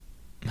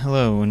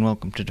Hello and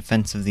welcome to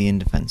Defense of the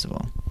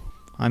Indefensible.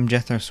 I'm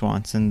Jethro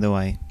Swanson, though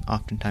I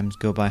oftentimes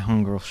go by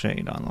Hungrel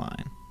Shade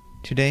online.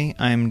 Today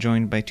I am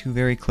joined by two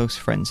very close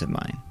friends of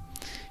mine,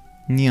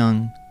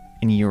 Nhan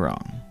and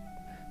Yirong.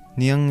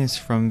 Nhan is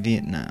from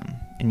Vietnam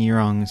and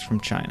Yirong is from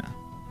China.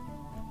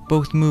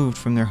 Both moved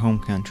from their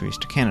home countries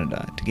to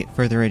Canada to get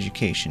further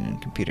education in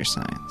computer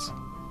science.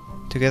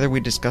 Together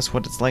we discuss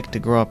what it's like to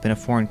grow up in a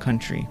foreign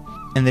country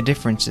and the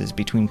differences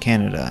between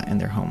Canada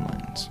and their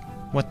homelands.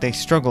 What they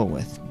struggle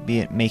with, be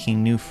it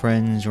making new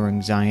friends or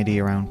anxiety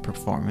around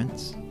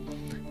performance,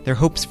 their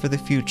hopes for the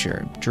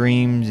future,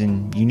 dreams,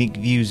 and unique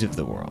views of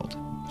the world.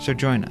 So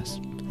join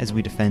us as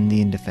we defend the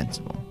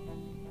indefensible.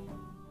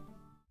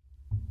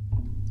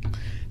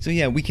 So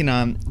yeah, we can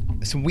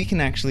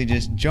actually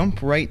just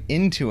jump right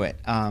into it.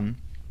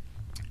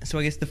 So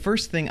I guess the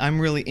first thing I'm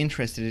really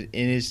interested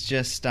in is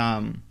just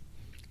kind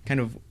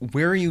of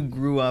where you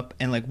grew up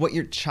and like what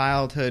your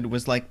childhood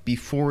was like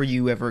before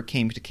you ever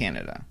came to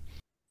Canada.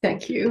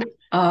 Thank you.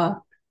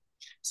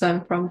 So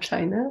I'm from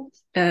China,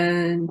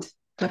 and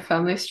my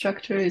family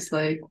structure is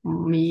like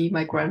me,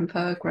 my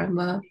grandpa,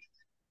 grandma,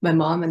 my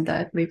mom, and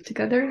dad live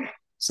together.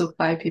 So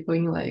five people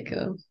in like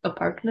a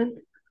apartment.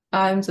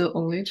 I'm the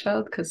only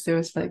child because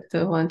there's like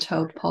the one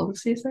child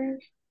policy there.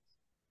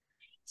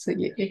 So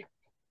yeah,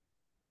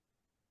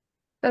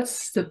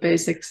 that's the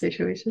basic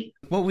situation.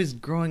 What was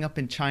growing up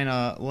in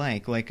China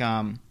like? I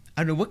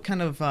don't know, what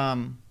kind of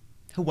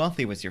how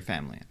wealthy was your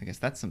family? I guess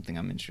that's something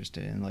I'm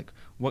interested in. Like,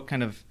 what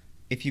kind of,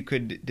 if you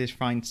could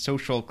define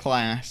social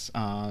class,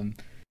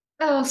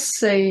 I'll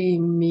say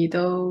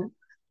middle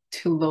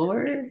to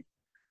lower.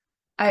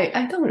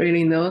 I don't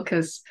really know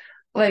because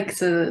like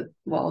the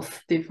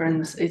wealth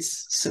difference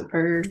is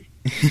super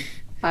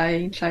high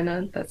in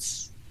China.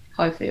 That's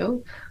how I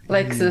feel.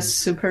 Like the yeah.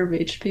 super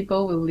rich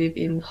people will live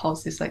in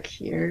houses like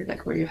here,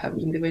 like where you have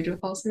individual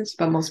houses,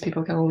 but most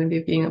people can only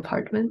live in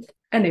apartments.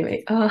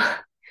 Anyway,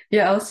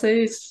 yeah, I'll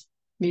say it's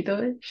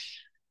middle-ish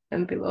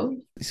and below.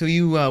 So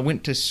you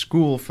went to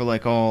school for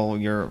like all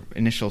your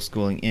initial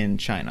schooling in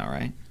China,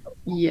 right?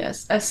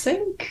 Yes, I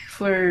think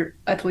for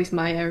at least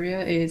my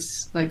area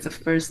is like the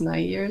first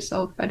 9 years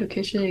of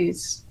education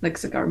is like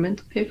the government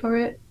to pay for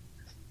it.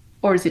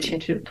 Or is it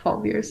changed to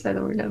 12 years? I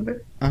don't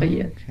remember. But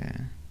yeah. Okay.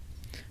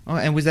 Oh,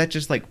 and was that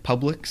just like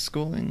public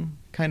schooling,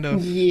 kind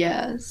of?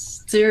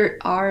 Yes, there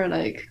are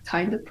like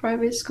kind of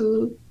private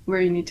school where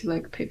you need to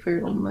like pay for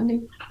your own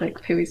money, like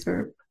pay with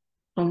your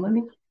own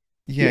money.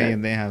 Yeah, Yeah. yeah,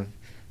 they have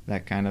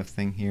that kind of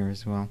thing here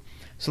as well.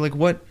 So like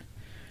what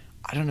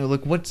I don't know,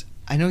 like what's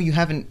I know you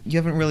haven't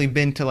really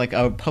been to like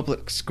a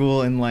public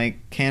school in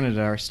like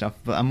Canada or stuff,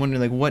 but I'm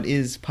wondering like what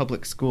is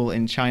public school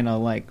in China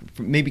like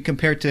maybe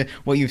compared to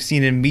what you've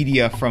seen in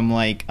media from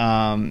like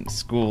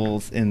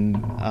schools in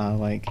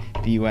like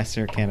the US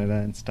or Canada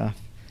and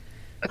stuff.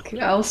 Okay,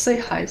 I'll say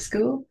high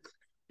school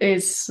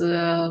is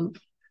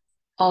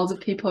all the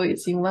people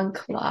is in one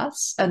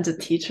class and the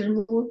teacher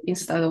move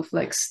instead of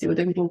like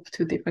student move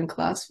to different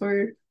class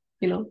for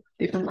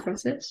different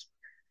courses.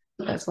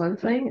 That's one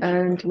thing.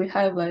 And we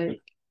have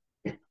like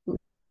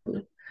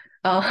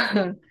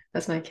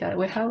that's my cat.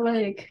 We have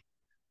like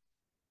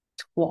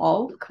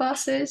 12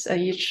 classes and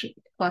each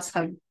class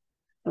have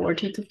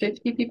 40 to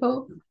 50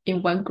 people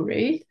in one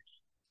grade.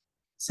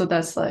 So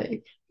that's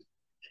like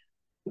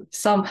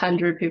some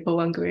hundred people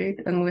one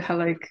grade. And we have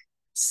like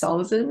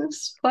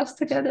thousands plus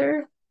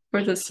together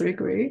for the three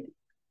grade.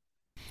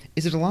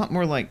 Is it a lot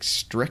more like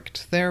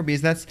strict there?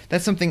 Because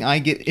that's something I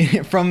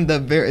get from the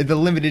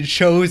limited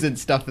shows and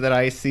stuff that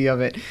I see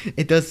of it.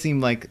 It does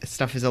seem like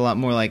stuff is a lot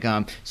more like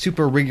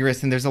super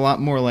rigorous, and there's a lot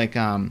more like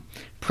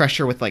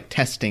pressure with like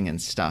testing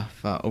and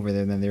stuff over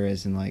there than there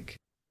is in like.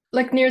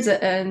 Like near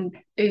the end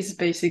is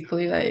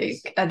basically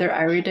like either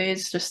every day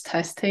is just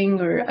testing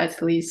or at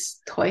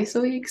least twice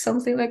a week,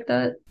 something like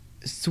that.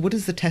 So what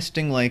is the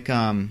testing like?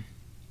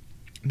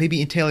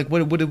 Maybe entail like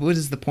what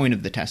is the point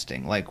of the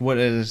testing? Like what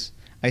is?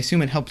 I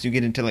assume it helps you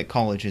get into like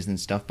colleges and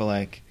stuff, but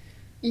like.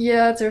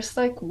 Yeah, there's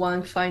like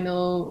one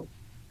final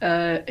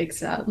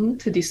exam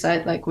to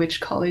decide like which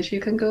college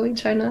you can go in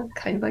China,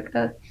 kind of like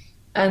that.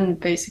 And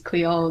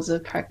basically all the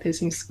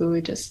practice in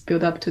school just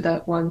build up to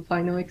that one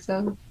final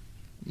exam.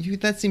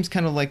 That seems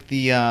kind of like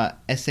the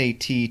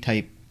SAT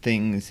type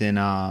things in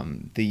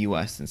the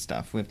US and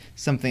stuff with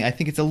something I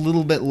think it's a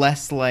little bit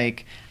less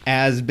like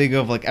as big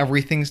of like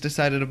everything's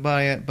decided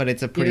by it, but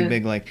it's a pretty Yeah,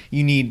 big like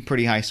you need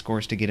pretty high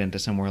scores to get into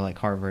somewhere like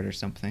Harvard or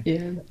something yeah.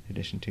 in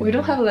addition to We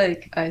don't have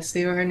like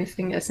IC or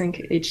anything. I think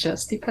it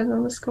just depends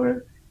on the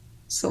score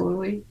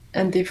solely.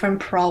 And different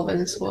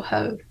province will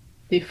have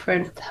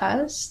different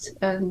tests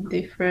and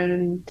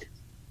different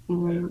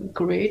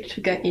grade to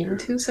get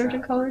into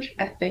certain college.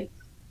 I think.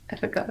 I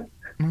forgot.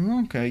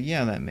 Oh, okay,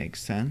 yeah, that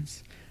makes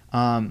sense.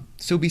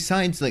 So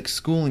besides like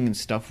schooling and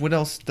stuff, what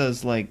else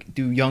does like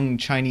do young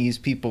Chinese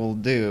people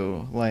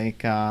do?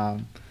 Like,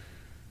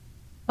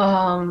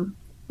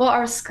 Well,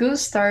 our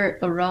schools start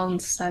around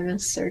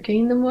 7:30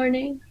 in the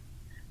morning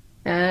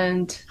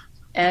and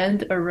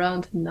end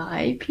around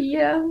 9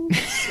 p.m.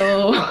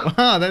 So,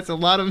 wow, that's a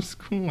lot of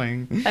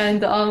schooling.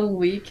 and on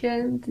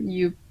weekend,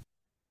 you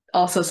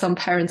also some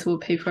parents will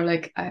pay for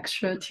like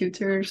extra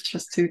tutors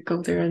just to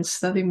go there and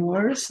study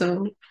more.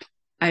 So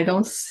I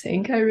don't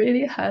think I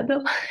really had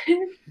a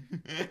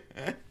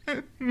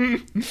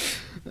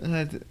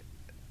that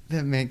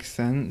that makes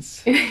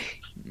sense. line.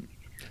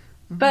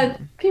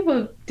 But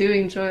people do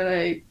enjoy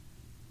like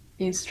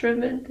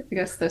instrument. I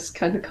guess that's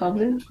kind of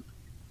common.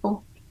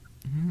 Oh,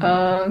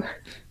 um,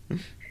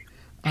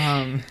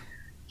 Um,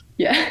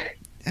 yeah.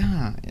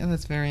 yeah,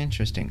 that's very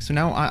interesting. So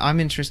now I'm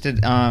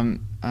interested,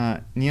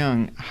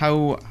 Nyang,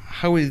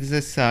 how is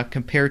this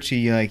compared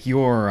to like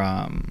your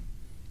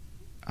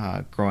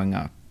growing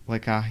up?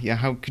 Like, yeah,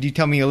 how could you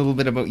tell me a little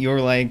bit about your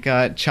like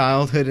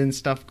childhood and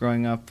stuff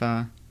growing up?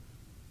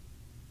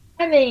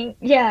 I mean,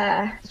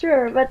 yeah,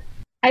 sure, but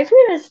I feel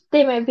as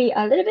they might be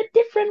a little bit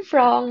different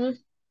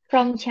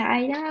from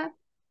China.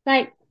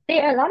 Like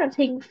there are a lot of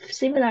things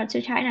similar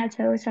to China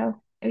too.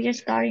 So I'm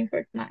just starting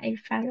with my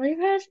family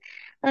first.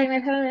 Like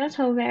my family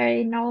also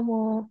very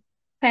normal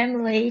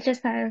family,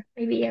 just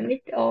maybe a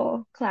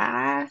middle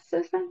class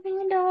or something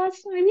like that,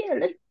 maybe a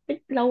little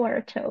bit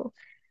lower too.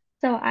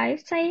 So I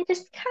say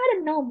just kind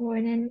of normal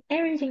and then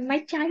everything.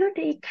 My childhood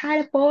is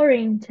kind of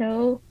boring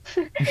too.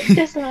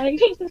 Just like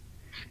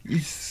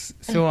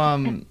So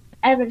an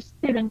average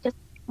student just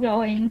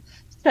going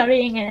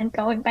studying and then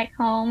going back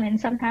home and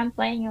sometimes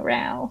playing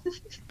around.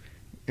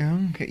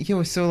 okay,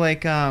 yo, so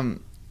like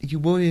you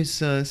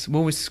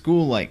what was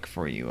school like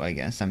for you? I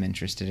guess I'm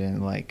interested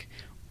in like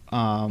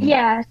um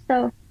Yeah,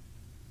 so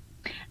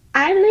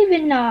I live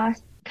in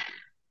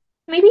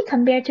maybe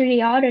compared to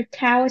the other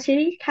town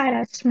city, kind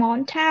of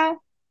small town.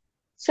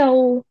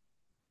 So,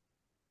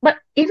 but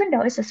even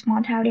though it's a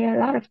small town, there are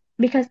a lot of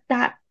because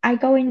that I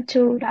go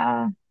into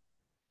the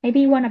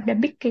maybe one of the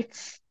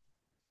biggest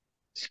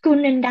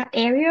school in that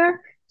area.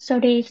 So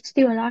there's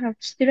still a lot of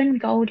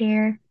students go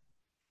there.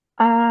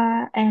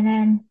 And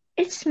then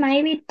it's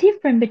maybe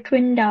different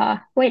between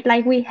the wait,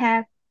 like we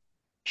have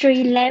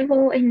three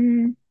level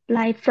in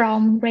like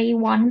from grade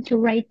 1 to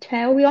grade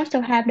 12. We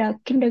also have the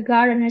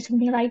kindergarten or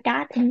something like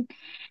that in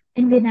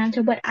Vietnam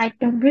too, but I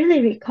don't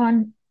really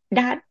recall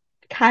that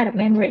kind of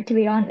memory to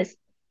be honest.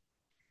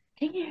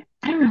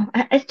 I don't know.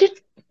 I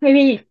just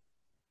maybe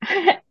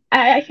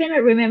I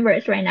cannot remember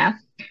it right now.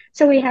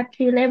 So we have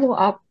three level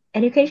of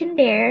education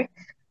there.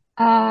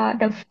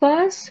 The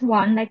first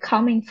one like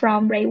coming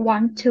from grade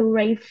 1 to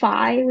grade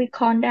 5, we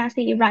call that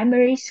the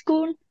primary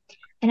school.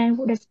 And then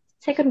the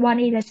second one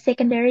is the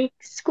secondary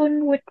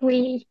school,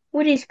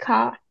 which is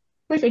called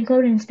which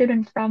including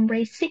students from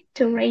grade 6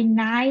 to grade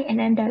 9, and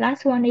then the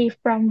last one is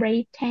from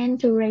grade 10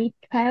 to grade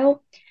 12,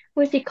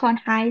 which is called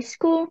high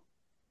school.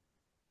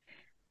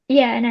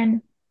 Yeah, and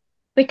then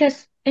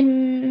because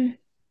in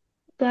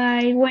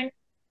like when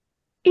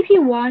if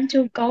you want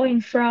to go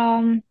in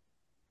from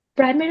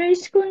primary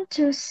school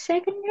to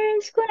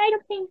secondary school, I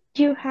don't think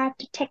you have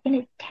to take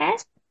any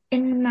test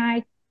in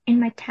my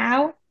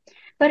town.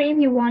 But if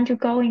you want to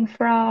go in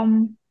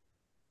from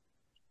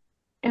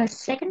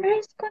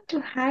secondary school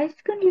to high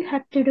school, you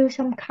have to do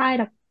some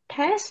kind of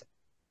test.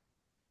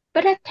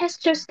 But that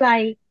test just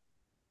like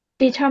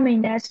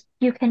determine that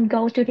you can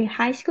go to the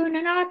high school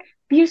or not.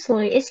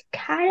 Usually it's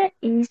kind of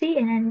easy,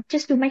 and then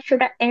just to make sure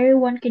that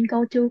everyone can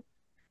go to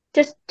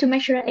just to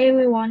make sure that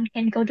everyone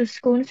can go to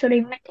school, so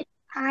they make it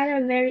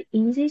kind of very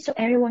easy, so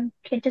everyone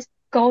can just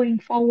going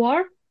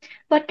forward.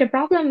 But the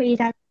problem is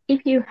that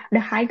if you the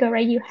higher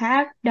grade you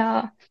have,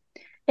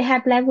 they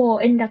have level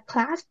in the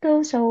class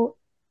too, so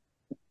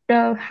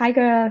the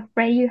higher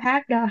grade you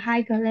have, the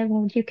higher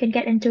level you can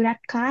get into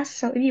that class.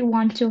 So if you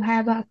want to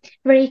have a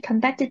very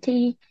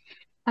competitive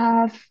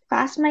uh,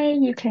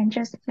 classmate, you can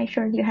just make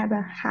sure you have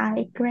a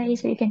high grade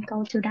so you can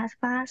go to that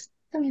class.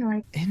 Something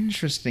like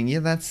interesting. Yeah,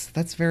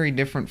 that's very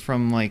different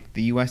from like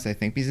the US, I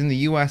think, because in the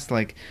US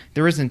like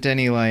there isn't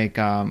any like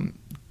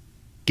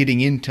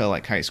getting into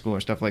like high school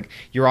or stuff. Like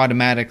you're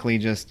automatically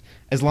just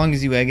as long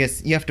as you, I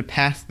guess you have to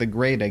pass the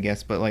grade, I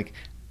guess, but like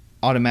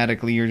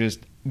automatically you're just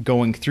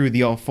going through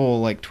the all full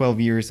like 12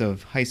 years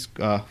of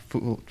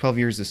 12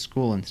 years of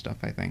school and stuff,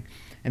 I think.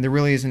 And there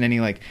really isn't any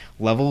like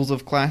levels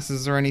of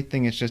classes or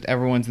anything. It's just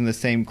everyone's in the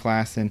same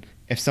class, and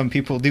if some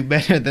people do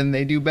better, then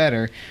they do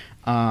better.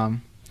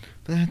 um,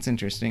 but that's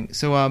interesting.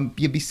 So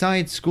yeah,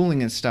 besides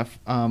schooling and stuff,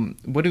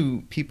 what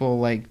do people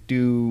like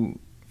do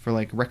for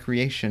like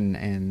recreation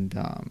and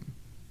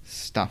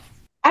stuff?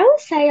 I would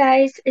say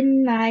guys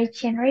in my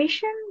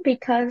generation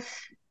because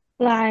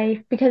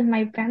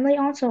my family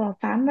also a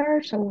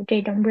farmer, so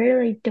they don't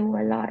really do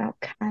a lot of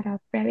kind of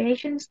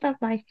recreation stuff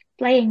like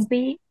playing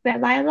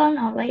violin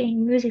or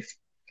playing music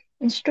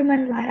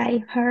instrument like I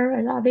heard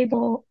a lot of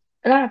people,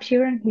 a lot of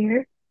children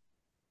here.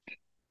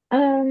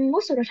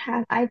 Most of the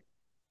time I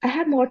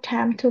have more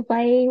time to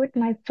play with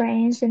my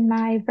friends in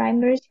my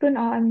primary school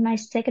or in my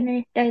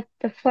secondary, the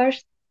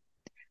first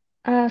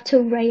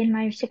two grade in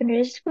my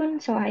secondary school.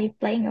 So I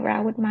playing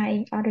around with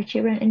my other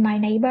children in my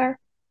neighbor,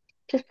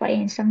 just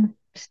playing some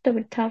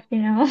stupid stuff,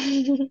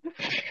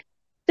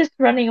 just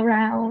running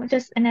around.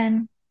 Just and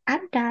then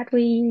after that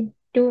we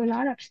do a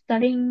lot of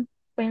studying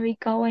when we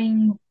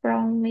going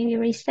from maybe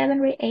grade 7,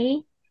 grade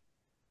 8.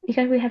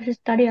 because we have to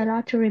study a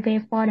lot to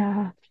prepare for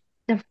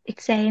the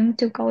exam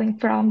to going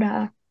from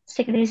the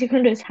secondary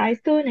to high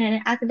school,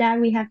 and after that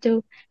we have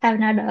to have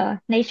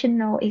another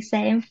national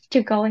exam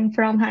to going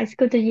from high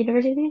school to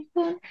university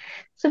school.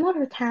 So most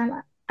of the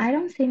time, I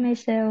don't see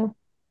myself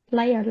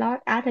play a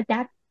lot after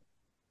that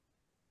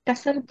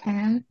sort of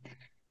time.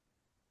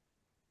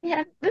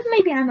 Yeah, but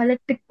maybe I'm a little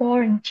bit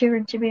boring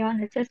children to be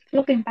honest. Just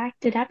looking back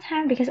to that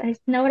time because I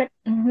know that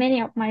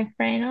many of my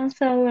friends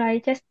also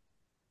like just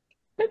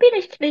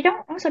maybe they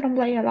don't also don't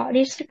play a lot.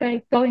 They just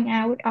like going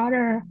out with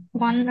other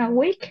one a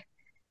week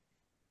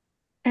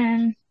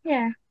and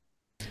yeah.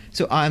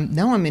 So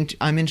now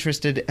I'm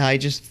interested. I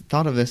just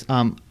thought of this.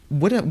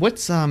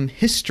 What's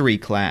history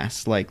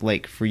class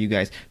like for you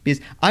guys?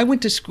 Because I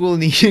went to school in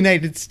the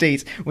United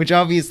States, which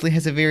obviously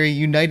has a very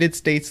United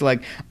States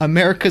like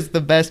America's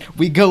the best.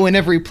 We go in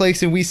every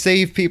place and we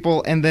save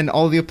people, and then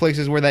all the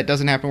places where that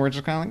doesn't happen, we're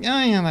just kind of like,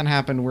 oh yeah, that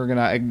happened. We're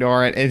gonna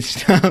ignore it and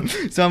stuff.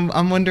 So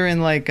I'm wondering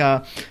like,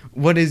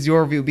 what is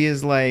your view?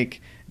 Because like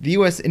the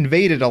U.S.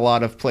 invaded a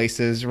lot of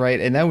places, right?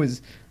 And that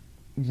was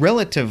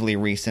relatively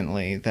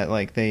recently that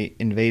like they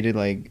invaded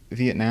like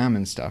Vietnam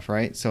and stuff,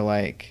 right? So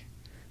like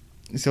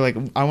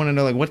I want to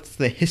know like what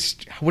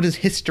does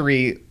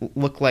history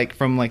look like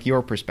from like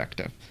your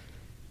perspective?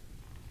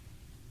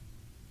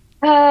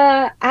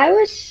 I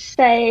would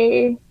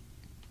say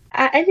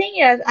I think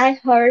yes, I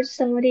heard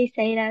somebody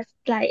say that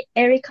like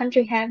every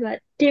country have a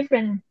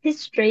different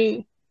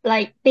history.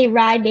 Like they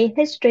write their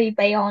history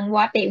based on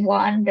what they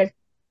want,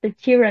 the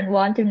children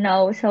want to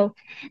know. So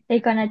they're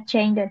gonna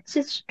change the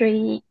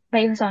history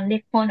based on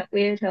their point of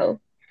view. So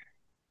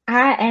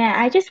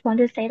I just want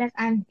to say that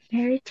I'm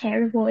very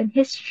terrible in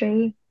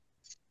history.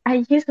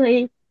 I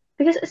usually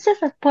because it's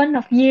just a point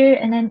of view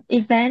and an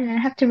event and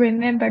I have to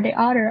remember the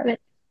order of it.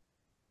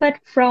 But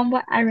from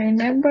what I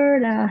remember,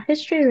 the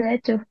history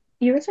related to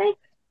USA,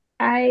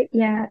 I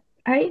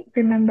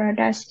remember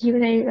that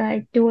USA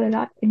like do a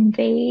lot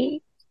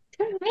invade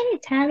so many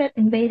talented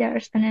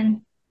invaders and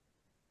then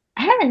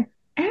I haven't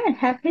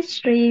have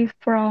history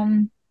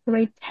from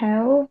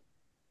retail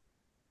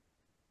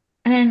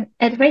and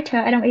at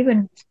retail I don't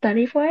even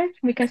study for it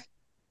because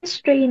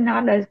history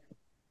not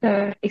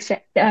the exam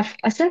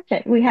a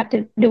subject we have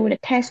to do the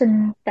test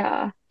and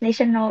the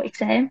national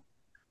exam.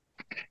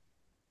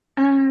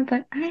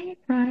 But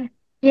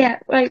yeah,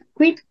 like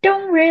we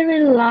don't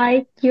really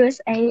like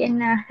USA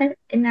in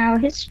our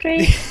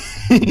history.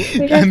 We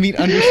I just mean,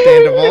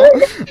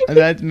 understandable.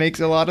 That makes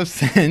a lot of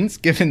sense,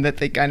 given that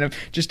they kind of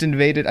just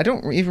invaded. I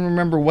don't even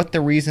remember what the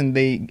reason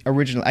they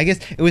originally. I guess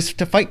it was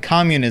to fight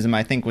communism.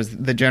 I think was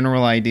the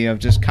general idea of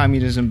just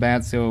communism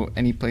bad. So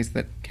any place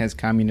that has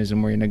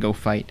communism, we're gonna go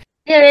fight.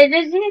 yeah,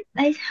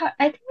 I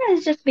think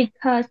it's just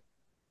because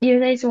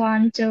USA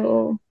want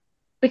to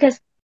because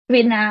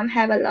Vietnam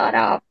have a lot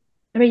of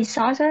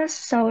resources,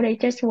 so they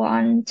just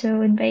want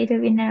to invade the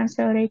Vietnam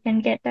so they can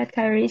get that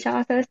kind of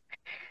resources.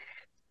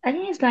 I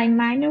think it's like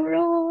minor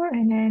rule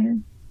and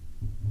then.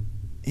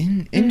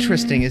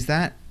 Interesting. Is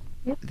that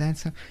Yep.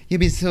 that's how,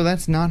 yeah? So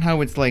that's not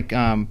how it's like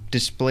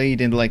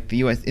displayed in like the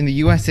U.S. In the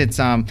U.S., it's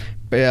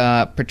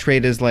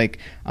portrayed as like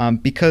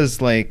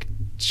because like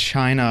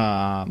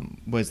China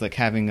was like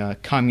having a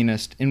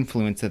communist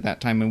influence at that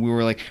time, and we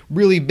were like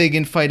really big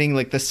in fighting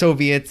like the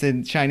Soviets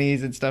and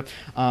Chinese and stuff.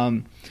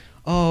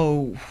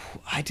 Oh,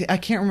 I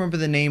can't remember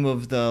the name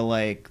of the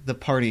like the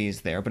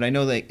parties there, but I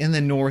know that in the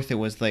north it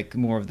was like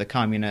more of the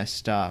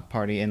communist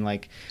party, and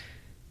like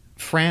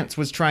France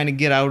was trying to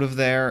get out of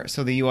there,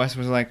 so the U.S.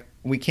 was like,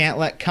 we can't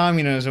let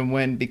communism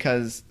win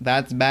because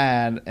that's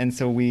bad, and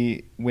so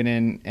we went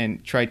in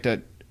and tried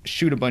to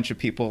shoot a bunch of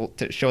people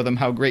to show them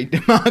how great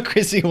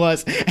democracy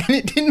was, and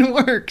it didn't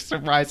work,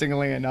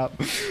 surprisingly enough.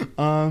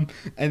 And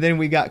then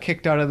we got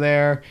kicked out of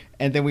there,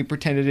 and then we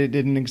pretended it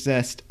didn't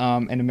exist,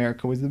 and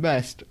America was the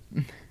best.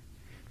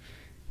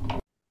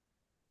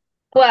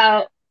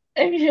 Well,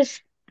 it's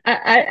just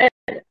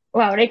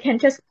wow, they can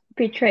just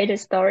betray the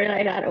story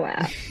like that.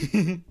 Wow,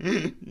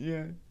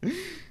 Yeah.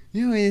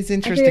 You know, it's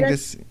I feel interesting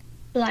that's this.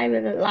 lie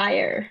with a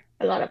liar,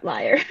 a lot of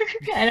liar,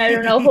 and I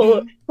don't know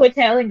who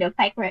telling the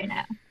fact right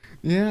now.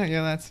 Yeah,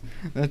 yeah,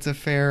 that's a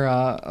fair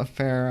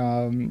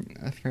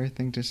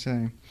thing to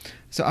say.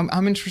 So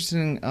I'm interested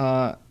in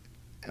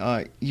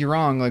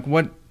Yirong, like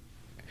what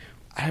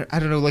I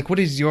don't know, like what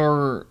is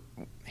your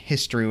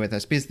history with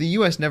us? Because the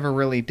U.S. never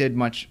really did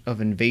much of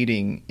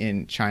invading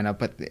in China,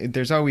 but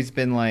there's always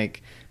been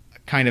like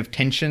kind of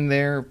tension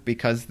there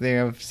because they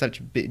have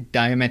such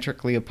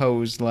diametrically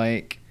opposed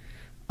like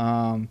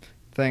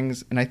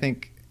things, and I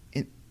think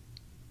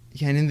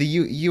yeah, and in the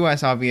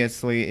U.S.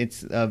 obviously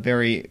it's a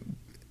very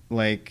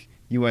like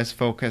U.S.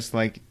 focused,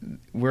 like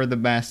we're the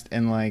best,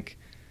 and like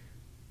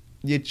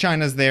yeah,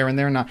 China's there, and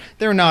they're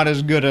not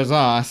as good as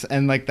us,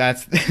 and like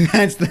that's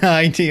that's the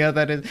idea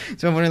that is.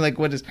 So I'm wondering, like,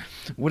 what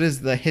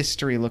does the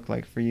history look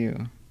like for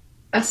you?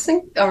 I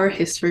think our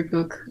history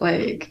book,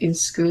 like in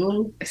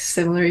school, is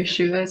similar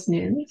issue as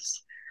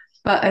Nins.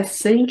 But I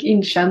think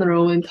in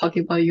general, when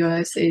talking about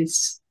US,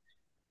 it's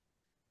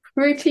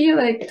pretty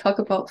like talk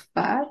about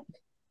fact.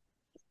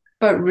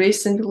 But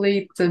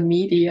recently, the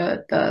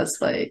media does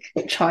like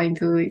trying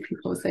to make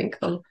people think,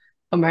 oh,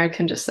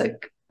 American just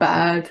like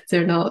bad.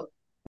 They're not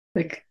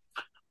like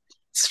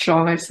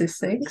strong as they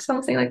think,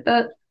 something like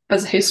that.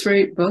 But the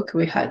history book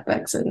we had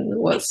back then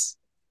was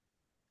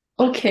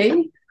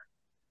okay.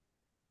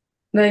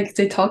 Like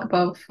they talk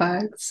about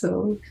facts,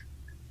 so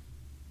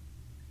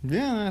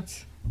Yeah,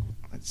 let's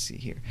see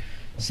here.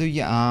 So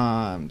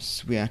yeah,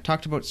 so we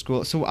talked about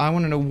school. So I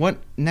want to know what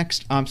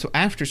next. So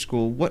after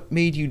school, what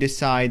made you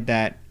decide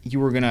that you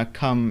were gonna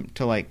come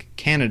to like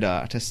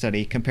Canada to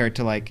study compared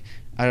to like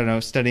I don't know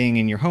studying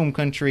in your home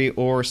country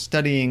or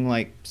studying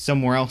like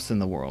somewhere else in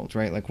the world,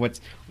 right? Like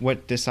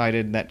what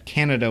decided that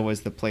Canada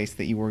was the place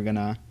that you were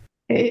gonna.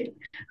 okay.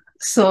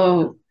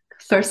 So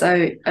first,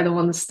 I don't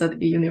want to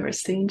study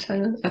university in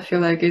China. I feel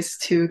like it's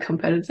too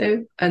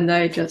competitive, and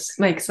I just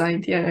my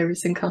anxiety and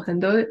everything can't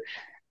handle it.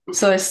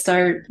 So I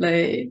start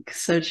like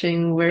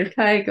searching where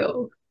can I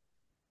go.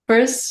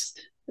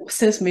 First,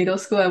 since middle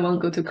school, I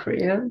want to go to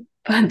Korea,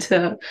 but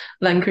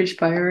language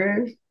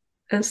barrier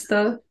and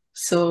stuff.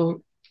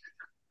 So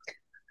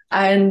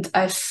and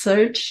I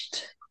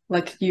searched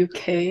like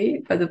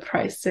UK, but the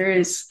price there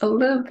is a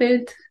little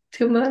bit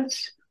too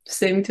much.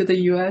 Same to the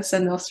US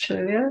and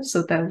Australia,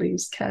 so that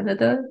leaves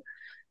Canada.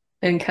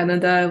 And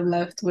Canada, I'm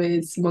left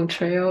with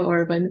Montreal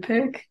or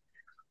Winnipeg.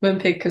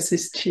 Winnipeg because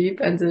it's cheap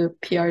and the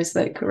PR is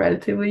like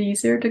relatively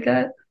easier to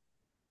get.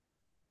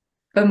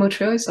 But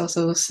Montreal is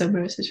also a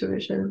similar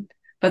situation.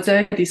 But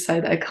then I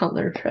decided I can't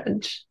learn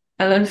French.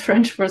 I learned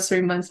French for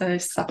 3 months and I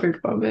suffered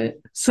from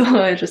it. So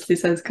I just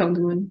decided to come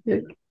to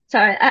Winnipeg.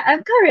 Sorry,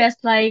 I'm curious.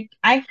 Like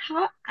I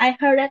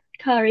heard that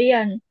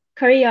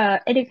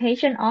Korea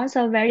education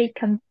also very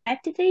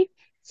competitive.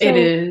 It So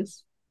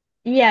is.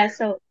 yeah,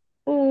 so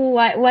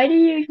why do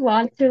you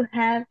want to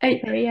have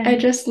I Korean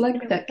just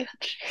like that university?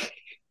 country.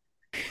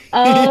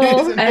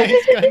 It's Oh, a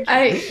nice country.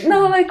 I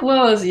no like when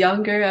I was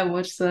younger, I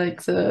watched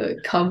like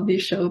the comedy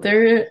show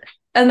there,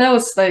 and I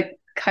was like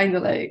kind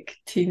of like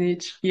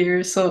teenage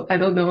years, so I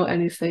don't know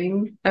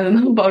anything. I don't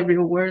know about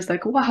real words.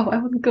 Like, wow, I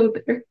want to go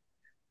there.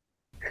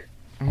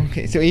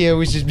 Okay, so yeah, it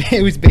was just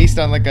it was based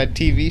on like a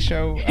TV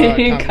show,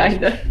 comedy show.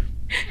 Kind of.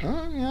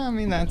 Oh yeah, I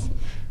mean that's.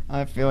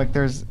 I feel like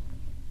that's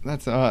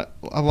a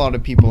lot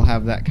of people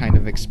have that kind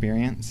of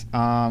experience.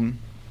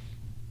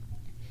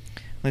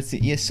 Let's see.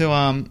 Yeah. So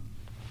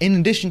in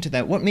addition to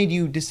that, what made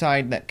you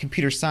decide that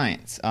computer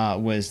science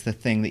was the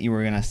thing that you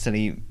were going to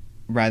study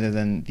rather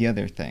than the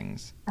other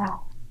things?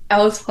 I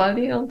was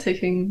planning on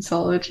taking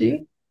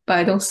zoology, but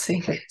I don't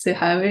think they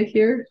have it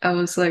here. I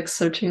was like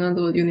searching on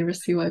the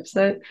university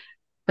website,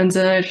 and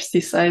then I just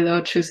decided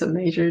I'll choose a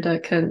major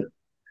that can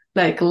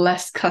like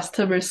less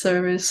customer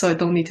service, so I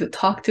don't need to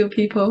talk to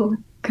people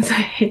because I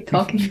hate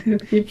talking to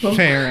people.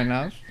 Fair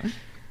enough.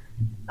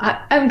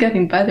 I'm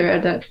getting better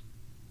at that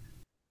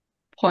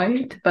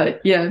point,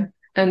 but yeah.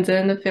 And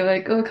then I feel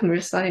like, oh,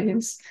 computer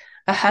science.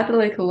 I had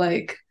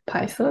like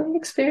Python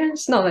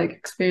experience, not like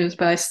experience,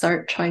 but I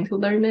start trying to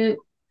learn it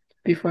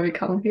before I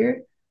come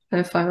here.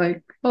 And I find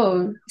like,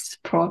 oh, it's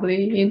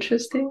probably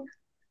interesting.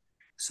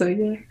 So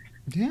yeah.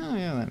 Yeah,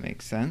 yeah, that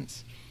makes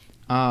sense.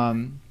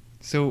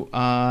 So,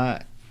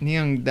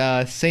 Neung,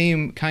 the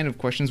same kind of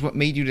questions. What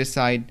made you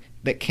decide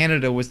that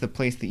Canada was the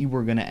place that you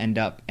were going to end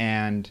up?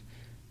 And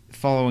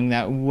following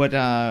that,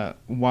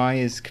 why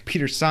is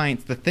computer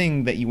science the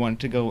thing that you want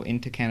to go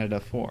into Canada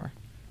for?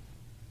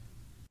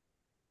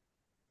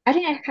 I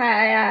think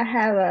I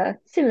have a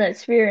similar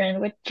experience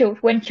with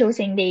when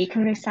choosing the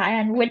computer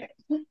science with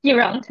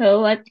Yirong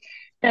too.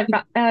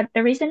 But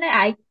the reason that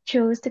I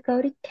chose to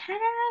go to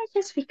Canada is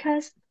just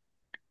because,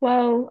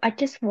 well, I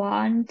just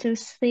want to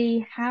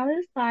see how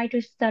it's like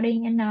to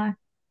studying in a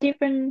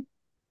different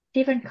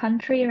different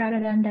country rather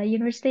than the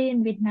university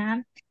in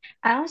Vietnam.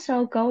 I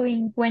also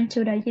went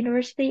to the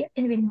university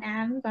in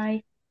Vietnam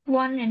like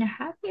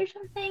 1.5 years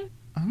something.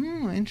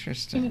 Oh,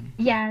 interesting.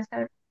 Yeah,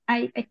 so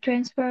I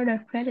transferred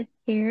the credit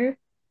here,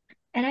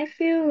 and I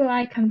feel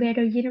like compared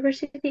to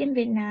university in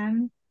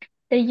Vietnam,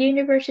 the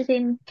university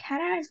in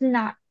Canada is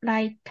not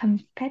like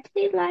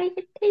competitive like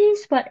it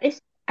is, but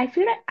I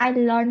feel like I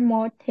learned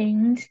more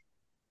things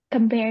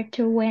compared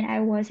to when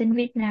I was in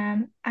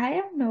Vietnam. I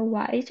don't know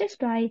why. It's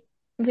just like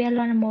we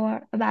learn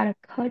more about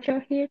the culture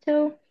here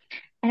too.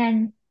 And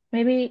then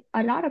maybe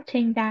a lot of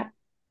things that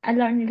I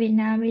learned in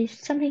Vietnam is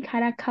something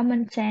kind of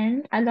common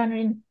sense. I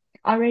learned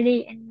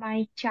already in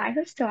my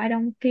childhood, so I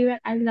don't feel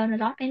like I learn a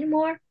lot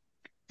anymore.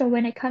 So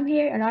when I come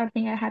here, a lot of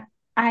things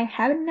I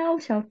haven't know,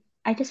 so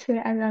I just feel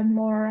like I learn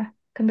more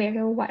compared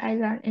to what I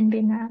learned in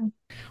Vietnam.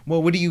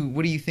 Well, what do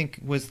you think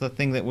was the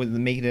thing that would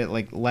make it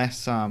like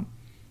less,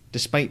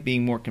 despite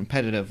being more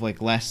competitive,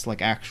 like less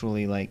like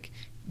actually like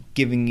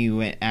giving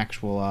you an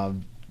actual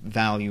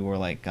value or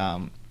like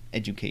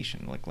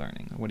education, like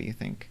learning? What do you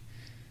think?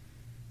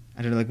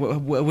 I don't know. Like,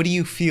 what do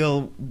you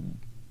feel?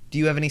 Do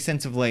you have any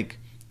sense of like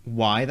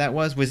why that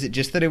was? Was it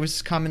just that it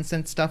was common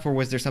sense stuff, or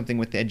was there something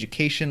with the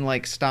education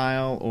like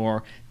style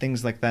or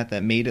things like that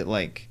that made it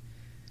like?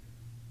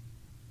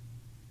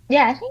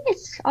 Yeah, I think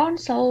it's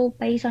also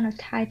based on the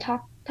Thai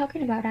talk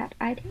talking about that,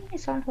 I think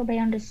it's also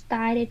based on the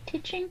style of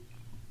teaching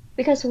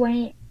because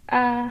when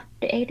the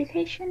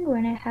education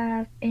when I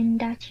have in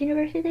that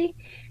university,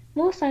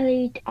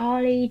 mostly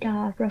only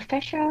the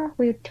professor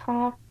will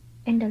talk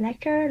in the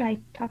lecture,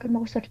 like talking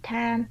most of the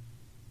time,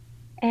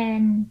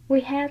 and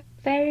we have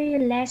very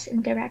less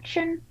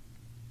interaction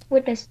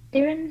with the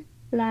student.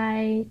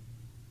 Like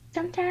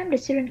sometimes the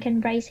student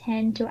can raise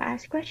hand to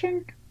ask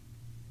question,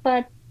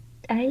 but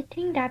I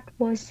think that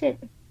was it.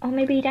 Or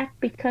maybe that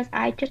because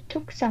I just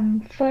took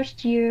some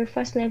first year,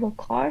 first level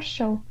course,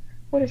 so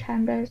all the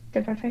time the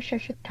professor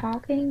should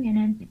talking and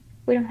then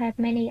we don't have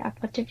many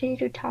opportunity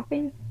to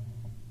talking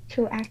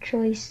to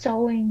actually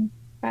showing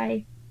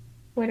like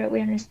whether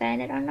we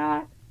understand it or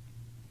not.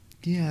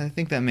 Yeah, I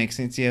think that makes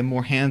sense. Yeah,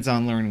 more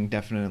hands-on learning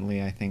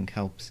definitely I think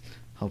helps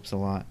a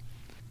lot.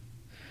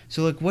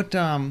 So like what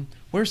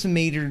are some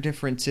major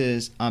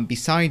differences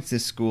besides the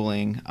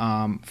schooling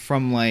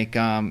from like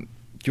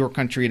your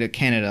country to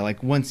Canada?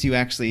 Like once you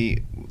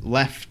actually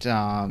left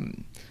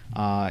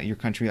your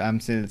country, I'm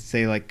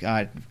say like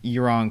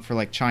Yirong for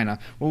like China.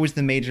 What was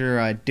the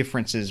major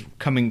differences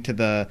coming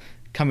to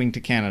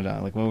Canada?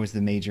 Like what was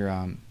the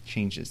major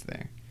changes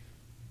there?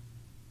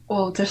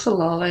 Well, there's a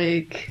lot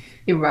like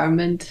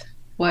environment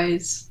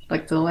wise,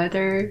 like the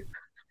weather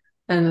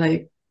and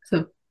like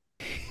the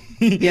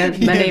yeah, Yeah,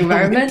 many the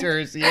environment.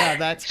 winters. Yeah,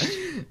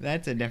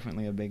 that's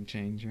definitely a big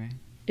change, right?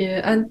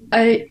 Yeah, and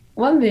I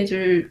one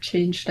major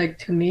change like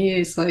to me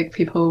is like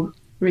people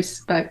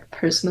respect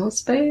personal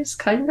space,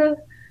 kind of.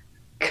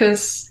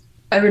 Because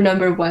I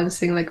remember one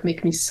thing like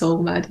make me so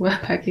mad when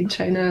I'm back in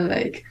China.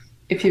 Like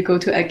if you go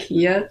to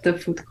IKEA, the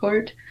food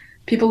court,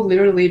 people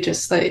literally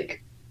just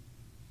like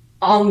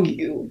on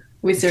you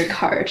with their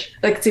cart.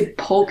 Like they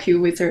poke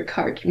you with their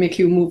cart, make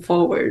you move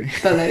forward.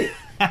 But like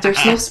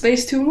there's no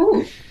space to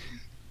move.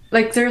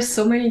 Like there's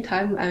so many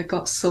times I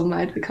got so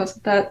mad because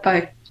of that, but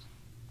I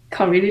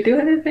can't really do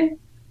anything.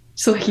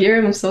 So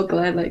here I'm so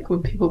glad like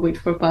when people wait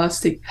for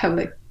bus, they have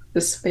like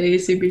the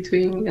space in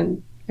between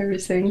and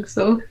everything.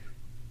 So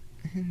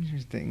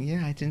Interesting.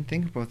 Yeah, I didn't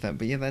think about that,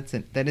 but yeah,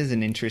 that is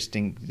an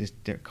interesting just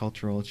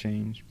cultural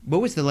change.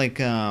 What was the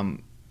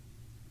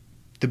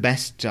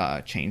best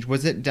change?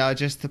 Was it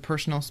just the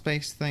personal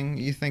space thing?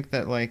 You think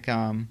that like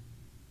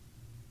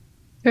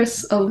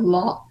there's a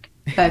lot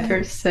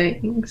better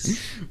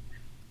things.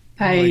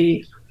 like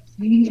I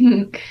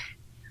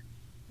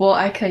well,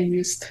 I can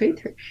use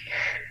Twitter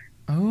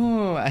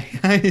oh,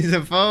 I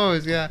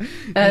suppose yeah.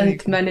 Yeah.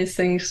 and many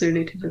things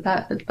related to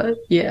that. But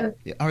yeah,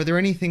 Are there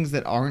any things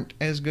that aren't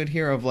as good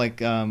here? Of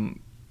like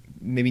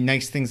maybe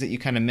nice things that you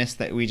kind of miss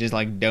that we just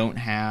like don't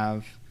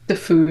have? the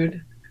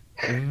food.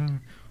 Uh,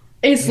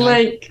 It's yeah.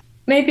 like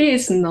maybe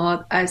it's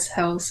not as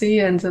healthy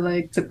and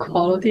like the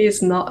quality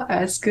is not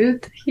as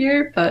good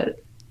here, but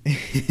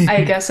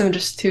I guess I'm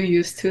just too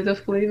used to the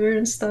flavor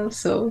and stuff.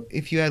 So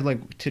If you had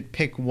like to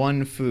pick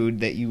one food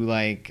that you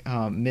like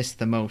miss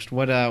the most,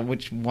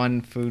 which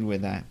one food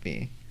would that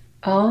be?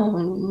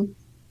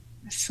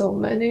 so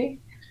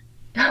many.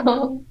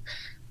 Um,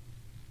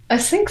 I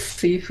think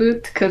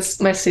seafood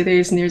because my city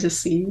is near the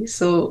sea,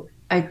 so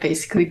I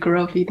basically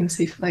grew up eating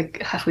seafood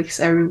like at least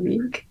every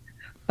week.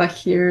 But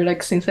here,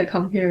 like since I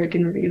come here, I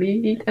didn't really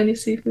eat any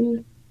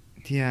seafood.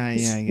 Yeah,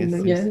 yeah, It's, I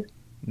guess yeah, there's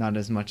not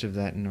as much of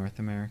that in North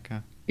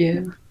America.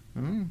 yeah,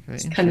 Oh, very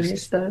it's kind of interesting.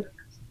 missed that.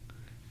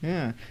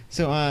 Yeah.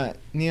 So,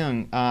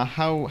 Nyang,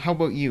 how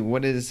about you?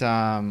 What is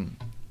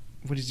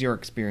your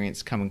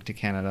experience coming to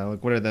Canada?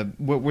 Like,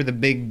 what were the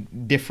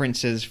big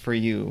differences for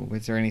you?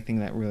 Was there anything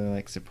that really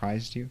like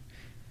surprised you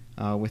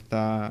with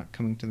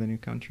coming to the new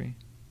country?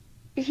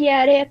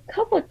 Yeah, there are a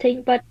couple of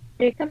things, but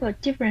there are a couple of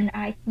different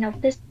I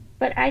noticed.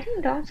 But I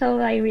think also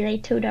like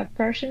relate to the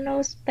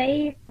personal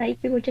space,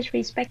 like people just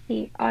respect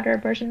the other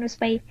personal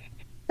space.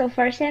 So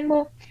for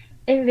example,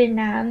 in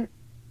Vietnam,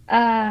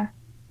 uh,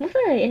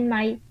 mostly in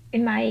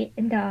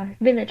the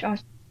village or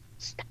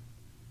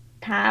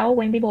town,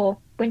 when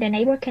the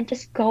neighbor can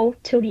just go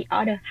to the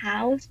other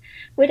house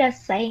without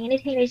saying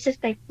anything, they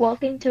just like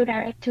walking to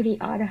direct to the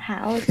other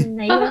house and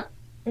neighbor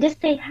and just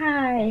say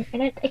hi,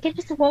 and then they can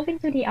just walk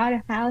into the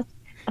other house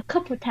a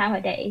couple times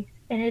a day,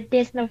 and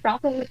there's no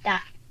problem with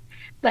that.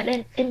 But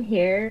then in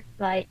here,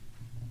 like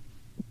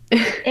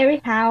every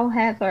house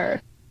have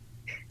a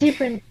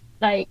different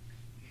like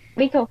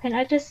Rico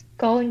cannot just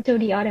go into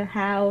the other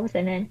house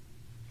and then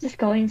just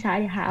go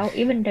inside the house.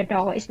 Even the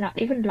door is not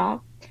even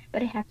locked, but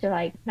they have to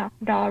like knock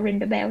the door, ring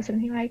the bell,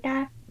 something like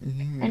that.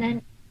 And Yeah.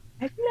 then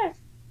I feel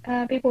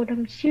like people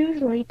don't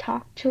usually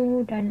talk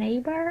to the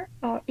neighbor,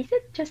 or is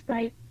it just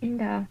like in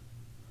the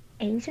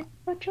Asian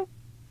culture?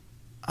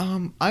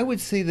 I would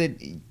say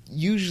that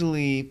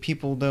usually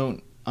people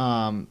don't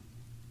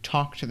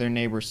talk to their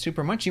neighbors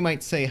super much. You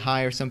might say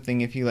hi or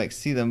something if you like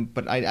see them,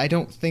 but I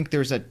don't think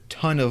there's a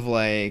ton of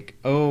like,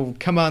 oh,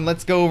 come on,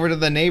 let's go over to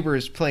the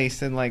neighbor's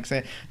place and like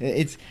say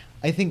it's.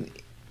 I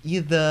think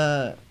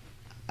the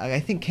I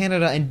think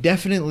Canada and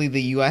definitely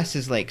the U.S.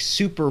 is like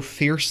super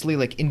fiercely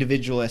like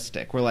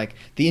individualistic. Where like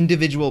the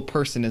individual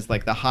person is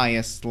like the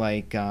highest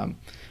like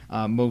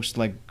most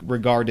like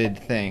regarded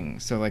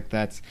things. So like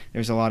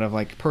there's a lot of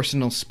like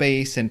personal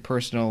space and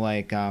personal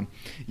like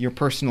your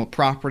personal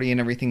property and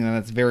everything, and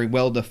that's very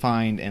well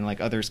defined, and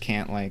like others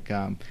can't like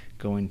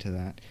go into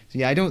that. So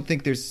yeah, I don't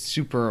think there's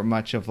super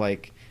much of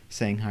like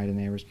saying hi to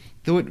neighbors,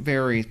 though it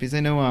varies because I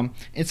know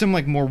in some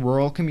like more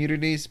rural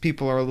communities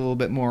people are a little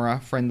bit more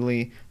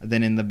friendly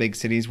than in the big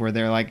cities where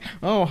they're like,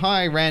 oh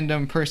hi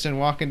random person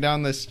walking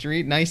down the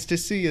street, nice to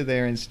see you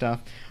there and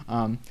stuff.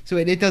 So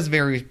it does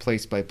vary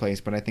place by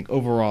place, but I think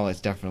overall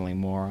it's definitely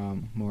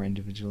more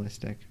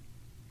individualistic.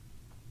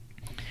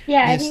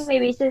 Yeah, I think Yes.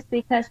 maybe it's just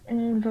because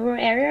in rural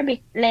area,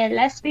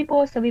 less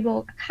people, so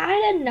people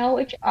kind of know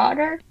each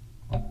other.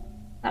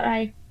 Not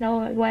like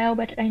know it well,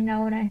 but I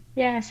know that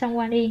yeah,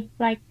 somebody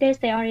like this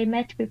they already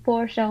met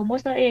before, so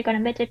most likely they're gonna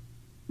meet it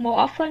more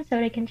often, so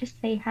they can just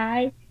say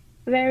hi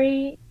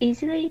very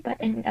easily. But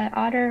in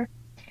other,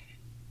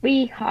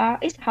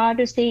 it's hard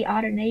to see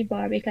other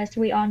neighbor because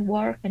we on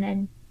work and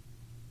then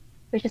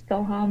we just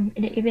go home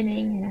in the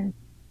evening and then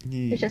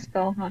we Yeah. just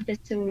go home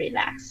just to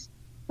relax.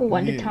 We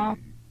want to Yeah. talk,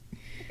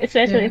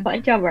 especially Yeah. for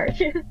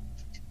introverts.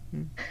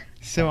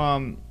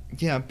 So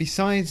yeah,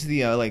 besides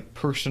the like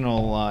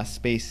personal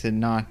space and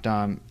not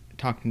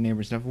talking to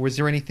neighbors and stuff, was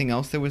there anything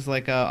else that was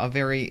like a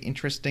very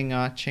interesting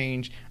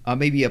change,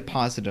 maybe a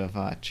positive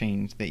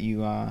change that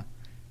you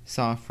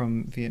saw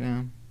from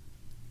Vietnam?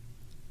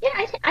 Yeah,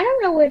 I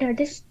don't know whether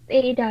this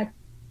is a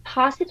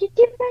positive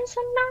difference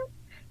or not,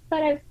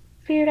 but I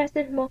feel that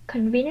it's more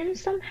convenient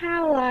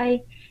somehow.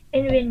 Like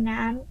in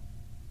Vietnam,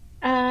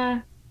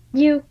 uh,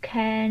 you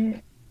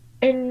can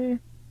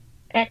in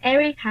at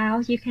every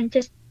house you can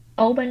just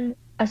open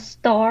a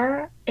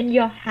store in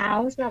your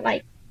house, not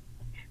like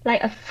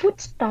a food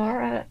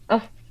store,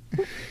 a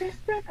food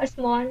restaurant, a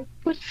small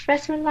food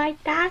restaurant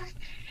like that.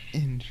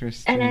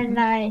 And then Interesting.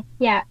 like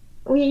yeah,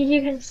 we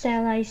you can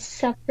sell like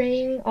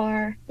something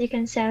or you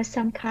can sell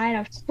some kind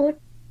of food.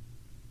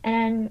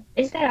 And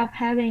instead of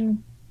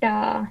having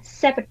the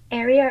separate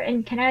area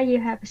in Canada,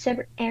 you have a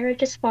separate area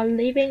just for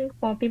living,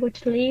 for people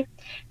to live,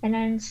 and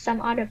then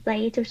some other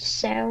place to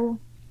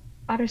sell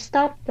other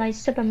stuff like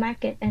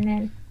supermarket and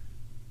then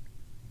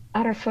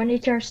other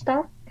furniture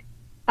stuff.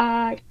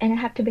 And it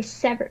have to be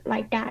separate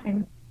like that.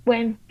 And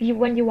when you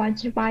want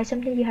to buy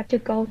something, you have to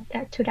go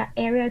to that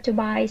area to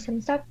buy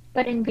some stuff.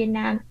 But in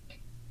Vietnam,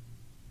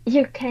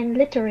 you can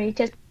literally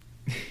just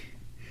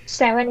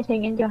sell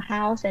anything in your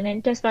house and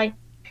then just like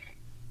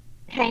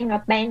hang a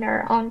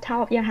banner on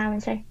top of your house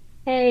and say,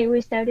 "Hey,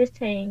 we sell this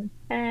thing,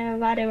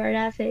 whatever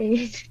that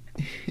is."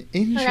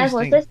 And that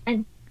was Interesting. it.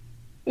 And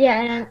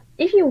yeah, and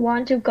if you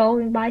want to go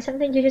and buy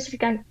something, you just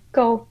can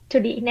go to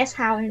the next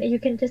house and you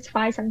can just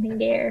buy something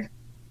there.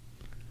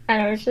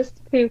 And it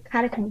just feel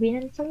kind of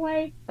convenient in some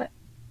way, but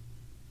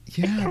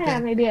it's Yeah, kind of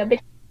that maybe a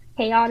bit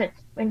chaotic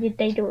when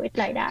they do it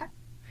like that.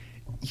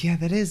 yeah,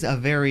 that is a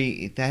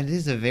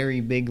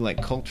very big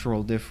like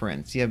cultural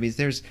difference. Yeah, because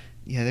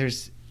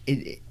there's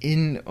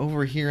in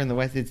over here in the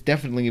West, it's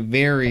definitely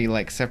very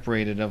like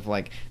separated of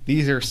like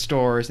these are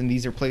stores and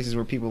these are places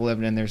where people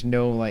live and there's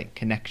no like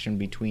connection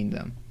between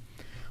them.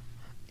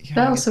 Yeah,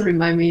 That I guess. also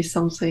remind me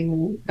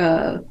something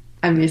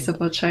I miss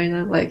about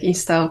China. Like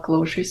instead of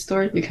grocery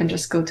store, you can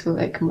just go to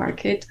like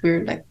market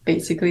where like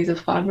basically the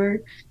farmer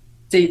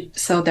they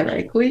sell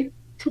directly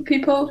to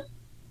people.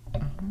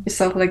 Uh-huh. It's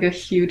not like a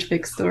huge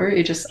big store.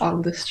 It's just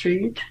on the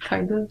street,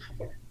 kind of.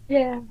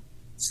 Yeah,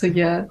 So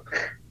yeah,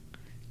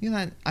 You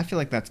know, I feel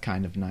like that's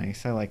kind of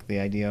nice. I like the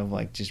idea of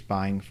like just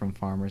buying from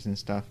farmers and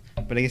stuff.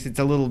 But I guess it's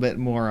a little bit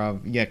more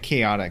of yeah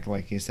chaotic,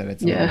 like you said.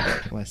 It's a little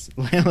yeah. bit less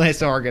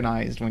less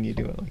organized when you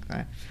do it like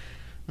that.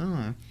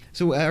 Oh.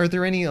 So are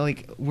there any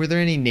like were there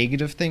any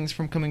negative things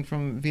from coming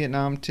from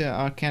Vietnam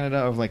to Canada,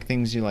 of like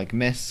things you like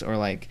miss or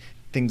like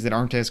things that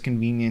aren't as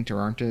convenient or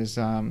aren't as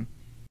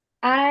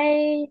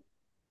I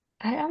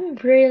I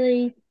don't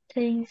really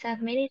think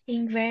that many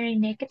things very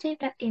negative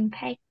that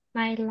impact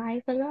my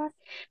life a lot.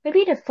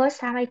 Maybe the first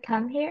time I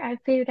come here, I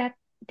feel that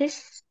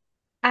this,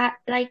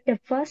 like the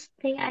first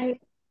thing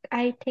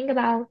I think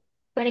about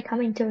when I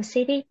come into a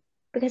city,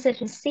 because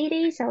it's a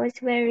city, so it's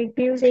very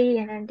busy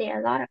and then there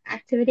are a lot of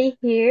activity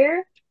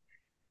here.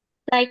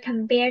 Like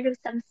compared to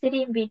some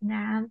city in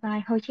Vietnam,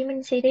 like Ho Chi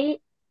Minh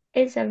City,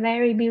 is a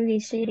very busy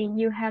city.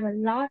 You have a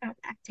lot of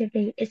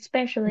activity,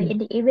 especially in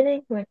the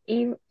evening when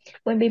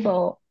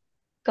people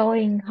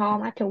going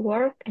home after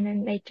work and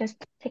then they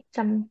just take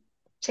some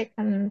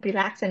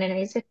relax and then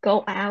they just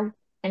go out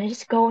and they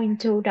just go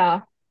into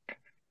the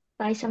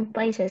like some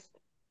places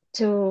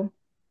to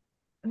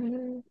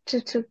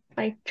to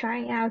like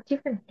trying out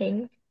different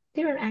things,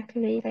 different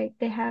activities. Like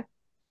they have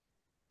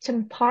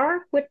some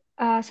park with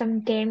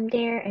some game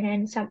there and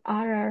then some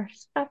other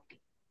stuff.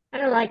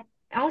 And like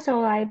also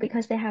like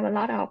because they have a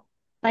lot of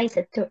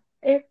places to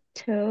eat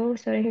too,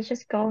 so they can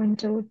just go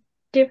into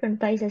different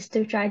places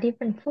to try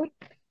different food.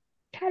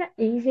 Kind of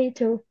easy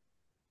to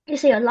you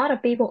see a lot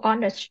of people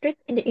on the street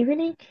in the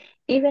evening,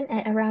 even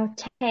at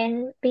around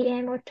 10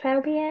 p.m. or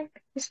 12 p.m.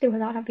 There's still a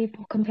lot of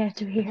people compared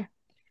to here.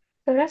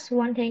 So that's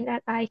one thing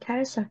that I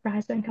kind of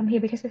surprised when I come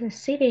here because it's a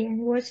city and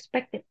we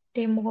expected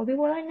there more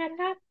people than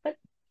that. But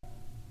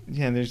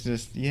Yeah, there's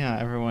just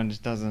everyone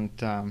just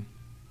doesn't.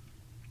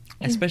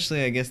 mm,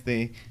 Especially, I guess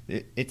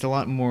it's a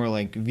lot more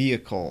like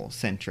vehicle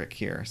centric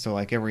here. So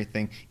like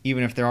everything,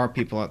 even if there are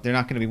people out, they're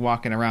not going to be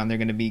walking around. They're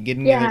going to be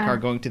getting in their car, yeah,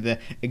 going to the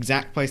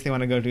exact place they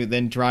want to go to,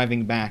 then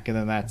driving back, and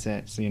then that's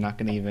it. So you're not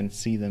going to even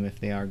see them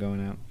if they are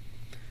going out.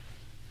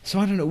 So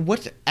I don't know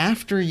what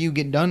after you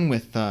get done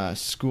with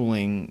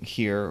schooling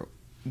here.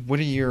 What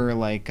are your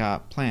like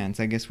plans?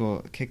 I guess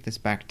we'll kick this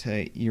back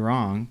to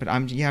Yirong, but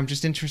I'm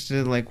just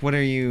interested. Like, what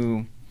are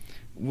you?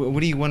 What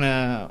do you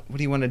wanna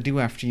do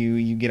after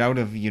you get out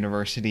of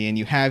university and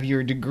you have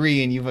your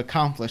degree and you've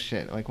accomplished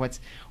it? Like,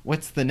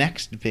 what's the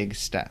next big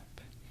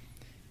step?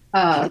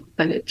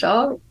 Find a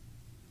job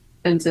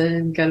and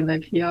then get my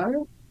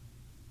PR.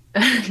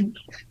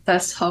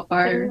 That's how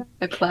far so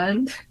I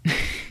planned.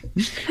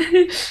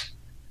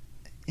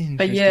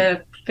 But Interesting.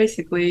 yeah,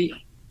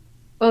 basically,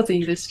 well, the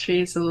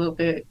industry is a little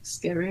bit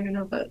scary,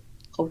 but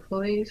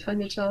hopefully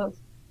find a job.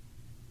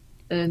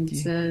 And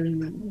Yeah,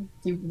 then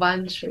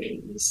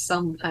eventually,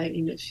 sometime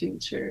in the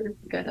future,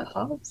 get a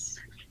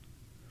house.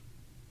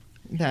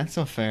 that's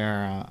a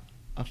fair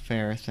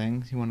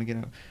thing. You want to get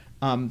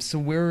out. So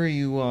where are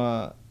you?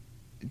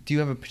 Do you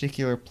have a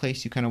particular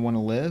place you kind of want to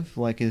live?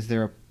 Like, is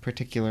there a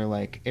particular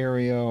like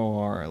area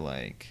or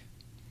like?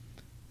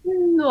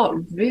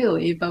 Not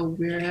really, but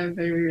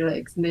wherever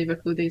like the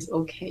neighborhood is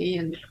okay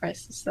and the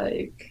price is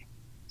like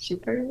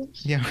cheaper.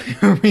 Yeah,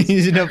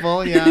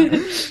 reasonable.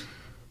 Yeah.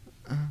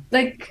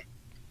 Like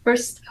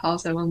first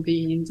house I won't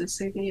be in the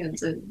city and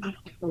then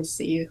we'll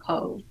see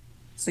how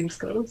things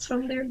goes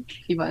from there.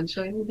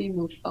 Eventually maybe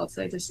move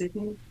outside the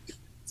city.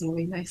 It's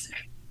way nicer.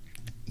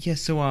 Yeah.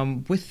 So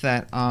with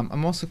that,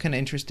 I'm also kind of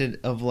interested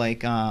of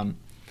like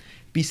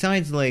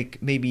besides like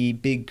maybe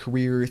big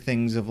career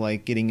things of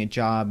like getting a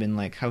job and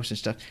like house and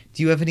stuff,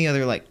 do you have any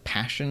other like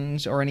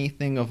passions or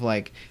anything of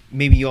like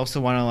maybe you also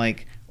want to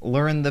like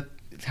learn the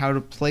how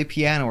to play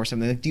piano or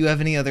something? Like, do you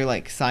have any other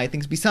like side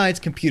things besides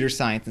computer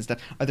science and stuff?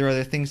 Are there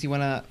other things you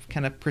want to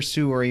kind of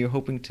pursue or are you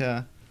hoping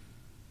to?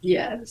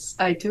 Yes,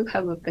 I do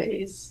have a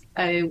bass.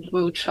 I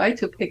will try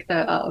to pick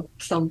that up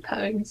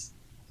sometimes.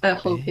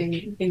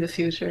 Hoping in the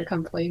future I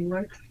can play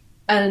more.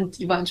 And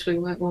eventually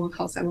when I own a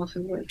house I want to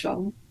learn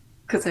drum.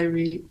 Because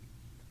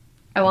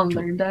I want to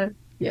learn that.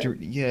 Yeah.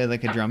 Yeah,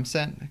 like a drum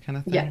set kind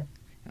of Yeah. thing.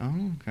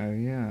 Oh, okay,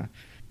 yeah.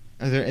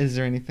 Is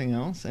there anything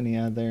else? Any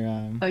other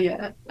Oh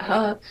yeah.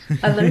 I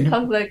learned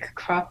how to like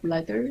craft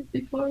leather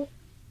before.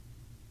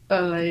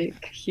 But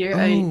like here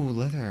I Oh,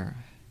 leather.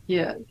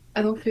 yeah,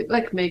 I don't feel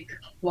like make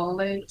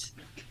wallet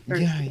or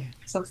Yeah, yeah,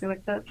 something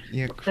like that.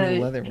 yeah, cool I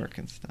leather work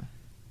and stuff.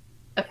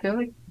 I feel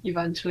like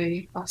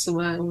eventually also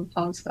my own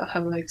house I'll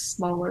have like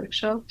small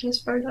workshop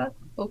just for that,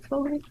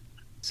 hopefully.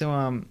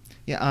 So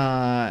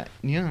yeah,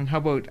 Nhan, how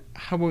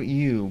about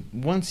you?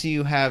 Once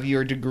you have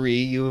your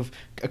degree, you've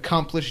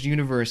accomplished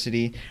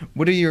university.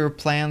 What are your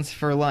plans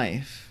for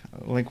life?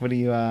 Like, what do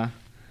you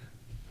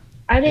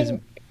I is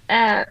think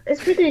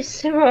it's pretty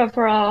similar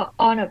for all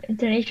of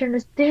international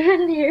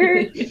student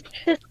here.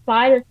 Just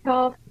buy the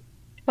job,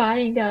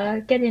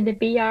 getting the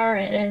BR,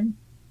 and then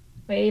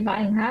maybe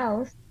buying a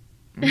house.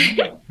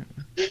 mm,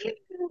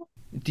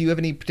 do you have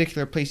any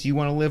particular place you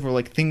want to live or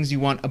like things you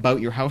want about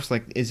your house?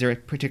 Like, is there a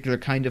particular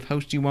kind of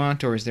house you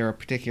want, or is there a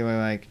particular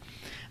like,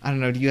 I don't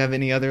know. Do you have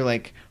any other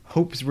like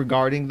hopes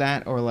regarding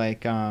that, or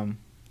like 'cause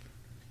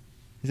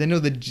I know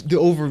the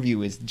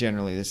overview is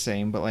generally the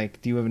same, but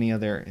like, do you have any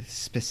other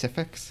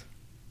specifics?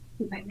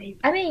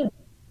 I mean,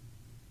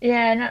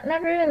 yeah,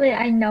 not really.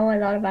 I know a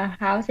lot about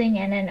housing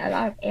and then a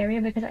lot of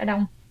area because I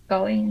don't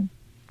going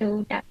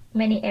to that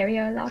many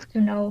area a lot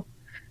to know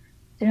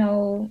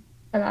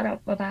a lot of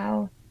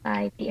about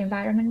like the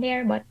environment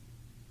there. But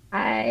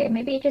I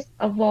maybe just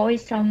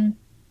avoid some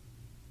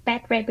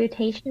bad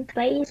reputation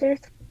places.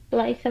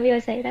 Like some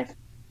people say that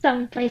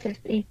some places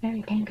is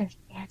very dangerous.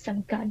 Yeah,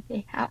 some gun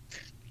they have.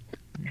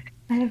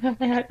 I don't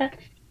know.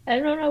 I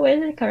don't know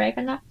whether it's correct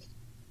or not.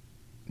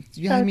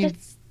 Yeah, I So mean,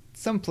 just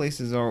some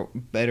places are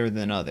better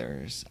than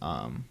others.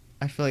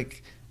 I feel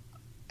like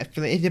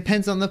it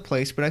depends on the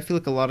place, but I feel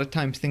like a lot of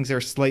times things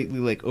are slightly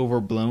like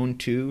overblown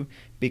too,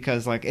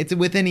 because like it's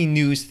with any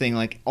news thing,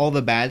 like all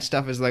the bad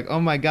stuff is like, oh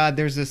my god,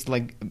 there's this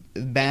like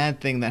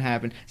bad thing that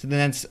happened. So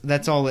then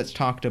that's all that's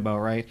talked about,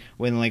 right?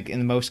 When like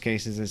in most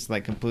cases it's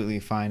like completely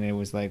fine. It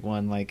was like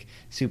one like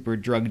super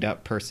drugged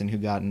up person who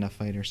got in a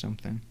fight or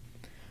something.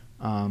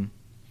 Um,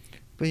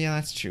 but yeah,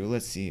 that's true.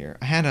 Let's see here.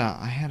 I had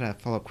a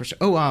follow up question.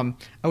 Oh,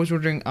 I was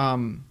wondering,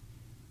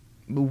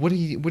 what are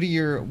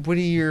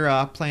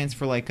your plans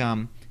for like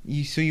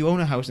you own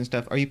a house and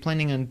stuff. Are you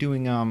planning on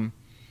doing a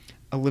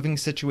living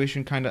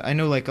situation kind of? I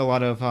know like a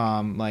lot of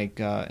like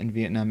in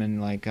Vietnam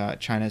and like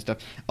China and stuff.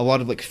 A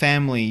lot of like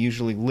family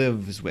usually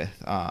lives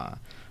with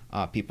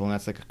people, and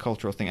that's like a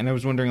cultural thing. And I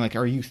was wondering, like,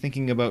 are you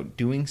thinking about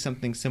doing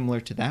something similar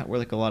to that, where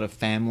like a lot of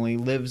family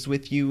lives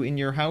with you in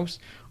your house,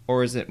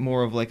 or is it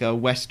more of like a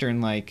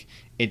Western, like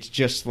it's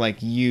just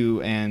like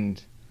you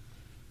and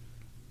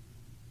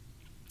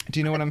Do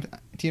you know what I'm?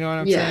 Do you know what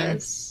I'm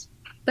saying? Yes.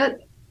 That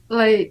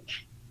like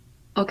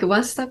okay,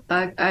 one step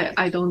back,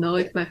 I don't know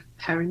if my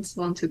parents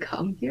want to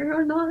come here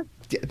or not.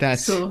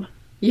 That's So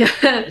yeah.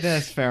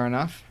 that's fair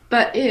enough.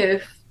 But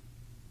if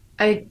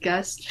I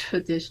guess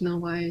traditional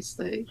wise,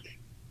 like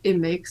it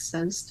makes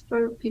sense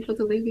for people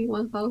to live in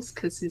one house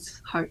because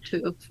it's hard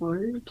to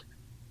afford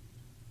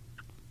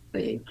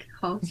like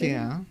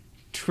housing. Yeah.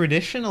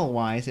 Traditional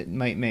wise, it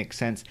might make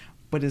sense,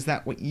 but is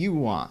that what you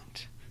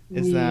want?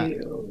 Is that?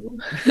 No.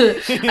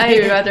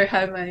 I'd rather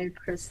have my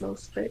personal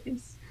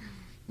space.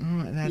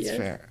 That's Yes.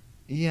 fair.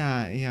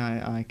 Yeah,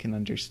 yeah, I can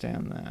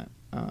understand that.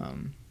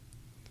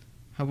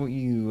 How about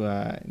you,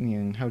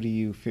 Nhan? How do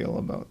you feel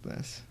about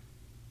this?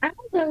 I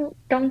also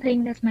don't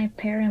think that my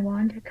parents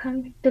want to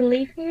come to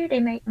live here.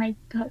 They might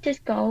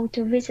just go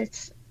to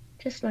visit,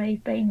 just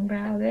like playing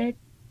around it,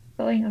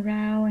 going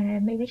around, and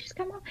then maybe just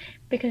come up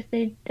because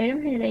they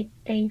don't really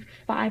they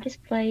find this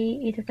play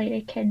either play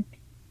they can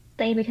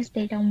stay because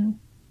they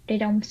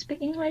don't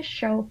speak English,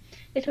 so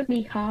it would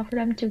be hard for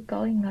them to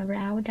going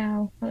around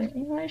now in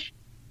English.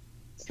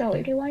 So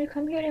if they want to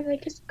come here, they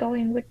might just go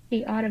in with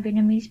the other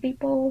Vietnamese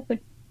people, but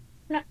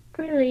not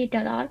really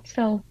a lot.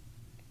 So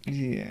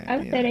Yeah, I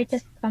would yeah, say they that's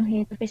just come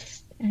here to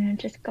visit and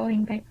just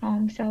going back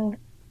home. So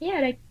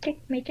yeah,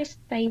 they may just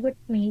stay with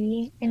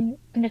me in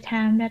the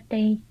time that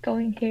they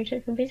going here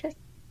to visit.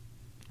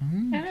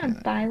 And okay. I'm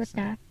That fine makes with sense.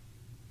 that.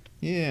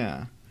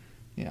 Yeah,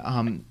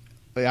 yeah.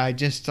 I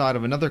just thought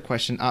of another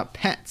question.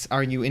 Pets.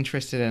 Are you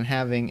interested in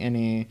having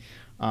any?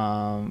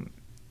 Um,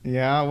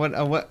 yeah.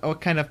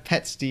 What kind of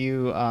pets do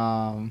you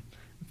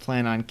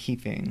plan on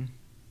keeping?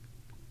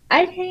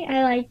 I think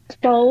I like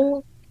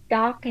both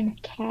dog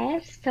and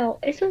cat, so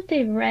it would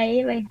be great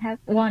if I have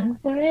one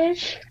for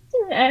each.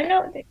 I don't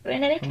know,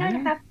 when they kind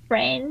of Oh, have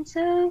friends,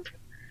 so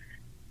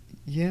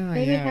yeah,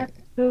 maybe yeah. have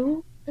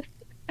two.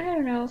 I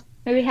don't know.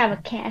 Maybe have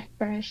a cat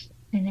first,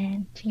 and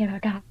then think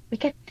about dog.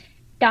 Because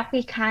dog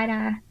is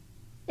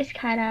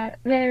kind of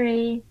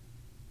very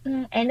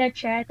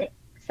energetic,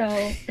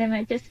 so they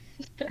might just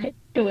like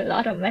do a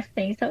lot of mess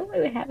things. So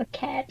maybe have a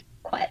cat,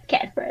 quiet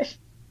cat first.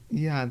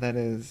 Yeah, that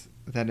is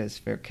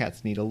fair.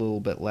 Cats need a little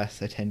bit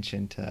less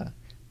attention to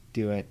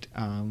do it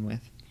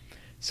with.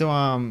 So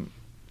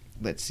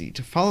let's see.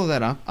 To follow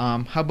that up,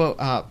 how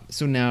about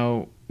so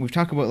now we've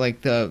talked about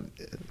like the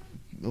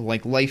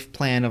like life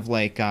plan of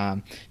like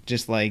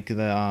just like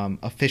the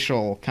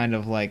official kind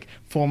of like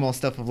formal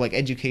stuff of like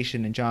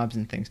education and jobs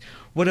and things.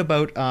 What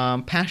about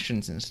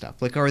passions and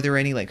stuff? Like, are there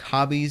any like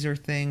hobbies or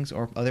things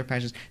or other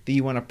passions that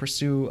you want to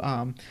pursue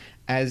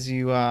as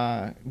you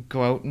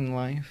go out in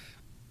life?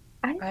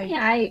 I think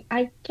I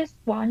I just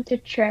want to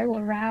travel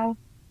around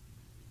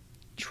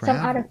some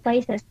other Travel.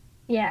 places.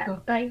 Yeah,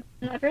 oh, like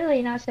not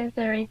really not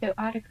necessarily to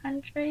other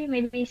country,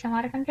 maybe some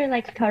other country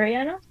like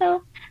Korean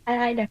also. I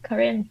like the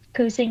Korean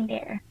cuisine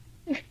there.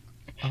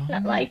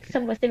 Not Oh, like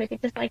some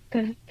specific, just like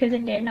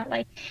cuisine there, not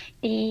like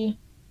the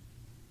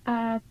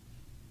uh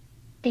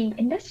the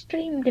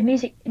industry, the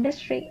music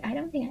industry. I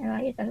don't think I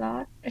like it a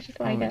lot. It's just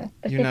like oh, the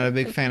you're not a specific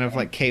big food fan of there.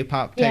 like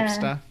K-pop type Yeah.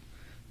 stuff.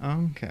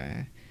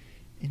 Okay,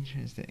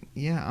 interesting.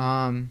 Yeah.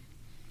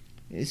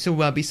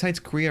 So besides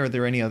Korea, are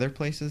there any other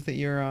places that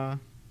you're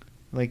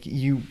like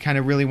you kind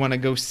of really want to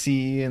go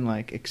see and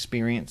like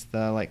experience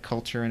the like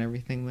culture and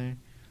everything there?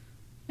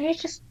 Maybe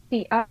just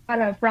the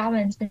other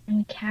province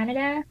in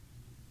Canada,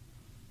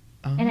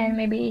 and Oh, then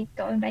maybe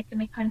going back to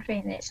my country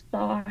and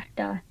explore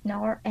the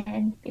north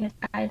end because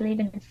I live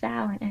in the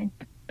south and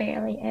I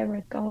barely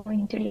ever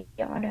going to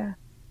the other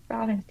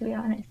province to be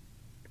honest.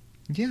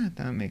 yeah,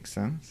 that makes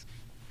sense.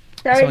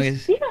 So I Sorry,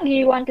 guess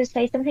you want to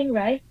say something,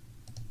 right?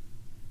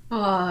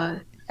 uh,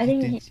 I you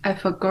think did. I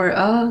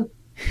forgot.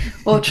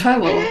 Well,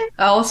 travel.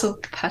 I also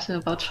passionate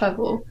about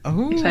travel.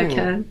 If I Oh,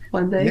 can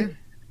one yeah. day.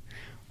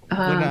 What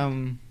Uh,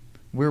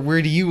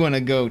 where do you want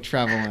to go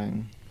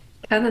traveling?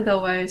 Canada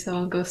wise, I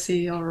want to go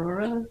see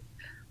Aurora.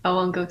 I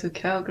want to go to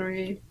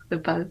Calgary, the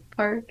Banff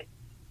Park.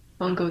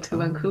 I want to go to Oh,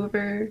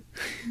 Vancouver.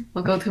 I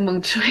want to go to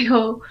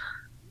Montreal.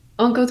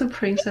 I want to go to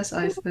Princess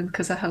Island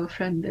because I have a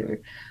friend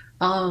there.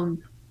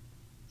 Um,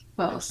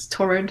 what else?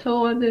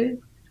 Toronto one day.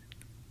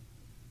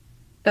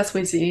 That's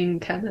within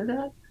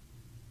Canada.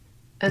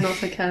 And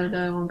also Canada,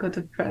 I want to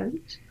go to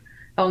France.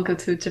 I want to go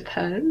to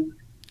Japan,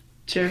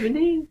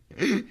 Germany,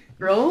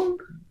 Rome,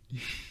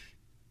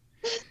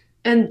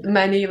 and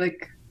many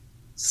like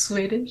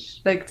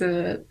Swedish, like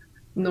the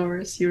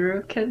North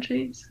Europe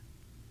countries.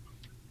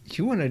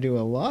 you want to do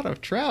a lot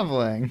of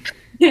traveling.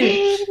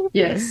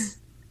 Yes.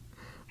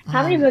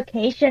 how many Um,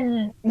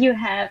 vacation you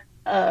have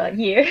a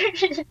year?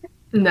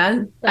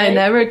 None. I Like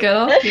never get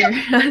off here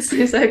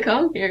since I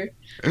come here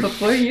for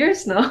 4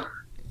 years now.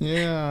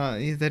 yeah,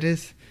 that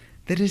is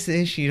the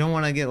issue. You don't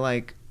want to get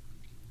like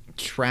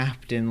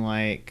trapped in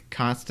like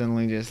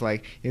constantly just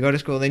like you go to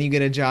school, then you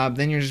get a job,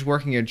 then you're just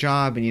working your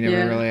job and you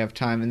never Yeah. really have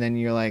time, and then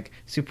you're like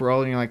super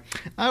old and you're like,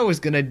 I was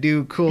gonna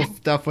do cool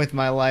stuff with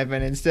my life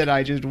and instead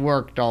I just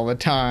worked all the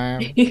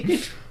time.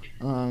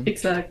 Um,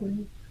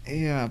 Exactly.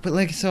 yeah, but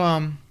like so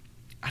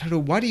I don't know.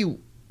 Why do you?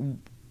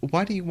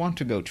 why do you want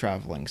to go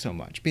traveling so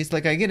much? Because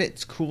like I get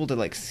it's cool to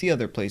like see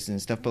other places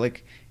and stuff, but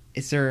like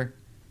is there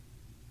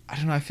I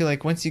don't know. I feel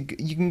like once you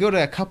can go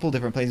to a couple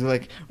different places.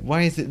 Like,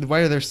 why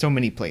are there so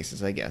many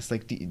places? I guess.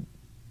 Like, do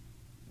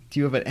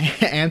you have an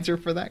answer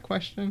for that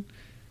question?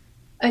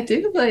 I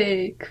do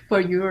like for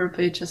Europe,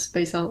 it's just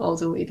based on all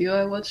the video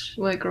I watched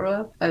when I grew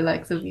up. I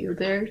like the view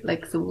there,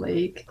 like the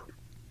lake.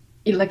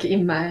 It like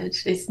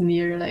imagine it's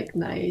near like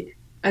night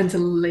and the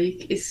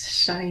lake is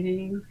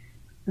shining.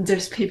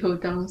 There's people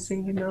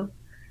dancing, you know.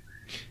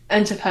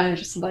 And Japan, I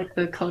just like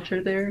the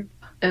culture there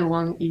and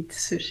want to eat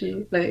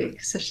sushi, like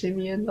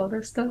sashimi and all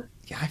that stuff.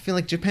 Yeah, I feel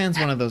like Japan's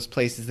one of those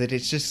places that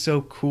it's just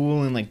so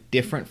cool and like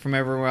different from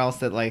everywhere else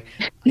that like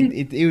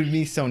it would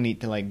be so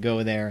neat to like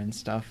go there and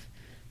stuff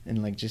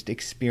and like just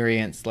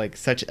experience like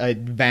such a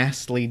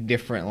vastly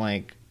different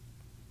like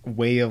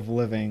way of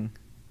living.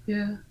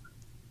 Yeah.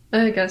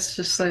 I guess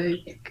just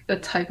like a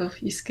type of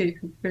escape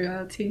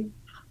reality,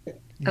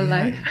 a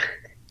life.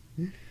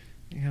 Yeah,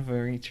 yeah,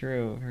 very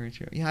true, very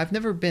true. Yeah, I've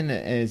never been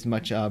as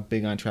much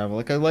big on travel.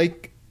 Like I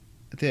like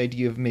the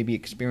idea of maybe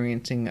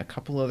experiencing a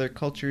couple other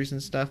cultures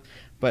and stuff,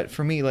 but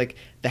for me, like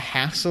the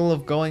hassle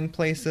of going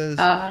places,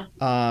 Uh,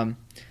 um,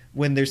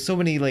 when there's so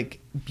many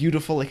like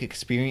beautiful like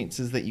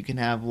experiences that you can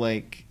have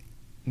like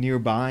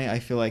nearby, I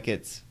feel like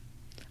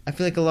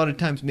a lot of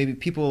times maybe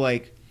people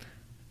like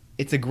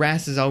it's a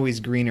grass is always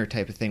greener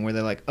type of thing where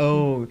they're like,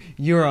 oh,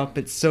 Europe,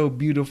 it's so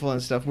beautiful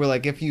and stuff. Where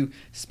like if you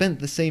spent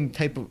the same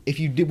type of if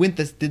you did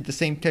the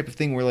same type of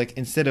thing where like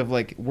instead of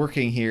like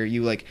working here,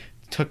 you like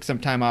took some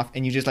time off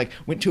and you just like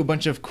went to a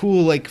bunch of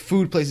cool like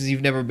food places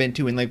you've never been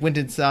to and like went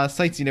and saw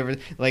sites you never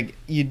like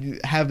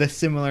you'd have the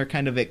similar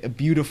kind of a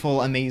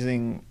beautiful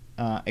amazing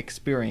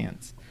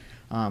experience.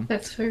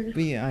 that's fair.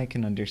 But yeah, I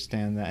can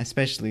understand that,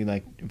 especially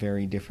like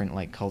very different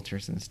like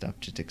cultures and stuff,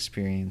 just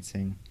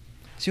experiencing.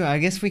 So I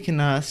guess we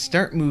can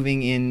start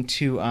moving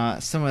into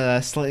some of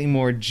the slightly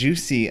more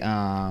juicy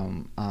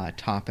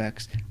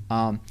topics.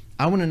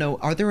 I want to know: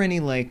 are there any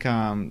like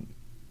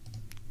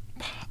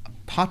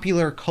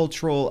popular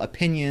cultural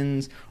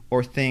opinions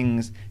or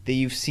things that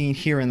you've seen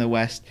here in the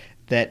West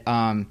that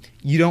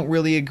you don't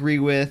really agree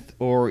with,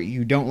 or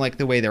you don't like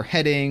the way they're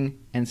heading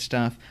and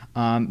stuff?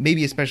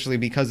 Maybe especially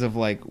because of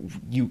like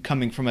you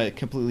coming from a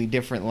completely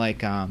different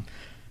like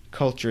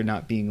culture,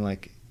 not being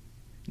like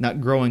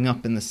not growing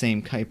up in the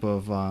same type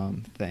of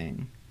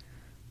thing.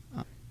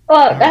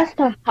 Well, Uh, that's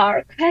a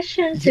hard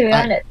question to yeah, be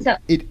honest. So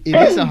it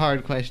is a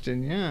hard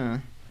question. Yeah.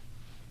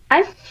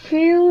 I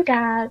feel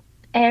that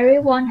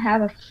everyone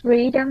have a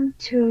freedom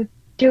to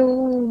do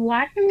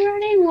whatever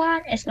they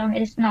want as long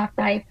as it's not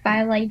like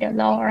violate the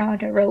law or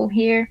the rule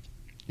here.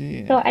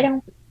 So I Yeah.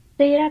 don't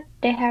see that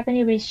they have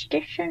any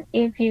restriction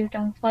if you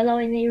don't follow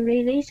any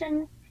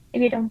religion,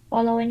 if you don't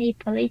follow any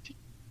politics.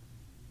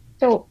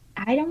 So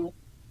I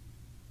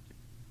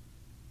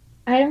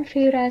don't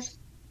feel that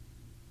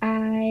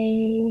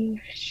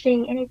I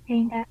see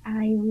anything that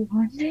I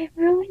want to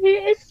really.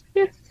 It's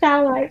just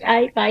sound like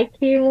I like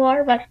him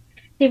more, but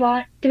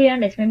to be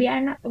honest, maybe I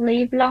not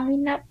live long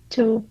enough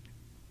to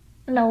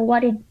know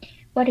what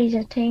is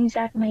the things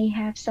that may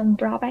have some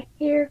drawback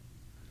here.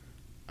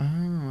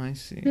 Oh, I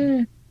see.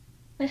 Hmm,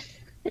 let's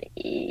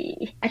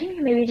see. I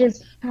think maybe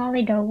just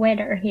only the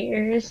weather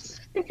here is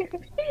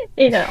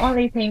the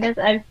only thing that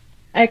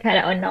I kind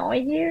of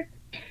annoy here.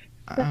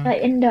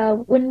 Like in Okay.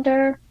 the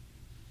winter,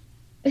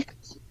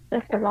 it's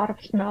just a lot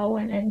of snow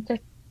and then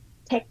just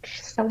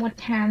takes so much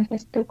time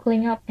just to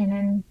clean up and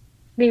then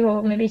we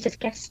will maybe just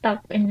get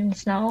stuck in the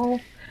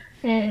snow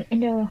and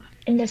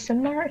in the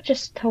summer it's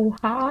just too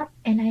hot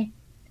and I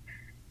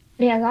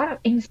there are a lot of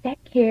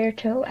insect here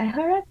too. I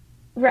heard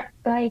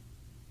like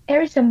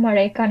every summer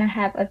they're gonna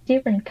have a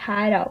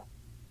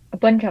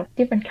bunch of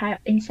different kind of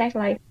insect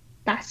like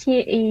last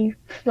year it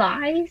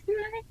flies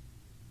right?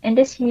 And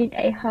this year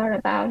I heard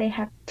about they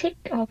have tick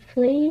or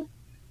flea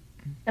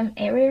some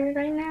area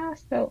right now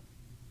so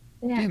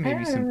yeah Yeah, I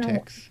maybe some don't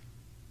know. ticks.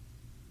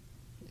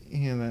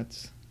 Yeah,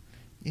 that's.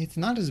 It's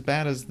not as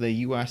bad as the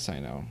U.S. I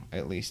know,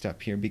 at least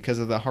up here, because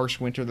of the harsh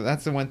winter.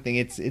 That's the one thing.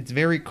 It's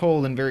very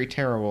cold and very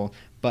terrible,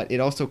 but it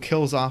also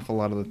kills off a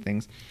lot of the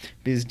things.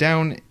 Because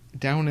down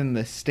in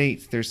the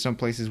states, there's some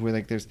places where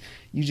like there's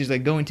you just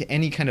like go into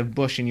any kind of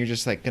bush and you're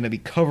just like gonna be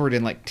covered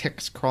in like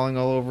ticks crawling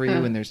all over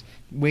you, Uh, and there's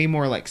way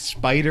more like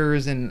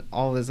spiders and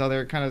all this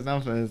other kind of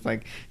stuff. And it's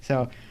like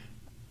so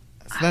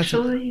that's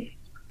Actually,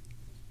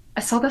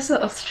 I saw this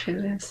at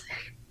Australians.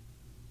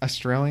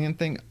 Australian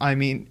thing. I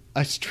mean,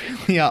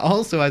 Australia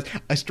also has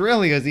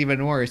Australia's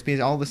even worse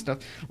because all the stuff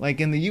like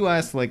in the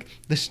U.S. like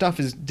the stuff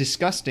is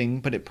disgusting,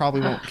 but it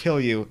probably won't kill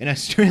you. In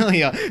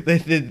Australia,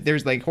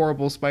 there's like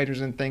horrible spiders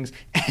and things,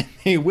 and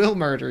they will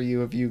murder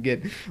you if you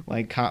get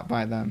like caught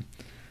by them.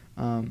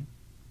 Um,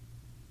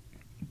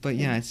 but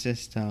yeah, it's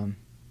just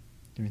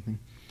everything.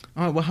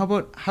 All right. Well,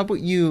 how about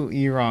you,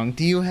 Yirong?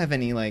 Do you have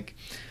any like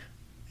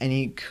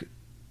any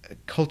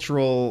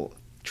cultural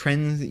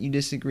trends that you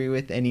disagree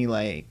with? Any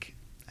like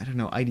I don't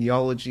know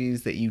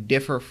ideologies that you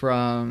differ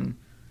from?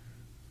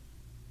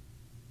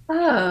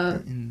 uh,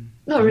 And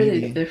not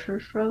really maybe differ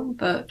from,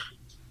 but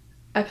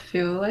I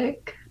feel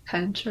like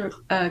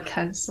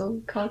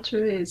cancel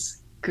culture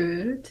is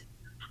good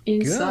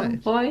in some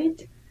Good.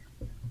 point.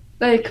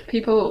 Like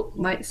people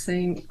might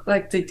think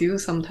like they do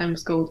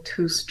sometimes go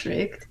too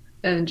strict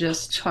and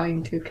just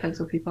trying to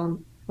cancel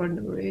people for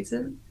no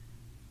reason.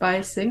 But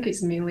I think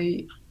it's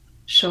mainly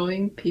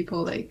showing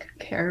people like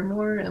care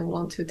more and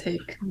want to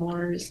take more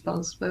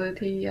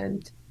responsibility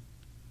and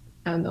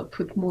I don't know,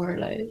 put more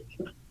like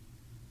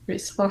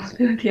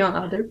responsibility on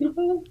other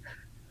people.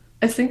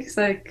 I think it's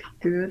like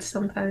good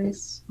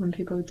sometimes when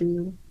people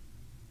do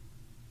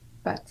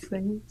bad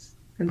things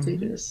and they Hmm.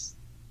 just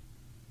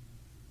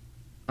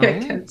get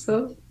Oh,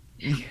 canceled.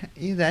 yeah,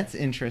 yeah, that's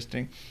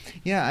interesting.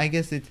 Yeah, I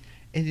guess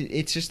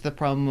it's just the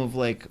problem of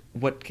like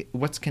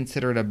what's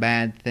considered a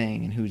bad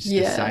thing and who's Yeah,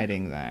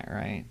 deciding that,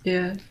 right?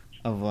 yeah,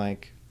 Of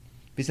like,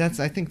 because that's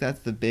I think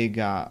that's the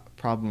big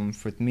problem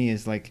for me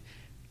is like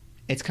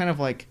it's kind of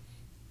like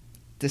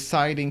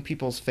deciding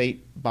people's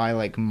fate by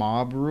like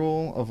mob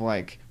rule of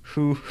like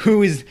who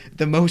is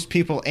the most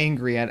people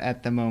angry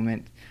at the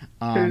moment,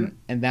 true.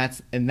 and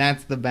that's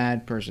the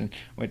bad person,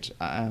 which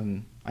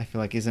I feel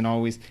like isn't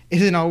always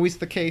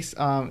the case,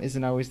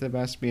 isn't always the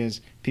best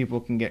because people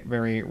can get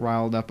very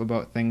riled up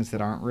about things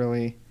that aren't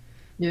really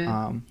Yeah,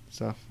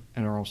 stuff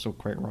and are also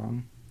quite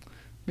wrong.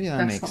 But yeah,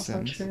 that that's makes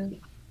also sense. true.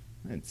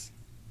 It's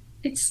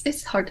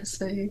It's hard to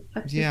say,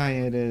 I think. yeah,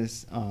 it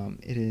is.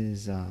 It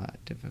is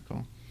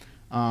difficult.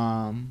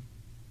 Um,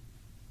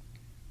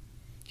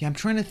 Yeah, I'm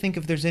trying to think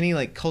if there's any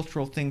like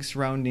cultural things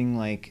surrounding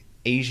like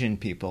Asian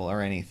people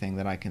or anything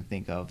that I can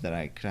think of that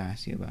I could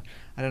ask you about.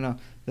 I don't know.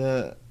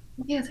 The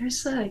Yeah,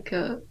 there's like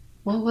a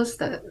what was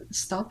that?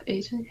 Stop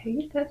Asian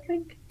Hate, I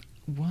think.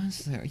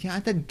 was there? Yeah,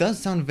 that does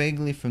sound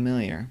vaguely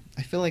familiar.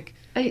 I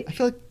I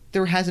feel like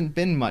there hasn't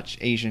been much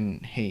Asian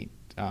hate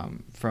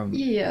from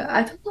yeah,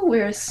 I don't know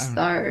where it I don't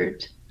know.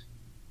 start.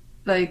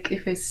 Like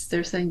if it's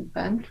there's an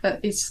event, but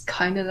it's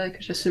kind of like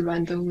just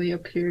randomly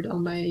appeared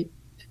on my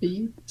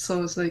feed, so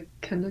I was like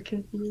kind of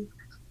confused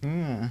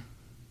Yeah.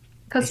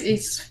 because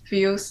it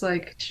feels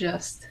like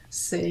just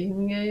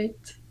saying it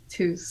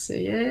to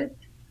say it.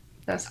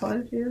 That's how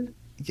I feel.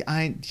 Yeah,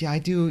 I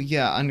do.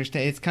 Yeah,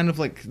 understand. It's kind of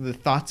like the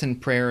thoughts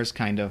and prayers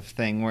kind of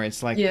thing, where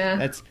it's like Yeah,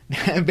 that's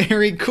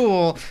very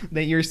cool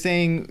that you're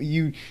saying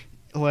you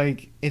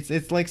like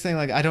it's like saying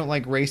like I don't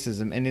like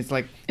racism, and it's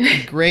like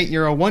great,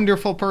 you're a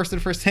wonderful person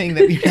for saying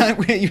that.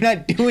 You're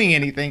not doing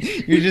anything.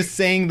 You're just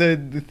saying the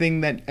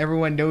thing that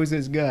everyone knows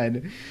is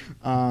good.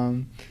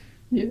 Um,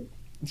 yeah.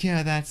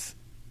 yeah, that's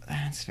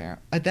fair.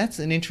 That's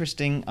an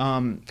interesting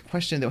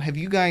question though. Have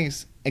you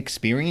guys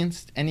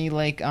experienced any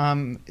like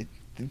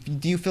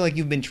do you feel like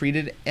you've been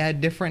treated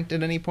different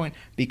at any point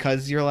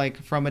because you're like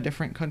from a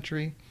different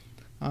country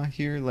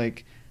here?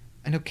 Like,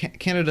 I know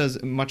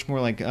Canada's much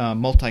more like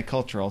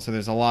multicultural, so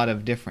there's a lot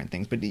of different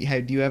things. But do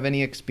you have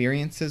any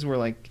experiences where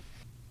like,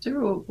 There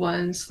were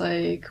ones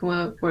like when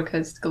I work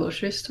at the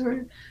grocery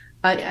store.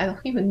 I don't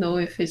even know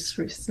if it's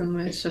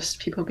racism, it's just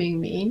people being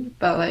mean,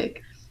 but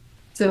like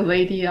the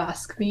lady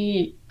asked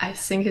me, I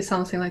think it's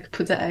something like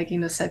put the egg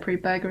in a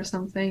separate bag or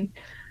something.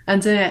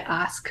 And then I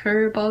asked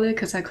her about it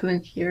because I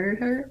couldn't hear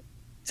her.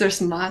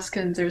 There's a mask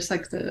and there's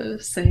like the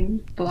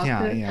thing blocked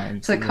yeah, it. yeah,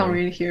 So it's I can't really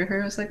really hear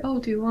her. I was like, oh,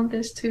 do you want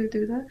this to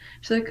do that?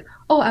 She's like,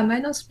 oh, am I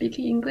not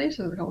speaking English?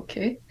 I was like,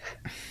 okay.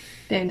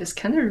 Dang, that's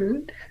kind of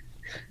rude,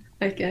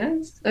 I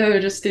guess. I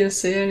just didn't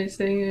say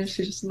anything and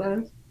she just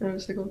laughed. And I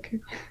was like, okay.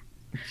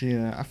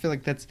 yeah. I feel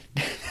like that's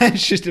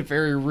that's just a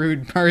very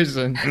rude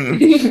person.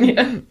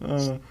 Yeah.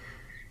 uh,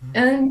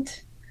 And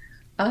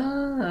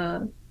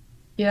ah,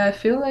 yeah, I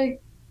feel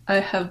like I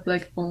have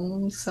like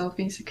own self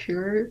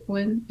insecure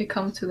when it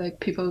comes to like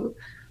people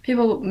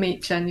may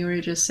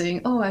genuinely just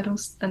saying, "Oh, I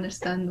don't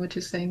understand what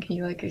you're saying. Can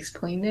you like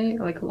explain it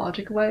like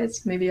logic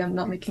wise? Maybe I'm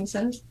not making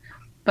sense."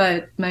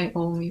 But my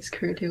own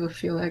insecurity will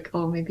feel like,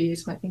 "Oh, maybe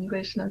it's my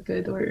English not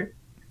good or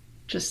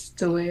just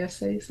the way I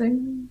say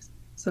things."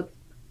 So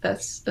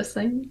that's the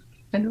thing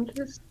I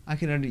noticed. I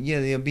can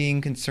yeah,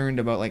 being concerned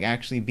about like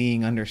actually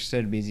being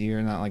understood because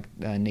you're not like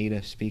a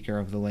native speaker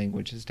of the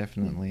language is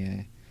definitely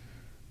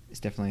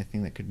a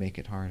thing that could make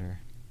it harder.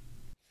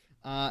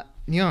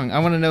 Young, I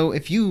want to know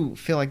if you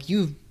feel like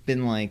you've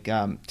been like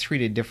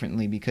treated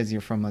differently because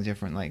you're from a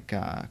different like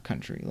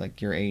country,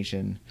 like you're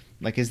Asian.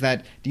 Like, is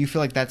that? Do you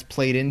feel like that's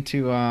played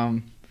into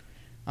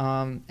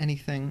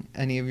anything,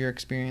 any of your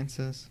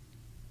experiences?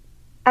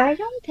 I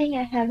don't think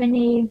I have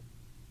any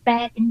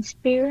bad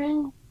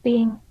experience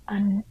being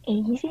an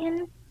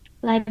Asian.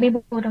 Like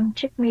people don't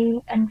treat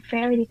me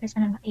unfairly because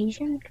I'm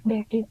Asian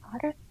compared to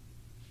others.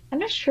 I'm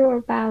not sure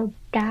about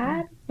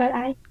that, but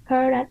I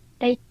heard that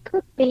they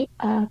could be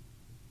a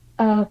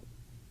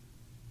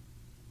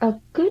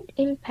a good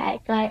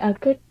impact, like a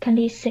good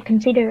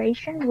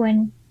consideration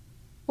when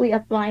we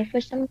apply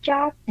for some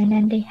job and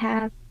then they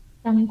have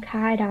some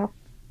kind of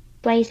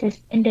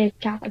places in the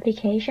job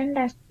application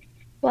that's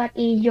what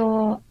is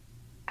your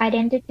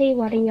identity,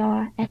 what is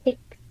your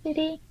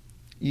ethnicity,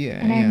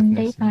 Yeah, and yeah, then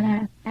they ethnicity.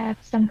 gonna have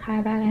some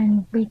kind of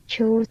and we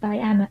choose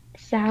like I'm a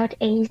South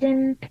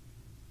Asian,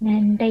 and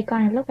then they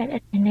gonna look at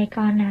it and they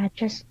gonna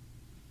just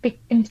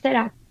Instead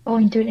of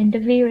going to the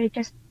interview, they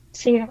just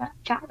see a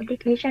job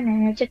application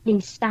and I just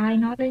decide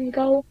not to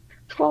go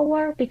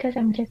forward because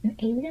I'm just an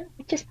Asian.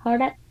 I just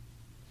heard that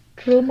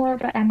rumor,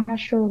 but I'm not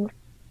sure.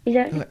 Is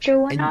that Uh, true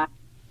or And not?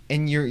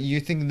 you're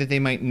thinking that they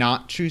might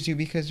not choose you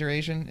because you're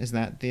Asian? Is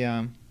that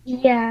the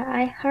Yeah,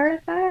 I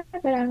heard that,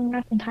 but I'm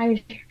not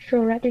entirely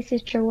sure that this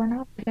is true or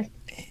not because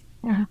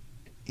uh,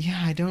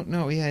 Yeah, I don't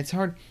know. Yeah, it's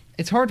hard.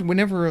 It's hard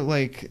whenever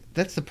like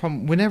that's the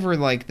problem. Whenever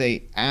like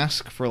they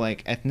ask for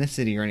like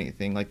ethnicity or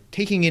anything, like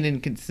taking it in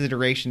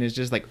consideration is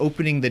just like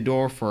opening the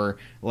door for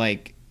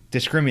like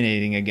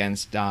discriminating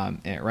against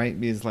it, right?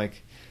 Because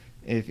like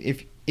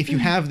if you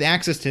have the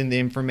access to the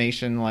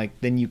information,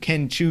 like then you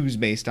can choose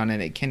based on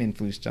it. It can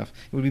influence stuff.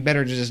 It would be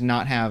better to just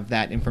not have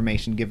that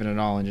information given at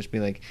all and just be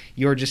like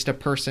you're just a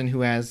person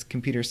who has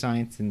computer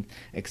science and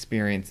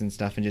experience and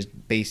stuff, and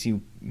just base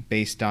you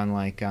based on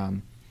like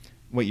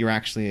what you're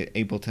actually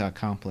able to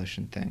accomplish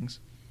and things.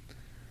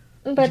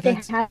 Yeah, but they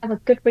that's have a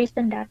good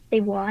reason that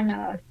they want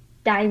a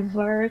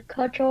diverse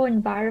cultural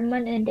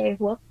environment in their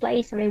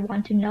workplace, so they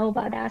want to know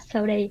about that.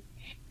 So they,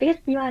 because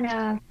you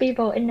are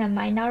people in a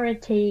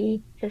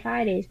minority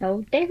society,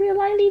 so they will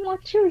likely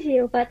won't choose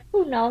you. But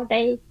who knows?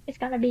 It's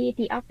gonna be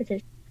the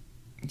opposite.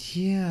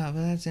 yeah,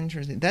 well, that's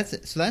interesting.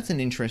 That's an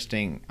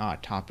interesting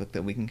topic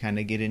that we can kind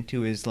of get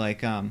into is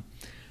like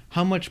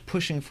how much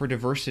pushing for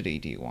diversity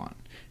do you want?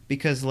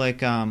 Because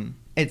like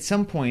at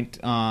some point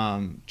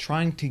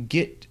trying to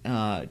get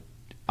a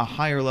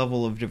higher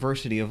level of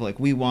diversity of like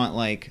we want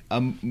like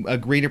a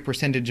greater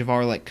percentage of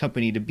our like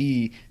company to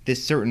be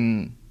this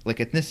certain like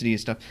ethnicity and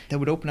stuff that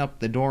would open up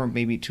the door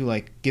maybe to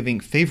like giving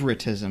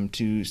favoritism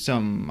to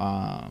some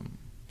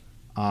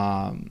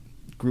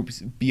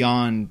groups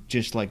beyond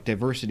just like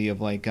diversity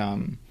of like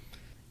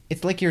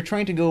it's like you're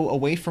trying to go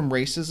away from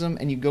racism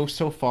and you go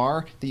so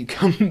far that you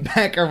come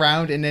back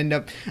around and end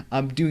up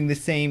doing the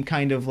same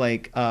kind of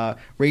like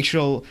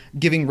racial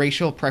giving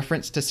racial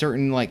preference to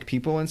certain like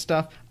people and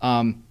stuff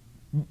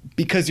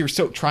because you're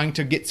so trying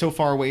to get so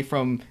far away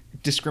from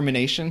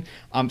discrimination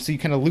so you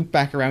kind of loop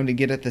back around and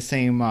get at the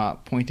same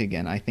point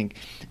again. I think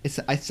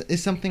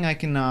it's something I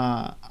can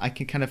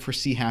kind of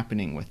foresee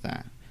happening with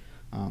that.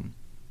 um,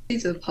 See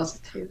the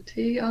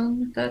positivity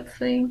on that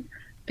thing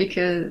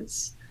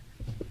because,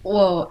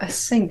 well, I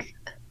think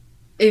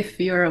if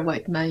you're a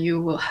white man,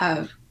 you will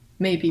have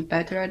maybe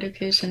better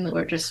education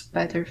or just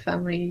better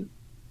family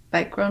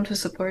background to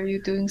support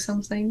you doing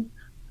something.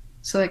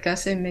 So I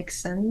guess it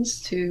makes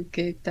sense to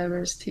give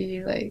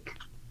diversity like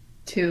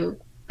to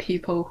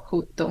people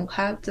who don't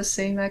have the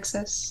same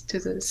access to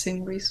the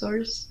same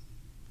resource.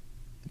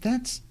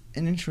 That's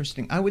an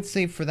interesting. I would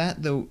say for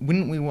that though,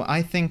 wouldn't we?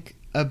 I think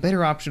a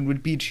better option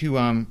would be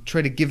to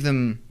try to give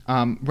them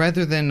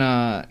rather than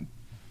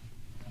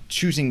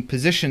choosing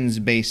positions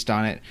based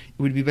on it.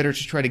 It would be better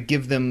to try to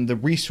give them the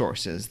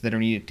resources that are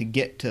needed to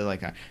get to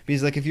like a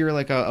because like if you're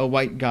like a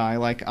white guy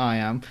like I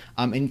am,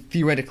 and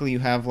theoretically you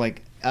have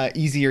like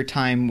easier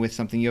time with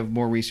something, you have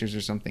more resources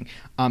or something,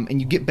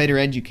 and you get better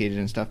educated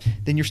and stuff,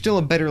 then you're still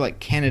a better like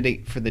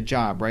candidate for the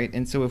job, right?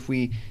 And so if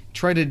we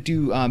try to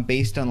do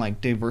based on like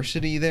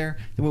diversity there,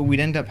 then what we'd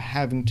end up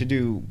having to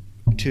do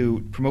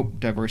to promote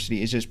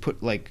diversity is just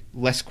put like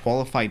less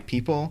qualified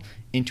people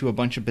into a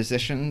bunch of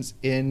positions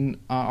in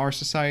our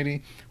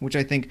society, which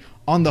I think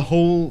on the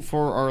whole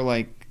for our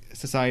like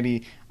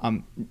society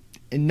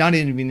and not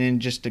even in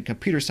just a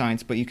computer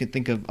science, but you could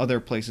think of other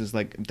places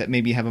like that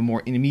maybe have a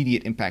more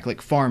immediate impact,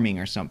 like farming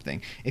or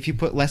something. If you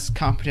put less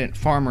competent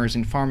farmers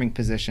in farming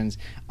positions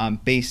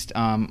based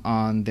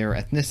on their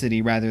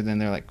ethnicity rather than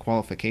their like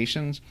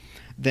qualifications,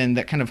 then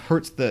that kind of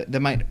hurts that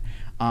might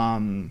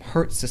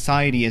hurt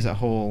society as a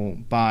whole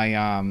by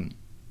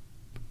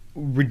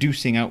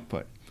reducing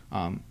output.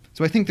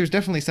 So I think there's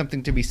definitely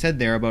something to be said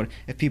there about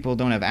if people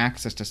don't have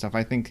access to stuff.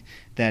 I think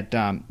that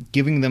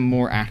giving them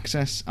more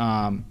access,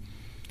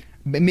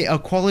 a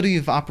quality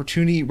of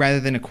opportunity rather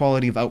than a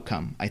quality of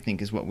outcome, I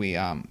think is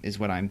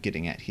what I'm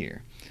getting at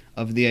here,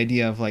 of the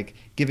idea of like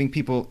giving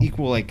people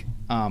equal like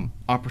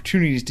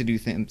opportunities to do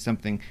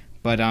something,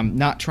 but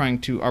not trying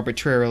to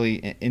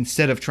arbitrarily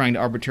instead of trying to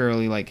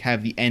arbitrarily like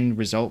have the end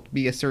result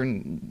be a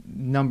certain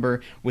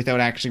number without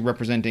actually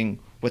representing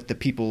what the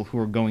people who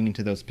are going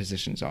into those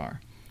positions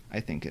are. I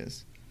think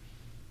is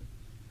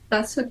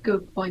That's a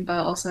good point,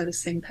 but also at the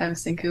same time, I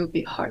think it would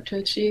be hard to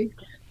achieve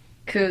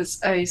because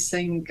I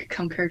think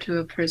compared to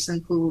a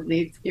person who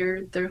lived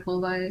here their whole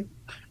life,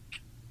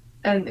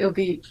 and it'll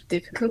be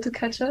difficult to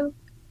catch up,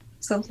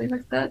 something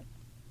like that.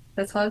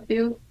 That's how I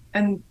feel.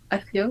 And I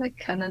feel like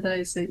Canada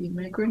is an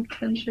immigrant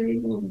country,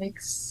 which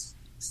makes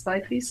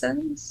slightly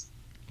sense.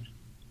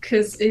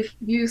 Because if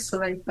you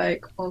select by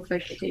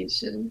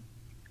qualification,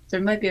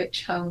 there might be a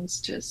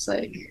chance just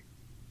like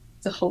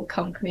the whole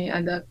company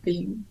end up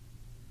being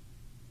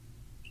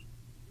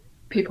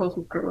people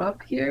who grew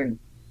up here.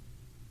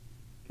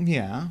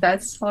 yeah.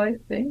 That's how I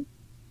think.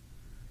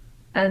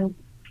 And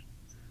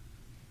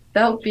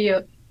that would be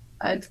a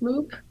bad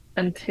loop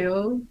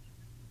until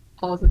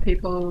all the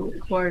people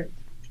who are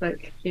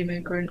like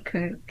immigrant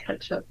can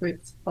catch up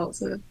with all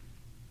the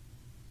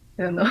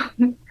don't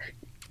know.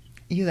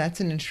 Yeah, that's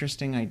an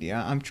interesting idea.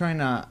 I'm trying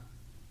to.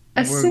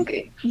 I We're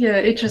think yeah,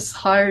 it's just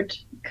hard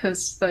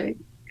because like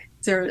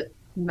there are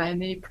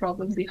many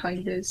problems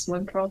behind this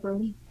one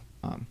problem.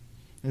 um,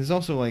 there's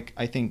also like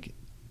I think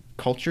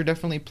culture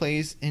definitely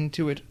plays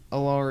into it a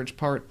large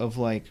part of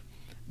like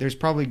there's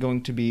probably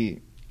going to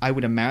be I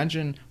would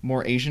imagine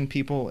more Asian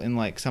people in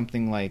like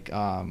something like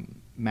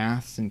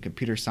maths and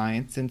computer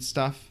science and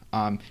stuff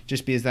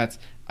just because that's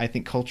I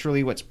think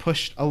culturally what's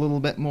pushed a little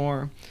bit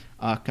more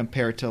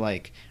compared to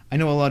like I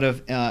know a lot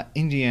of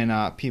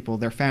Indian people,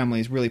 their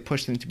families really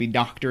push them to be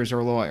doctors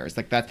or lawyers.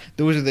 Like that,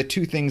 those are the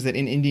two things that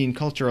in Indian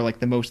culture are like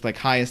the most like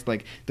highest.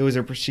 Like those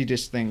are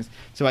prestigious things.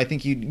 So I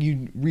think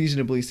you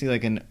reasonably see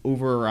like an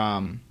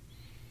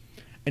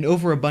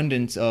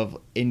overabundance of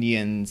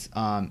Indians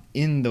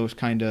in those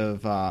kind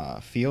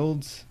of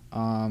fields,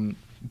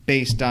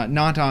 based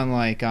not on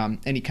like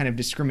any kind of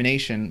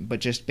discrimination, but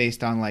just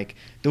based on like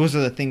those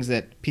are the things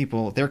that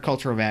people their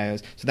cultural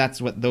values. So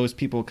that's what those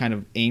people kind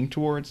of aim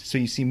towards. So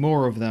you see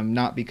more of them,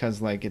 not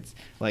because like it's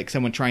like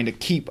someone trying to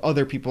keep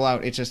other people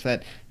out. It's just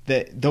that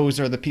those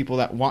are the people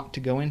that want to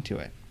go into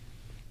it.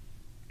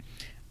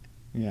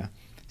 Yeah.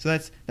 So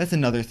that's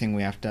another thing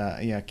we have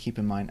to keep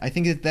in mind. I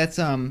think that's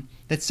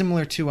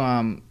similar to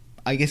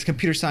I guess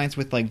computer science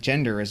with like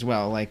gender as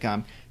well. Like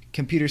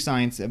computer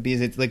science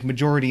because it's like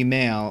majority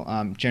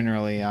male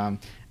generally, and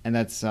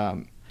that's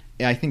I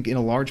think in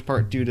a large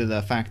part due to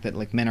the fact that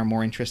like men are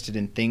more interested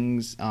in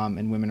things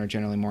and women are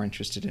generally more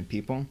interested in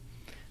people.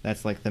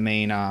 That's like the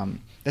main.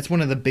 That's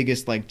one of the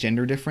biggest like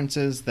gender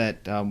differences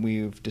that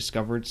we've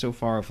discovered so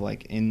far. Of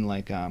like in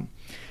like I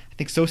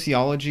think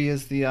sociology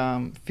is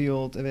the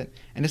field of it,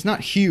 and it's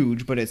not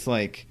huge, but it's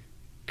like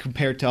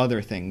compared to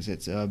other things,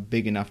 it's a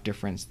big enough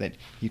difference that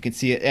you can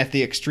see it at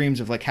the extremes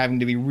of like having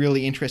to be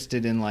really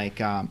interested in like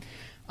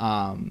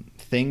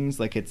things.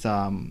 Like it's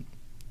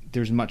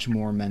there's much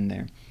more men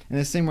there. And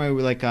the same way,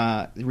 we like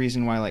the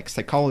reason why like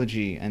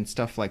psychology and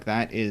stuff like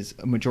that is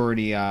a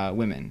majority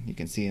women. You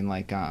can see in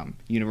like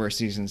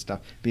universities and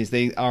stuff because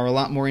they are a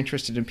lot more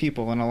interested in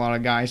people, and a lot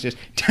of guys just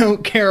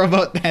don't care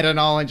about that at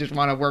all and just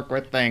want to work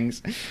with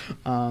things.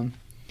 So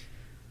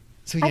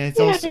yeah, I it's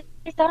feel also that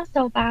it's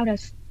also about a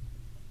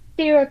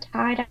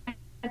stereotype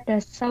that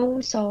the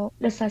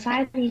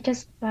society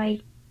just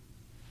like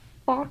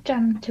forced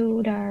them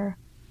to the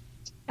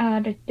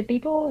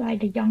people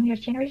like the younger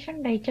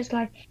generation. They just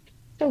like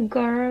so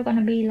girl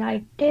gonna be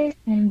like this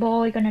and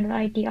boy gonna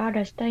like the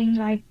other thing,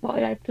 like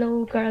boy like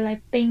blue, girl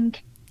like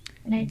pink,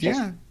 and they just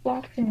yeah,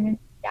 walk in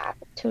that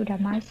to the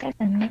mindset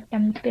and make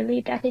them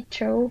believe that it's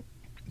true.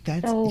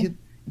 that's So yeah,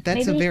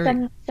 that's a maybe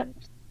very some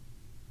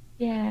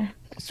yeah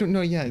so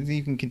no yeah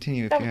you can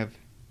continue if you some have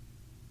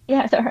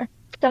yeah sorry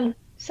some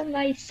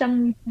like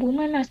some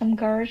women or some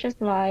girls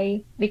just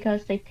like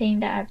because they think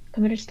that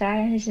computer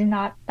science is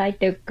not like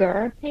the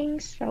girl thing,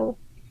 so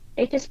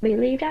they just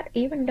believe that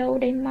even though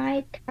they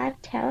might have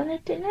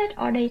talent in it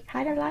or they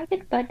kind of like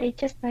it, but they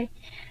just like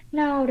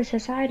no, the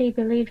society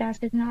believes that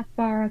it's not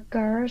for a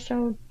girl,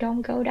 so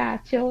don't go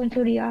that. Go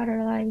into the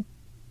other like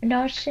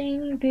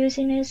nursing,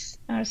 business,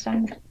 or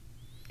some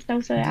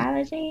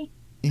sociology.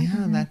 I yeah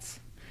don't know. that's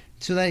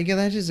so that yeah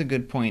that is a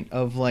good point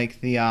of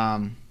like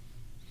the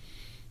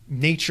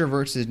nature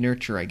versus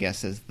nurture, I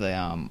guess, is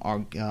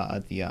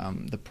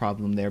the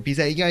problem there. Because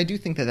I do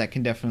think that that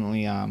can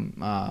definitely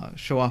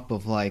show up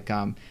of like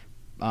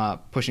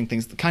pushing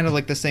things kind of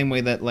like the same way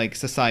that like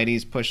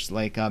societies push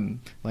like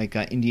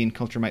Indian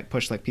culture might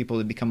push like people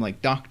to become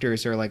like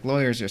doctors or like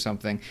lawyers or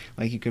something.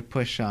 Like you could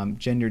push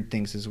gendered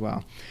things as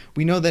well.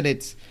 We know that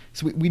it's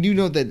so we do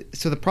know that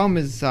so the problem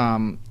is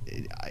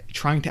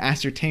trying to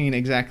ascertain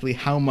exactly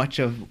how much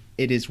of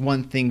it is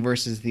one thing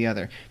versus the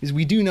other because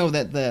we do know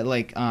that the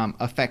like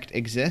effect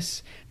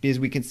exists because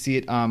we can see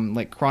it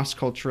like cross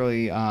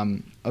culturally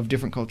of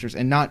different cultures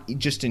and not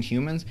just in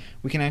humans.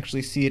 We can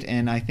actually see it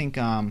in I think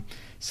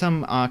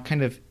some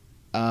kind of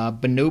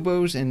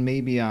bonobos and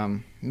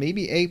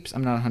maybe apes.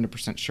 I'm not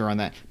 100% sure on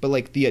that, but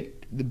like the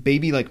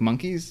baby like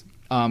monkeys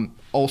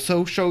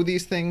also show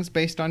these things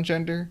based on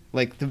gender.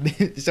 Like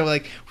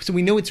so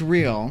we know it's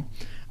real.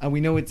 We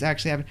know it's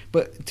actually happening,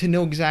 but to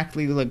know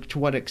exactly like to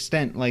what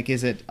extent, like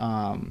is it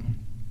to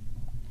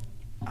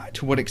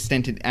what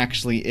extent it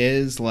actually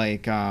is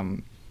like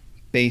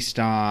based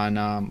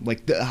on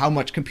like how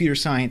much computer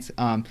science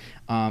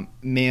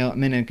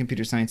men in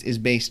computer science is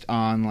based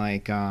on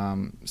like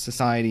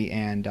society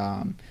and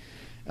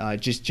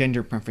just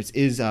gender preference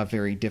is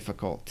very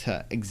difficult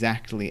to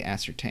exactly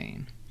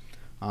ascertain.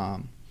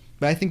 But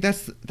I think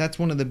that's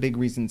one of the big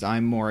reasons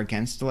I'm more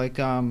against like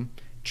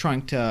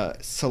trying to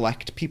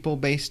select people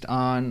based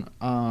on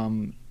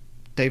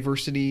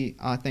diversity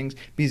things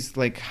because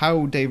like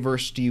how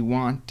diverse do you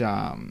want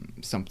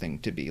something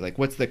to be, like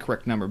what's the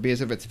correct number?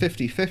 Because if it's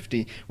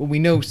 50-50, well, we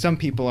know some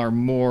people are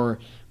more,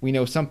 we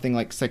know something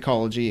like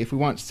psychology, if we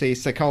want to say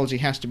psychology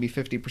has to be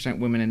 50%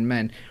 women and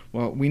men,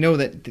 well, we know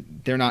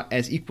that they're not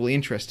as equally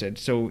interested,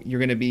 so you're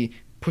going to be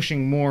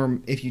pushing more.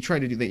 If you try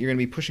to do that, you're going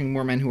to be pushing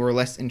more men who are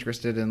less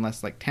interested and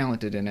less like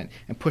talented in it,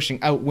 and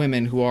pushing out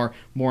women who are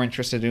more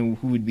interested and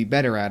who would be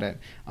better at it.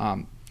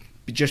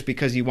 Just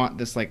because you want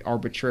this like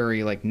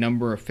arbitrary like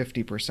number of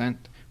 50%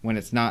 when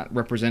it's not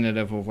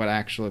representative of what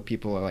actually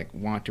people are like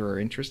want or are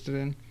interested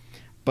in.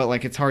 But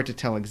like it's hard to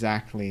tell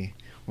exactly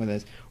what it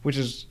is, which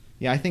is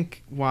I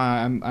think why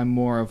I'm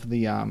more of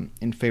the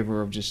in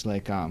favor of just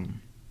like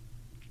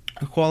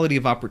equality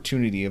of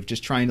opportunity, of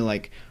just trying to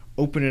like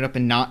open it up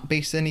and not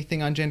base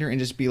anything on gender, and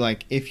just be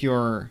like, if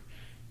you're,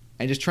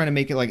 and just trying to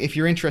make it like, if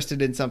you're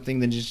interested in something,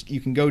 then just you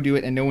can go do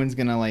it, and no one's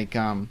gonna like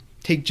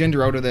take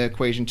gender out of the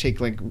equation,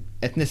 take like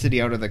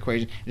ethnicity out of the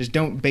equation. Just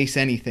don't base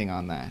anything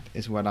on that,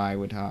 is what I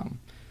would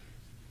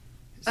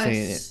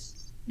say.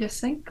 I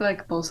think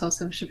like both of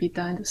them should be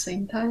done at the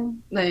same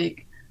time.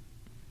 Like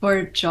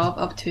for job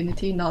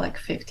opportunity, not like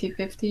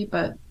 50-50,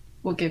 but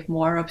we'll give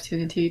more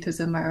opportunity to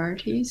the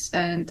minorities,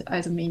 and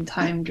at the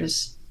meantime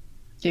just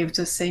give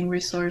the same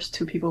resource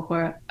to people who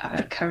are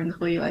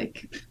currently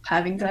like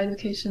having the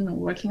education and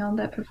working on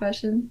that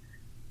profession.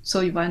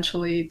 So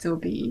eventually there'll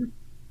be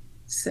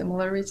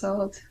similar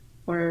result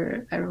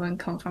where everyone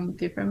come from a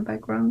different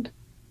background.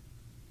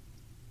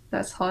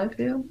 That's how I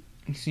feel.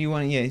 So you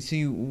want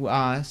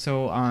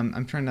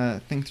I'm trying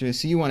to think through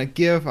this. So you want to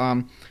give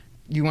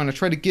you want to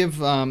try to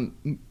give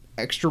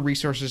extra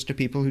resources to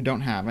people who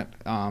don't have it,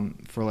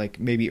 for like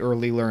maybe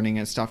early learning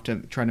and stuff, to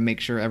try to make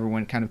sure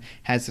everyone kind of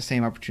has the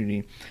same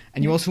opportunity.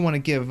 And you also want to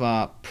give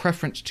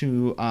preference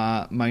to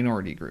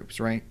minority groups,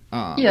 right?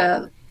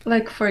 Yeah,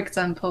 like for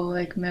example,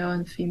 like male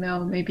and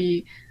female,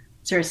 maybe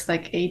there's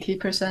like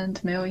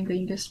 80% male in the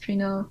industry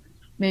now.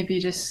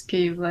 Maybe just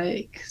give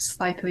like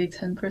slightly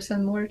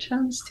 10% more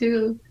chance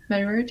to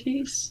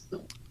minorities.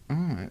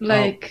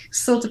 Like,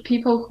 so the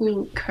people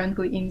who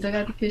currently in the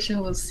education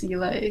will see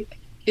like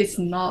it's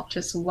not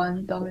just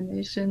one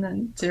domination,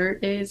 and there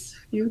is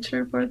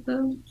future for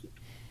them.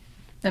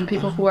 And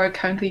people who are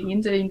currently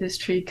in the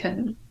industry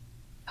can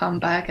come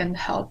back and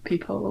help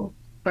people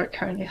who are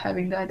currently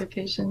having the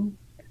education.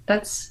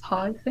 That's how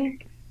I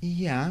think.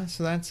 Yeah,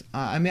 so that's.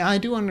 I mean, I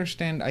do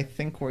understand. I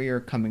think where you're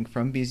coming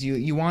from, because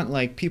you want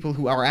like people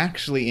who are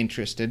actually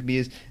interested.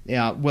 Because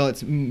well, it's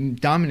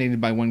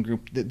dominated by one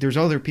group. There's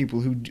other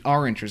people who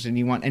are interested. And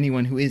you want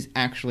anyone who is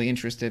actually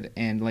interested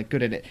and like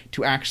good at it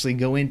to actually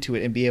go into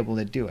it and be able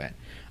to do it.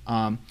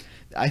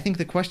 I think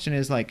the question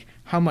is like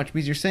how much,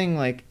 because you're saying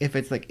like if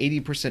it's like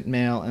 80%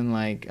 male and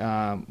like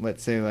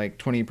let's say like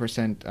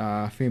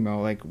 20% female,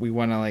 like we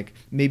want to like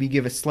maybe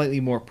give a slightly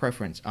more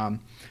preference.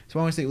 So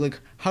I want to say like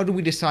how do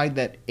we decide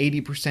that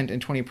 80%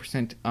 and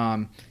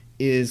 20%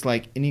 is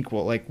like an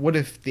equal? Like what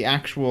if the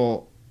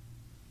actual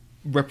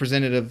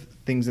representative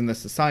things in the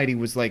society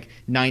was like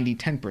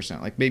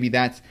 90-10%? Like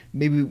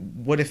maybe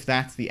what if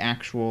that's the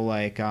actual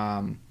like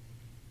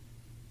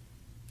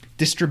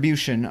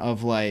distribution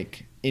of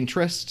like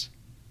interest.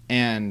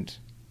 And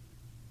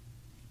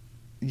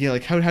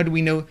like how do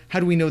we know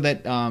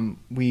that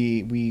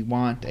we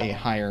want a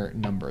higher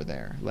number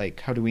there? Like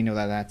how do we know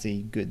that that's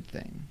a good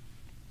thing?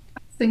 I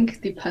think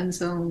it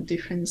depends on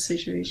different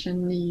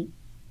situation.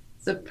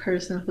 The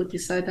person who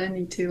decide that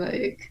need to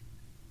like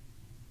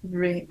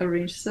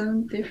arrange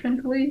them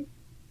differently.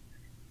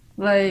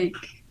 Like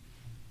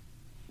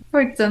for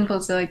example,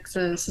 like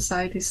the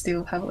society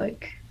still have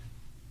like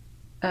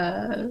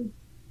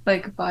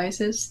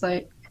biases,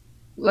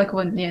 like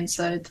what Nhan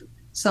said,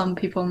 some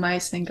people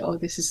might think, oh,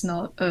 this is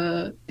not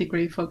a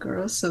degree for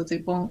girls, so they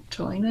won't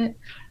join it.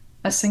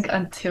 I think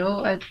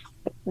until at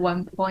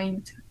one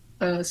point,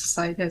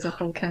 society as a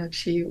whole can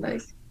achieve,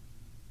 like,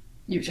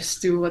 you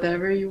just do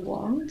whatever you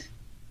want.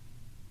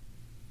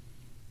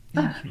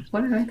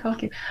 What am I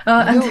talking?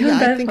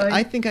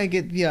 I think I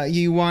get. Yeah,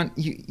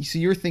 so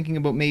you're thinking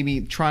about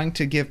maybe trying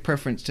to give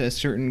preference to a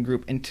certain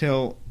group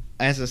until,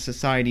 as a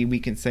society, we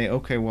can say,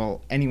 okay,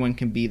 well, anyone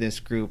can be this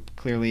group.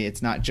 Clearly,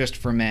 it's not just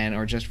for men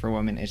or just for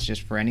women. It's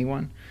just for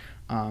anyone.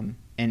 And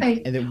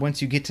then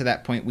once you get to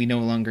that point, we no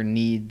longer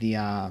need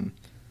the.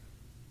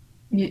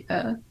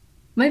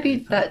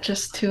 Maybe that's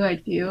just too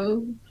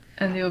ideal,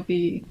 and it'll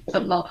be a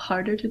lot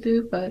harder to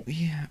do. But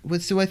yeah,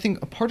 so I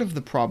think a part of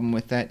the problem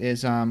with that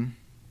is how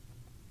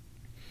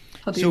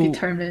do you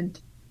determine?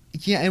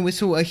 Yeah, and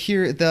so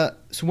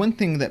one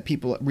thing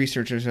that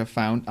researchers have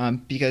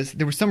found, because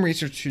there were some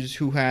researchers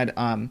who had,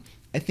 I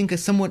think, a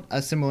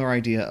similar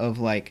idea of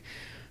like,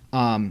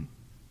 a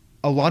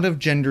lot of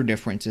gender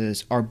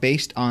differences are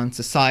based on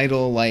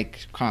societal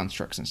like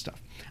constructs and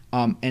stuff.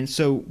 And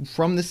so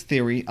from this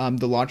theory,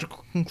 the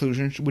logical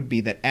conclusion would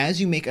be that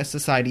as you make a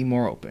society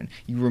more open,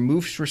 you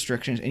remove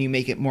restrictions and you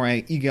make it more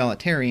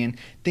egalitarian,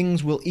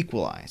 things will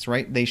equalize,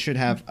 right? They should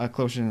have a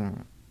closer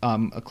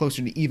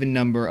to even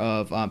number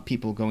of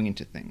people going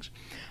into things.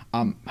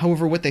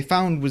 However, what they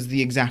found was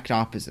the exact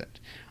opposite.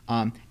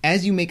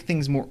 As you make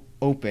things more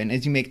open,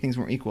 as you make things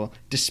more equal,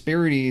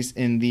 disparities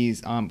in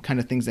these kind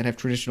of things that have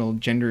traditional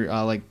gender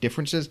like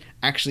differences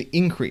actually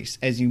increase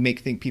as you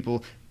make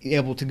people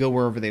able to go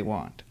wherever they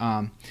want.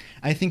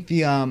 I think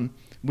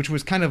which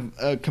was kind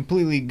of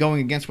completely going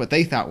against what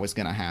they thought was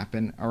going to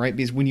happen. All right,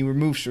 because when you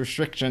remove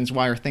restrictions,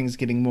 why are things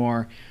getting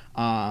more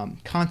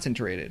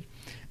concentrated?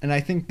 And I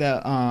think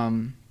that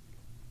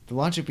the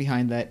logic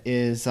behind that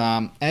is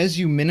as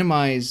you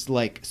minimize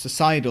like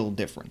societal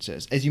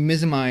differences, as you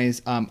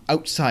minimize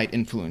outside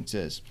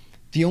influences,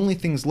 the only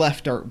things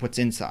left are what's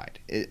inside.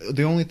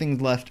 The only things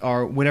left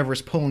are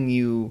whatever's pulling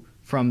you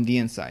from the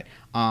inside.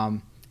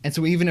 And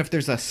so even if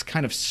there's a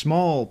kind of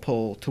small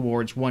pull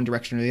towards one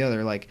direction or the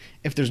other, like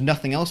if there's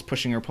nothing else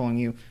pushing or pulling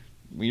you,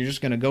 you're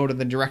just going to go to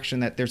the direction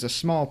that there's a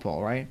small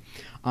pull, right?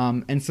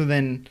 And so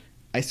then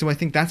so I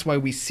think that's why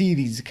we see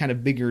these kind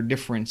of bigger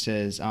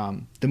differences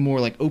the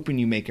more like open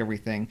you make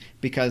everything,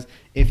 because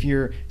if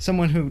you're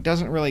someone who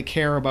doesn't really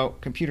care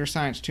about computer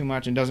science too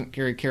much and doesn't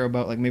really care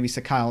about like maybe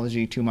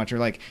psychology too much, or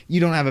like you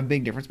don't have a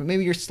big difference, but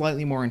maybe you're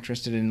slightly more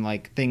interested in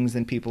like things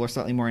than people, or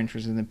slightly more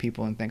interested in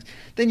people and things,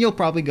 then you'll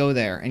probably go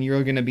there, and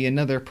you're going to be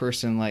another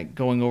person like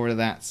going over to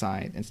that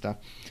side and stuff.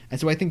 And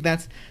so I think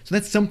that's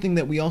something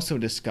that we also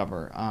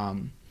discover.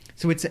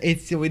 So it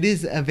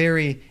is a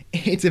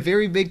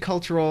very big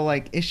cultural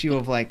like issue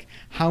of like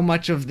how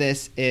much of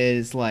this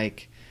is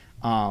like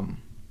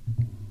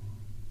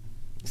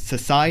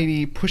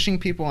society pushing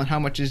people, and how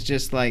much is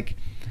just like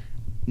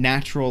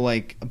natural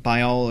like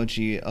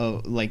biology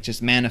of like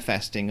just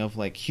manifesting of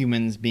like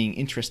humans being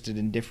interested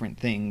in different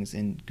things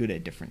and good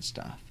at different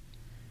stuff.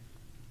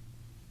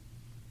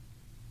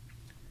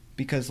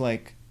 Because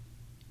like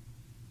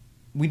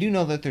we do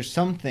know that there's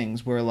some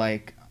things where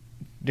like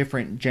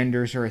different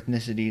genders or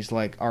ethnicities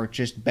like are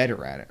just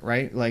better at it,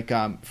 right? Like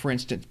for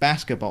instance,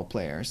 basketball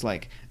players,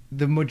 like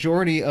the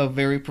majority of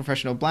very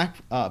professional black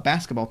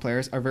basketball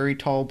players are very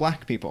tall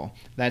black people.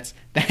 That's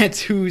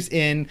who's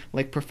in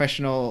like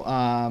professional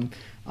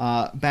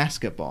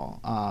basketball,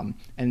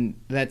 and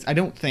that's, I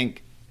don't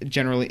think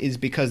generally is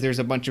because there's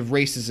a bunch of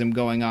racism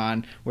going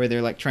on where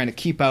they're like trying to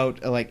keep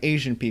out like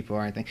Asian people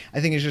or anything.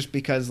 I think it's just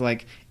because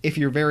like if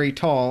you're very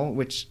tall,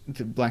 which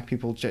the black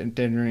people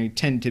generally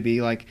tend to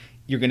be, like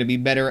you're going to be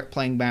better at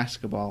playing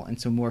basketball,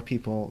 and so more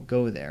people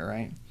go there,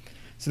 right?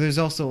 So there's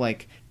also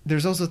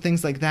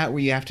things like that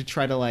where you have to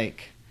try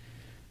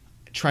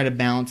to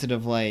balance it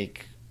of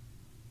like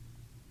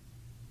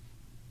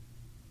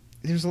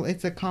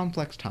it's a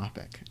complex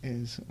topic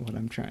is what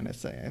I'm trying to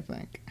say, I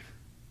think.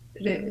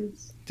 It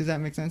is. Does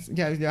that make sense?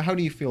 Yeah, how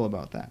do you feel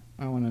about that?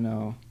 I want to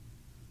know.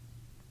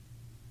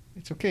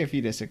 It's okay if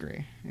you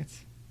disagree.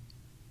 It's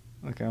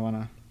like I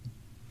want to.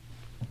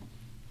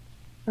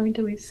 I'm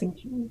really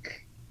thinking.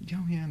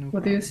 Oh, yeah, no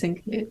What problem. do you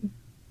think?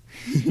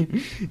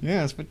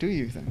 Yes, what do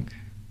you think?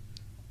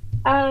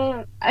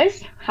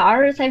 It's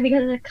hard to say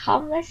because it's a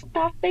complex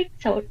topic,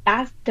 so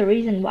that's the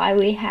reason why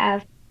we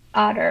have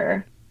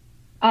other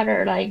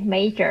like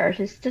majors.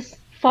 It's just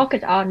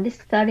focus on this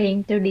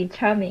studying to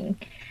determine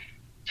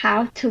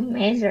how to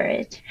measure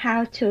it,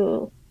 how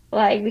to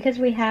like, because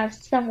we have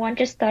someone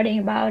just studying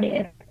about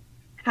it,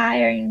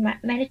 hiring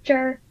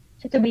manager,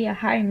 so to be a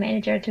hiring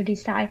manager to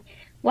decide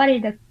what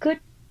is a good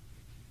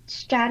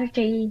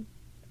strategy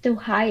to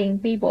hiring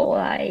people.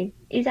 Like,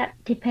 is that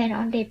depend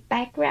on their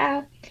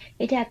background?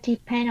 Is that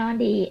depend on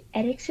the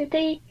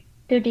ethnicity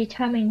to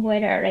determine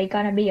whether they're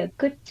gonna be a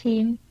good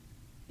team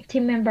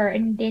member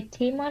in their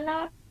team or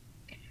not?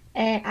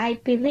 And I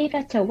believe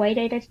that the way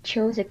they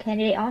choose a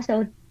candidate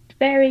also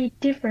very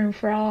different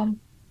for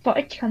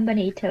each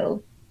company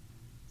too.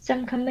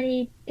 Some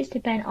company it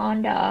depend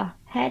on the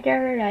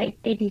header, like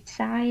they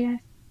decide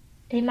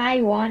they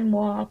might want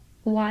more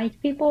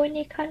white people in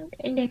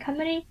their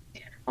company,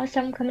 or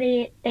some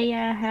company they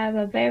have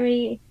a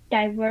very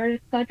diverse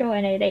culture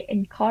and they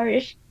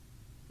encourage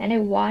and they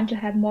want to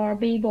have more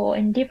people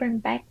in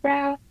different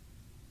background.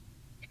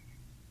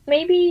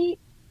 Maybe,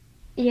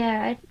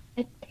 yeah,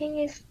 I think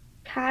it's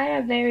kind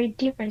of very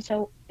different,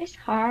 so it's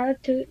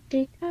hard to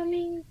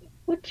determine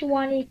which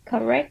one is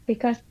correct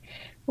because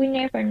we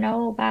never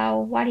know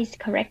about what is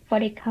correct for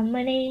the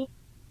company.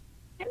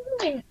 I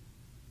mean,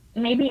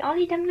 maybe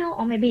only them know,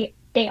 or maybe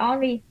they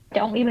only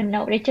don't even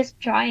know. They're just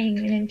trying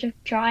and just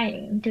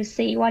trying to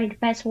see what is the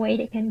best way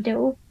they can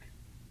do.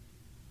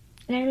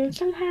 And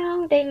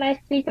somehow they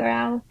might figure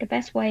out the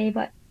best way,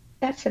 but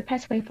that's the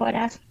best way for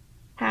that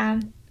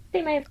time.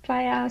 They might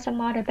find out some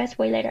other best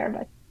way later,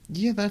 but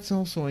Yeah, that's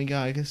also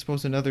I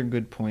suppose another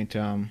good point.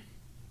 I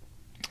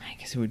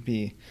guess it would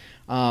be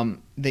that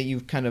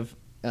you've kind of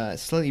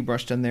slightly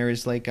brushed on there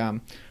is like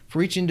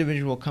for each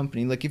individual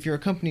company, like if you're a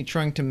company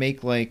trying to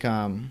make like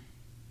I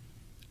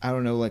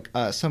don't know, like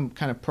some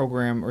kind of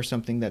program or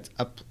something that's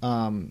up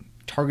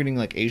targeting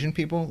like Asian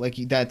people, like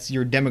that's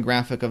your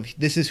demographic of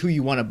this is who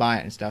you want to buy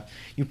it and stuff.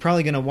 You're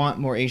probably going to want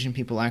more Asian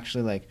people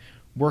actually like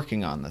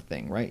working on the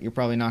thing, right? You're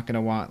probably not going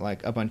to want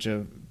like a bunch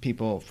of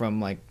people from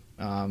like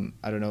I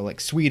don't know, like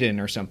Sweden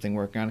or something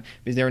working on it,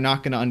 because they're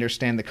not going to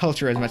understand the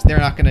culture as much. They're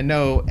not going to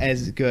know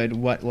as good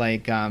what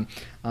like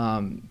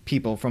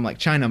people from like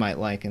China might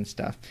like and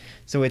stuff.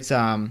 So it's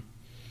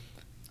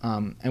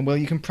And well,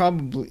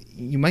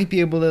 you might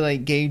be able to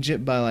like gauge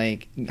it by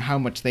like how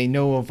much they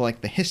know of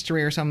like the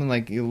history or something,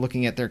 like you're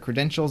looking at their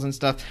credentials and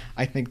stuff.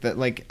 I think that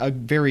like a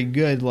very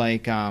good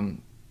like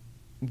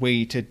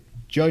way to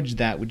judge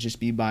that would just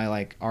be by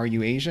like, are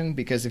you Asian?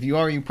 Because if you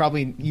are, you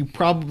probably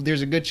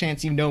there's a good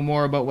chance you know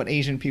more about what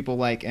Asian people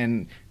like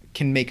and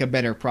can make a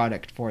better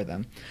product for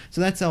them.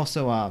 So that's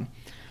also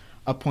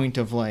a point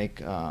of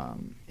like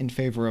in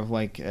favor of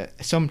like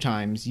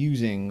sometimes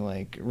using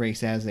like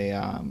race as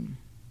a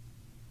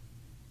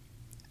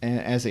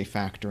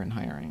factor in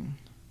hiring.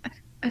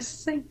 I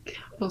think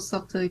most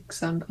of the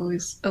example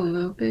is a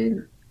little bit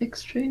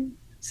extreme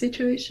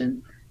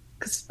situation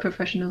because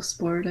professional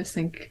sport, I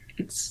think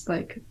it's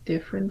like a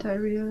different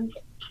area.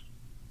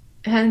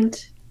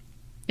 And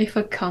if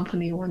a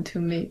company want to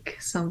make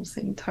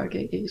something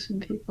target Asian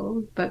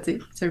people, but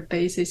their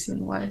base is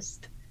in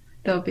West,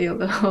 that'll be a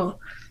little,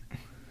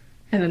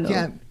 I don't know.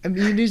 Yeah, I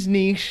mean it is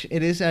niche.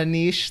 It is a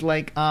niche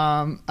like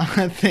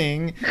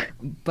thing,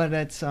 but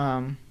it's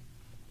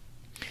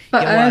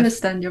But yeah, I well,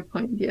 understand your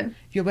point, yeah.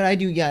 yeah, but I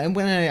do, yeah. And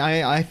when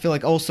I feel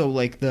like also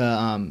like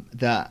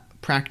the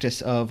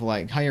practice of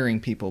like hiring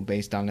people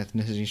based on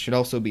ethnicity should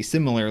also be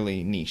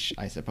similarly niche,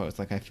 I suppose.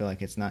 Like I feel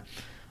like it's not,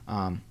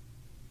 and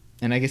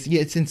I guess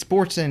yeah, it's in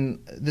sports, and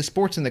the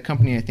sports and the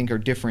company I think are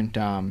different,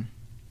 are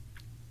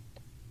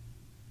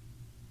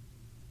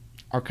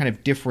kind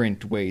of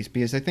different ways,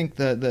 because I think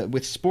the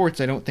with sports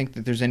I don't think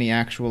that there's any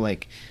actual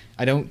like,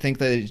 I don't think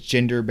that it's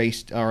gender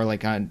based or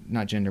like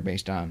not gender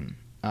based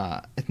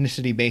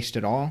ethnicity based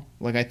at all.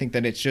 Like I think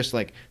that it's just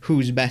like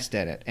who's best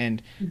at it,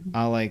 and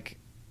like,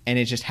 and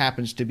it just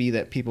happens to be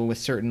that people with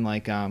certain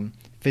like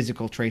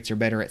physical traits are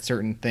better at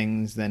certain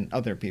things than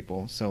other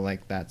people. So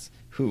like that's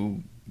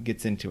who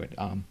gets into it.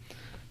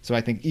 So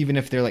I think even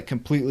if they're like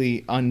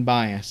completely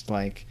unbiased,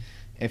 like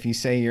if you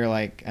say you're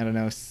like, I don't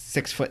know,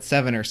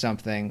 6'7" or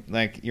something,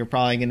 like you're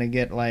probably gonna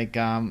get like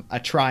a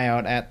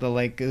tryout at the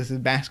like this is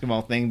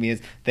basketball thing,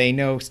 because they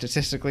know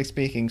statistically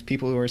speaking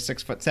people who are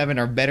 6'7"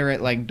 are better at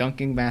like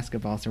dunking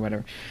basketballs or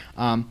whatever.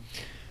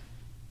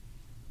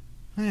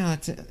 Yeah,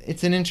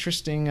 it's an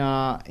interesting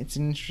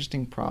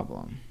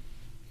problem.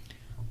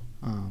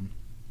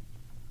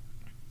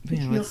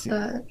 Yeah, Feel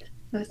that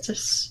let's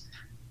just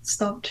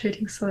stop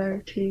treating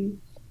celebrity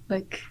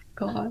like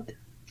God.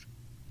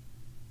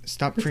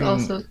 Stop It's treating.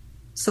 also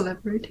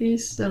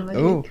celebrities and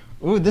like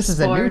this is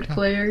a new sport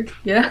player.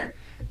 Yeah.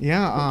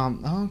 Yeah,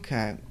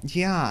 okay.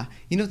 Yeah.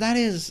 You know, that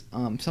is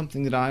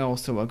something that I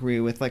also agree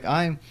with. Like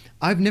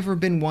I've never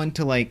been one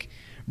to like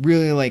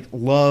really like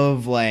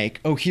love like,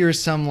 oh,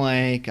 here's some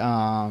like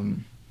I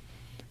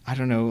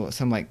don't know,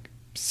 some like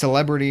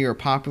celebrity or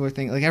popular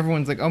thing. Like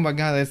everyone's like, "Oh my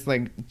god, that's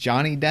like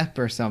Johnny Depp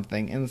or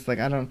something." And it's like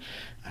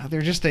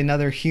they're just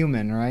another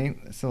human, right?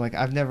 So like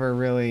I've never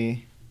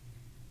really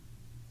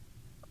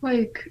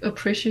Like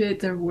appreciate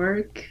their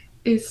work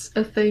is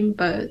a thing,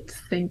 but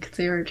think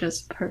they're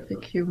just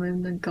perfect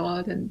human and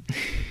God and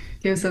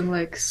gives them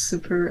like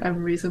super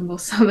unreasonable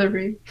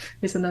salary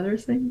is another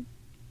thing.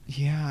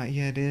 Yeah,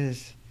 it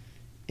is.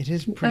 It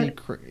is pretty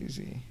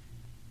crazy.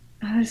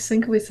 I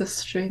think with the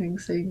streaming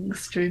thing,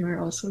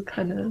 streamer also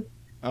kind of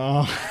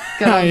Oh,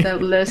 got on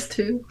that list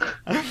too.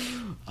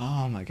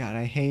 oh my god,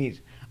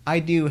 I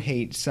do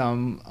hate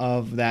some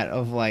of that,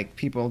 of like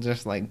people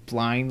just like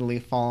blindly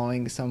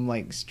following some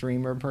like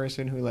streamer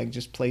person who like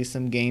just plays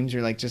some games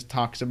or like just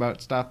talks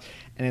about stuff,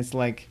 and it's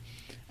like,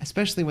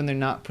 especially when they're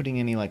not putting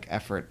any like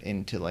effort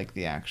into like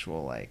the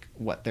actual like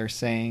what they're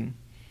saying.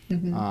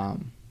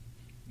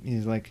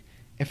 Is like,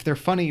 if they're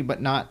funny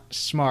but not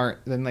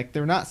smart, then like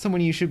they're not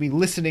someone you should be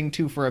listening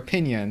to for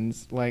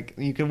opinions. Like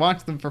you can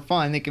watch them for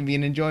fun; they can be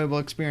an enjoyable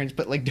experience,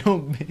 but like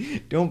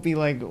don't be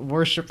like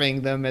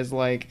worshiping them as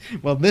like,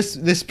 well,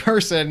 this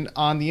person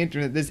on the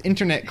internet, this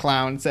internet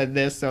clown said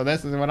this, so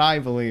this is what I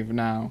believe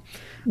now,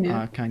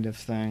 kind of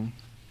thing.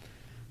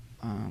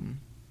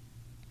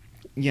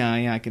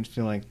 Yeah, I can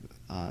feel like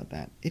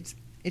that.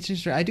 It's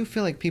just, I do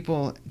feel like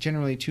people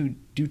generally do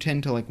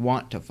tend to like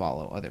want to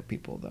follow other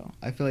people, though.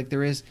 I feel like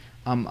there is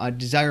a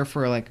desire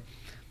for like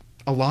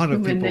a lot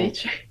of Human people.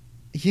 nature.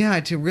 Yeah,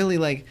 to really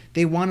like,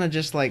 they want to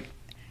just like,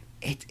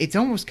 it's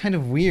almost kind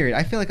of weird.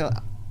 I feel like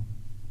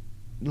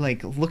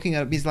looking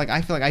at it, because like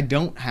I feel like I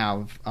don't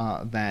have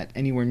that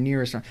anywhere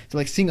near as strong. So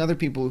like seeing other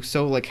people who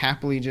so like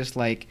happily just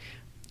like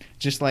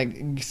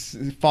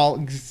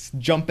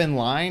jump in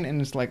line, and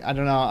it's like, I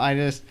don't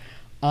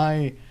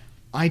know,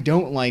 I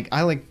don't like,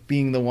 I like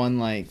being the one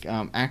like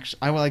actually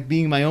I like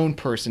being my own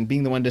person,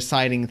 being the one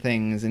deciding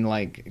things and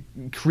like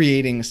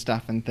creating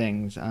stuff and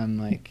things. I'm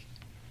like,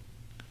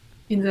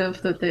 In the end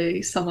of the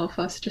day, some of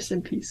us just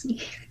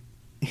NPC.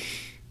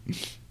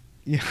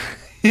 yeah.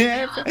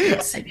 Yeah,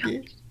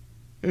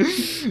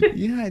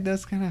 It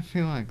does kind of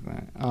feel like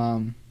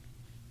that.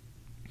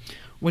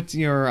 What's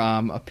your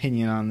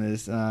opinion on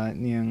this,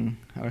 Nhan?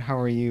 How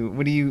are you?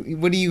 What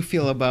do you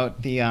feel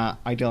about the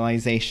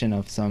idealization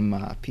of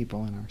some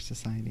people in our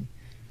society?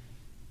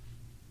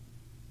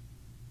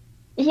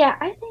 Yeah,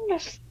 I think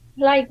that's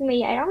like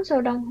me. I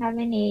also don't have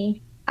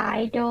any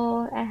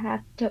idol I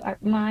have to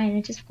admire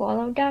and just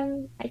follow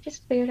them. I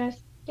just feel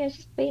that's you're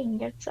just being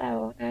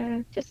yourself.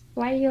 Just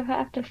why you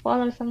have to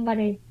follow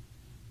somebody?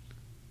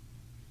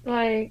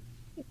 Like,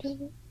 just,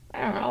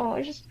 I don't know,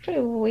 it's just pretty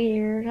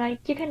weird.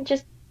 Like, you can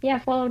just, yeah,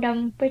 follow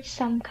them with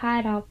some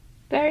kind of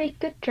very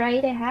good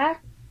trait they have,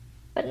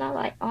 but not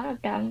like all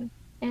of them.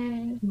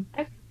 And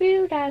I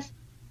feel that's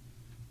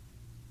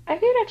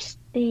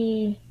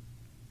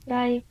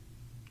like,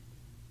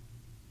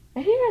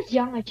 I feel that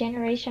younger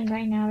generation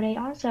right now, they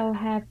also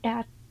have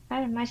that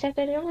kind of mindset.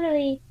 They don't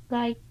really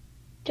like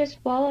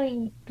just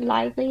following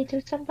blindly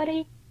to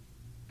somebody.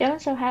 They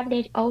also have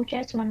their own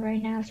judgment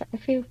right now, so I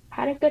feel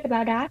kind of good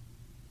about that.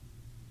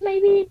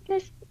 Maybe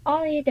just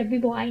only the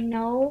people I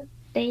know,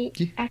 they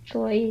Yeah.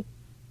 actually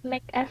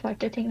make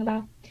effort to think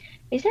about,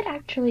 is it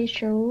actually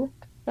true?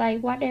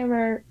 Like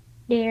whatever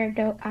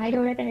the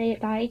idol that they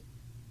like,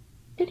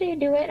 did they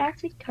do it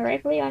actually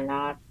correctly or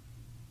not?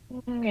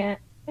 Yeah,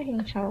 I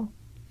think so.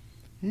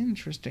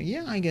 Interesting.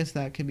 Yeah, I guess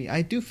that could be.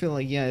 I do feel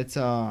like, yeah, it's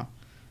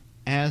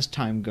as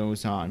time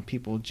goes on,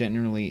 people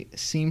generally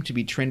seem to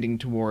be trending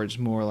towards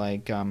more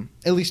like,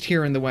 at least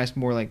here in the West,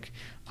 more like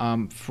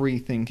free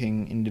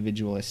thinking,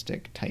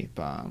 individualistic type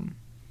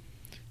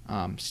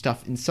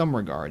stuff in some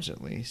regards,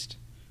 at least.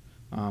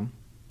 Um,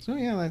 so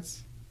yeah,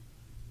 that's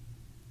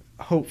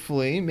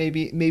hopefully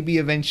maybe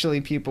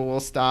eventually people will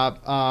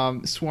stop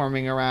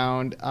swarming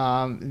around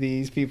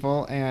these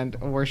people and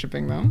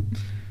worshiping them.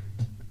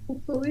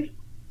 Hopefully.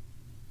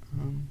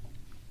 Um,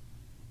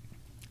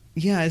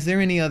 yeah, is there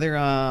any other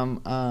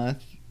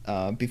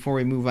before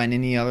we move on,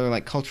 any other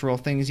like cultural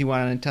things you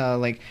wanted to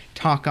like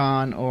talk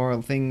on,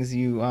 or things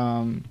you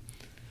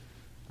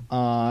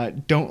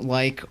don't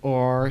like,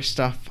 or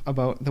stuff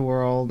about the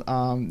world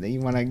that you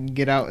want to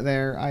get out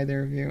there,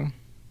 either of you?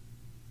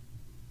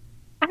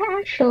 I'm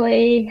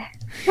actually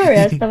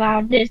curious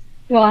about this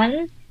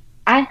one.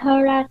 I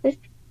heard that this,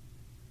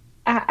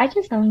 I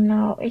just don't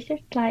know. Is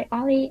it like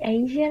only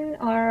Asian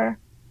or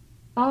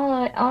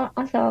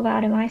also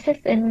about the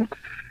mindset in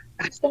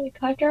Western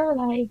culture?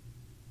 Like,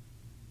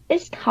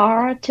 it's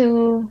hard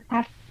to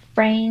have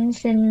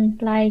friends and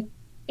like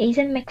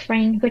Asian make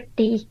friends with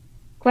the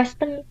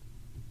Western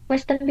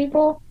Western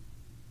people,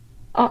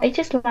 or it's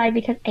just like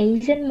because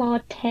Asian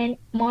more kind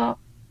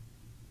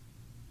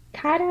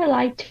of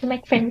like to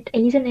make friends with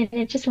Asian, and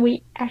it's just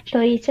we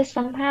actually just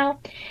somehow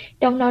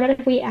don't know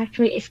that we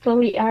actually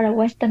exclude our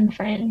Western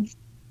friends.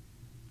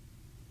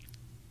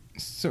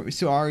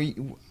 So are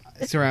you?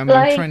 Sorry, I'm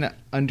Like, trying to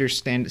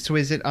understand. So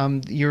is it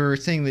you're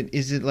saying that,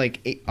 is it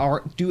like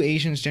are do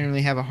Asians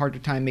generally have a harder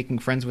time making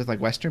friends with like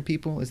Western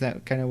people? Is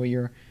that kind of what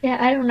you're? yeah,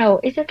 I don't know.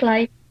 Is it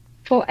like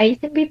for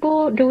Asian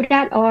people do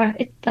that, or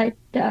it's like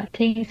the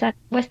things that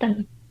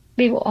Western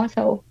people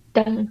also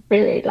don't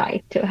really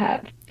like to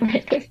have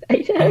friends with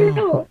Asian? I don't Oh,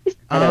 know. It's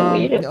kind of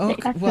weird to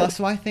think okay. Well, actually.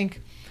 so I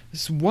think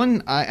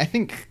one. I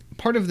think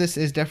part of this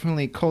is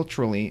definitely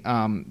culturally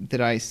that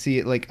I see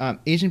it like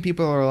Asian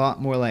people are a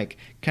lot more like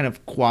kind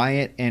of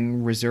quiet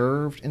and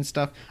reserved and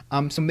stuff.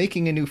 So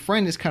making a new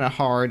friend is kind of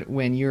hard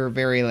when you're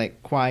very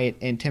like quiet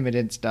and timid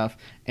and stuff,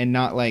 and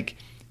not like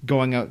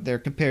going out there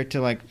compared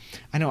to like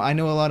I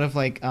know a lot of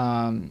like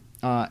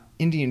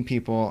Indian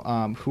people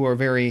who are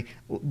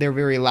they're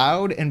very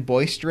loud and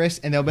boisterous,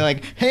 and they'll be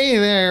like, "Hey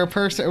there,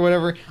 person," or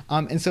whatever.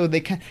 And so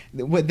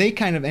what they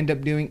kind of end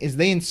up doing is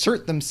they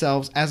insert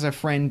themselves as a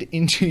friend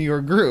into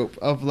your group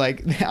of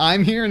like,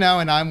 "I'm here now,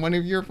 and I'm one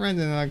of your friends,"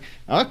 and they're like,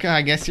 "Okay,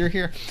 I guess you're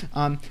here."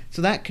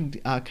 So that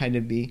could kind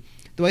of be.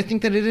 Though I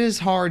think that it is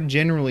hard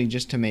generally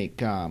just to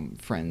make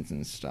friends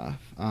and stuff.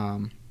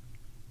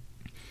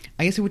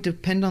 I guess it would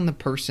depend on the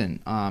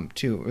person,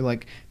 too. Or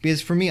like,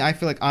 because for me, I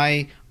feel like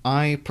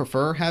I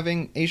prefer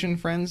having Asian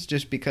friends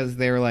just because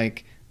they're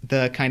like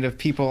the kind of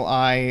people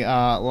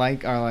I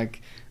like are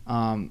like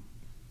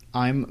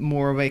I'm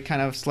more of a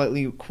kind of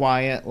slightly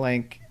quiet,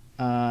 like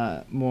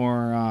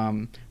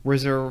more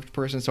reserved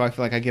person, so I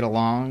feel like I get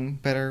along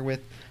better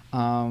with.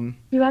 Um,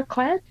 You are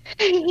quiet.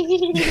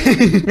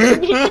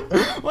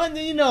 well,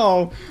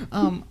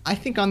 I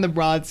think on the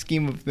broad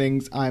scheme of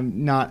things,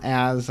 I'm not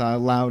as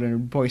loud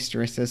and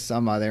boisterous as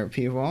some other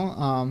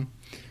people.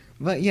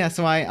 But yeah,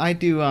 so I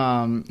do.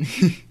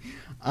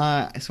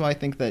 So I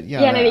think that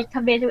yeah, Yeah, maybe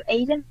compared to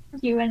Asian,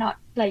 you are not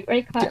like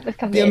very quiet, but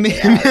yeah, compared to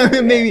the other,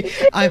 yeah. maybe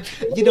I.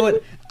 You know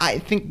what? I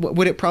think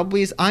what it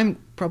probably is. I'm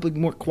probably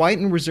more quiet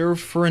and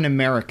reserved for an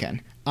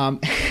American.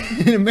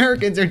 And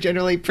Americans are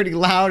generally pretty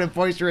loud and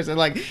boisterous, and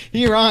like,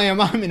 here I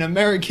am, I'm an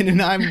American,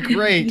 and I'm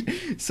great.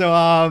 So,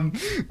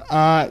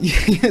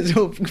 yeah,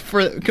 so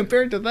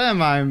compared to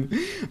them, I'm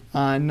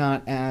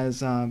not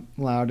as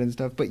loud and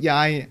stuff. But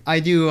yeah, I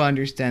do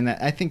understand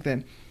that.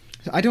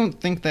 I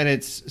don't think that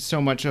it's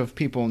so much of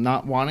people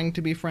not wanting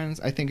to be friends.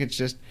 I think it's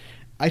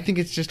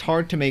just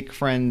hard to make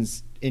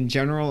friends in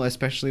general,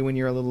 especially when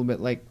you're a little bit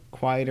like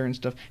quieter and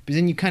stuff. But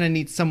then you kind of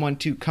need someone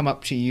to come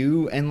up to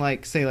you and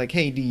like say like,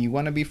 "Hey, do you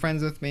want to be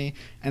friends with me?"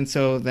 And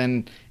so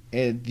then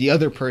the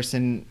other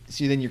person,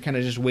 so then you're kind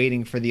of just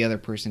waiting for the other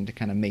person to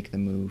kind of make the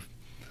move.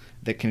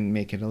 That can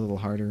make it a little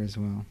harder as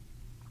well.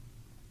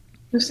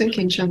 I think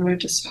in general,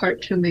 it's just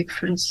hard to make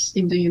friends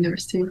in the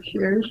university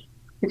here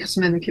because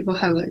many people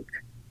have like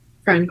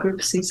friend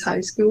groups since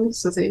high school,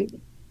 so they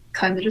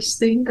kind of just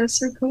stay in that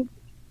circle.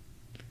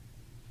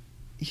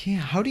 Yeah,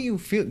 how do you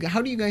feel?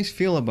 How do you guys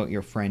feel about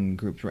your friend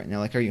groups right now?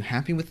 Like, are you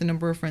happy with the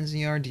number of friends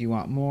you are? Do you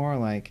want more?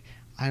 Like,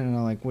 I don't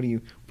know. Like, what do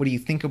you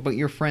think about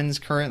your friends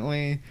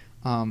currently?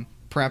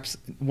 Perhaps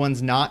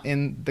one's not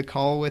in the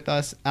call with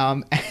us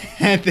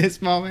at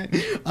this moment.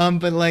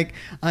 But like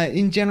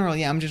in general,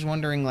 yeah, I'm just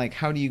wondering, like,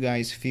 how do you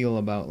guys feel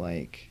about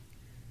like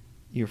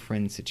your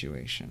friend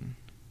situation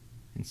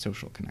and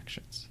social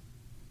connections?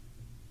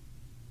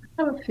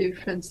 I have a few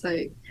friends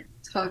like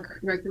talk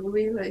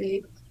regularly,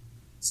 like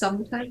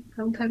sometime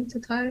from time to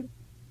time,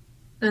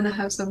 and I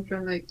have some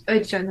friends like I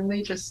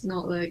genuinely just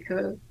not like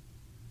a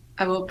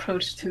I will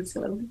approach to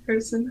them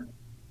person.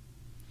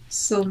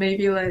 So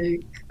maybe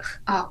like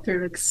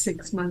after like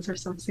 6 months or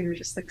something, we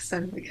just like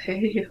send like,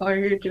 "Hey, how are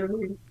you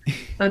doing?"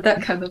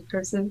 That kind of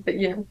person. But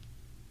yeah,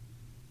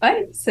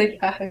 I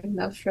think I have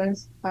enough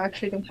friends. I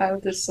actually don't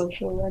have the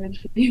social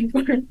energy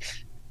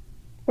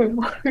for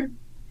more.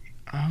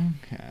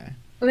 Okay.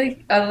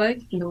 Like I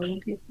like knowing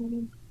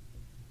people.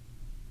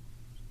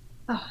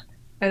 Ah,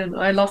 I don't know.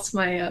 I lost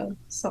my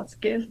thoughts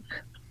again.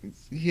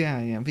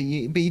 Yeah, yeah, but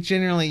you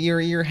generally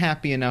you're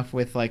happy enough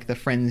with like the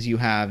friends you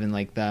have and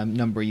like the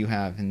number you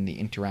have and the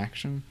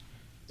interaction.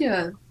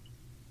 Yeah,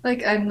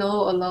 like I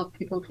know a lot of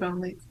people from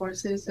like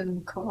courses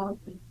and co-op,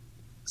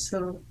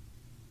 so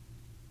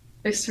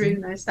it's really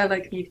nice. I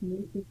like meeting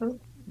new people.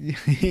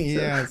 So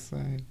Yes.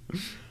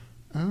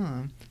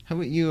 How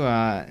about you,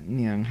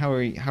 Nhan?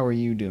 How are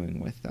you doing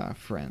with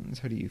friends?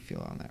 How do you feel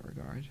on that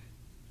regard?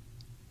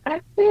 I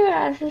feel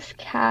as this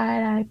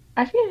cat,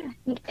 I feel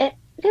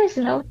there's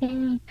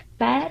nothing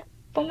bad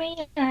for me.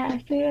 I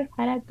feel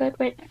kind of good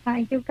with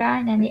you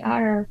guys and the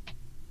other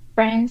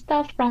friends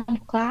stuff from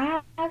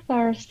class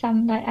or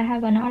some like I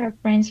have another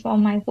friends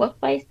from my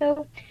workplace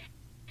too,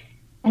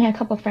 and a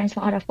couple of friends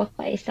from other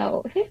workplace.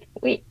 So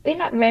we're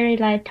not very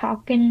like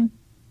talking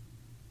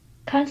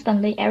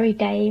constantly every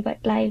day, but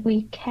like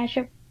we catch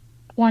up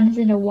once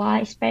in a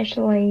while,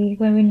 especially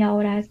when we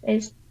know that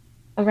it's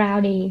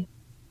around the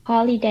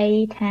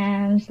holiday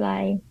times,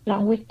 like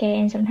long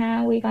weekend.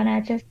 Somehow we're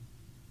gonna just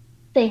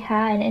say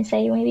hi and then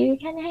say maybe we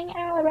can hang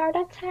out around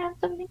that time,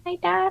 something like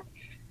that.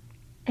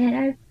 And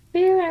I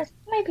feel as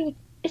maybe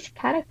it's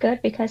kind of good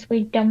because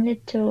we don't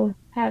need to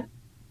have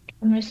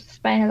just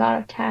spend a lot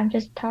of time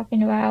just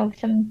talking about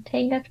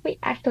something that we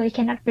actually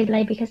cannot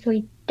relate because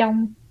we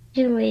don't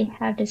usually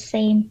have the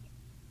same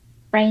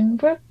friend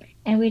group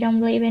and we don't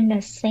live in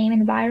the same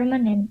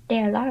environment and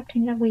there are a lot of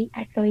things that we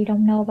actually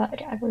don't know about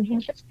the other. We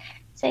can just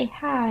say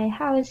hi,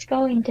 how is it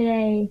going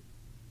today?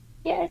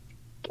 Yeah, it's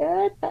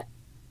good, but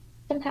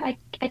sometimes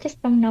I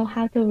just don't know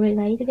how to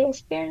relate to the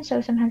experience. So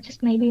sometimes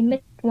just maybe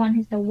meet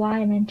once in a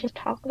while and then just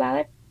talk about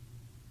it.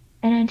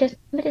 And then just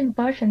meet in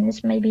person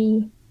is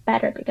maybe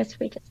better because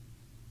we just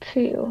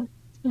feel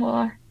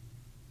more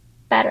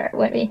better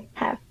when we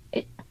have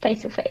it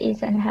face to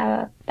face and have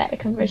a better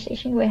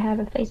conversation. We have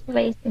a face to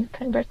face in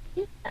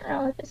conversation. I don't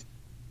know, just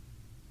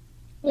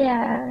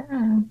yeah.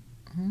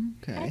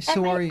 Okay, I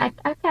so may are you,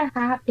 I'm kind of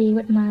happy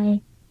with my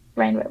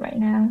friend right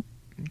now.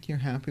 you're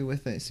happy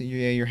with it? So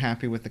you're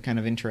happy with the kind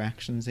of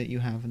interactions that you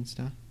have and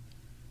stuff.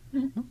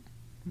 Mhm.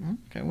 Oh,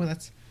 okay, well How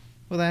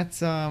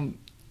that's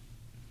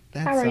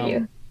are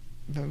you?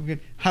 very good.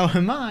 How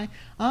am I?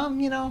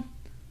 You know,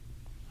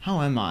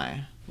 how am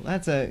I?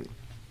 That's a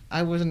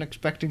I wasn't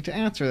expecting to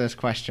answer this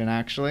question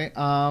actually.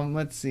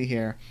 Let's see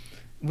here.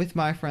 With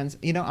my friends,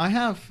 I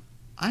have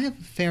a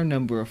fair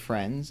number of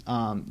friends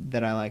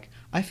that I like.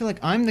 I feel like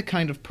I'm the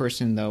kind of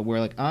person though where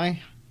like I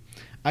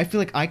feel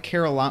like I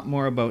care a lot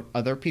more about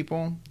other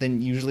people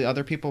than usually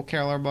other people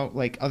care about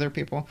like other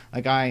people.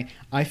 Like I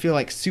feel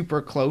like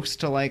super close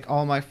to like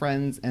all my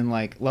friends and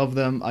like love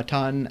them a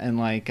ton and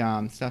like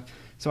stuff.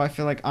 So I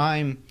feel like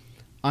I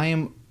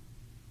am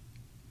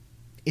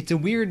it's a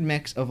weird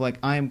mix of like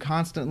I am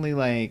constantly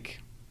like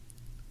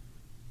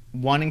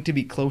wanting to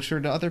be closer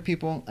to other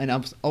people and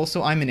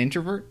also I'm an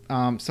introvert.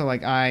 So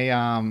like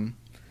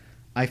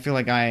I feel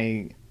like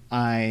I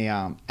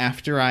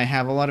after I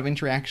have a lot of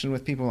interaction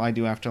with people, I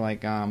do have to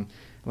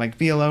like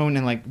be alone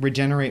and like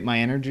regenerate my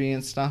energy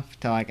and stuff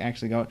to like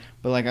actually go.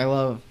 But like I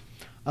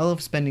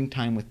love spending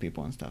time with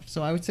people and stuff.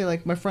 So I would say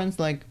like my friends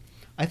like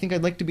I think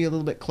I'd like to be a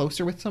little bit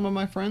closer with some of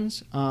my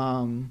friends.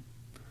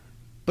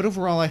 But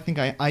overall, I think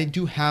I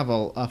do have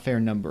a fair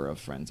number of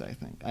friends. I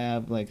think I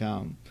have like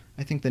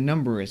I think the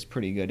number is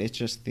pretty good. It's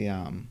just the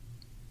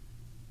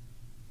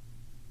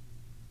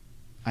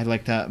I'd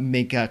like to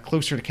make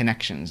closer to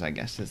connections. I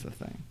guess is the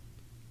thing.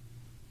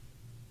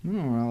 Oh,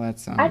 well,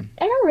 that's I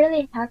don't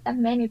really have that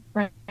many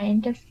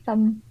friends. Just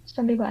some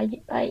people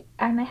I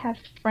might have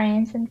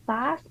friends in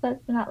class, but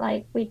not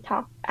like we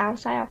talk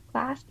outside of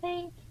class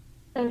thing.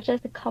 So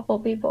just a couple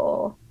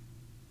people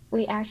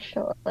we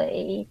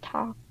actually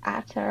talk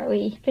after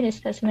we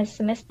finish the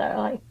semester,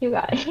 like you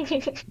guys.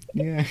 yeah,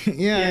 yeah, yeah,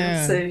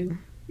 yeah. same.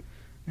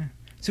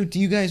 So do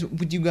you guys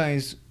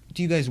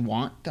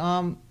want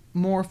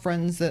more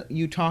friends that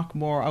you talk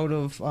more out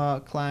of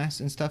class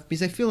and stuff?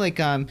 Because I feel like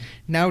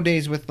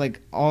nowadays with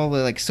like all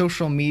the like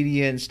social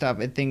media and stuff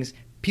and things,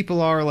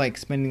 people are like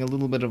spending a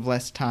little bit of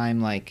less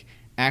time like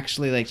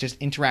actually like just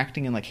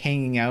interacting and like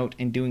hanging out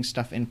and doing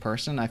stuff in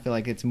person. I feel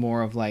like it's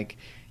more of like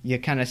you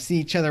kind of see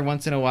each other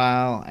once in a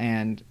while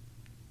and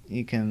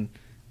you can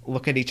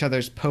look at each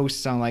other's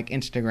posts on like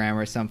Instagram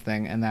or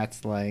something, and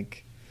that's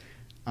like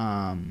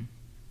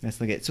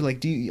it. So like,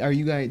 do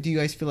you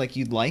guys feel like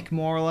you'd like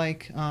more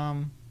like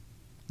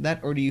that,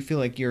 or do you feel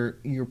like you're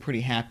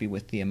pretty happy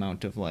with the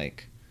amount of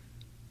like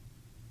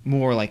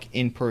more like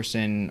in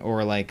person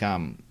or like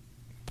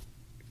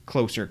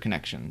closer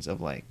connections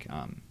of like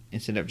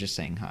instead of just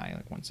saying hi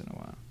like once in a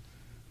while?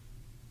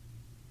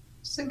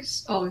 I think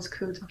it's always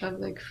cool to have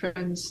like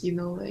friends,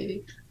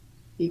 like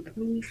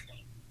deeply.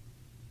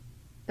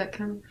 That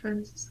kind of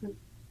friends. So.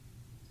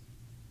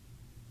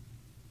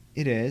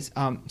 It is.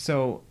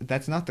 So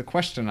that's not the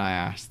question I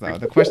asked, though.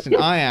 The question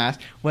I asked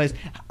was,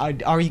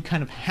 are you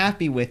kind of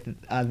happy with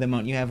the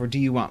amount you have, or do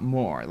you want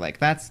more? Like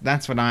that's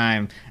what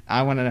I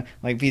want to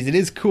like because it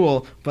is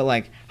cool, but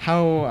like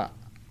how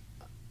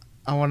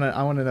I want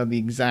to know the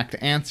exact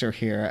answer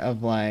here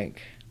of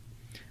like,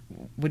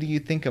 what do you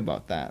think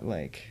about that?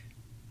 Like,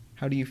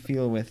 how do you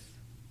feel with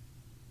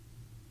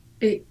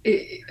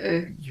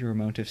your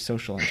amount of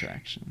social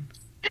interaction?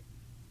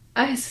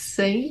 I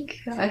think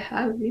I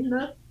have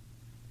enough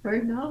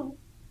right now.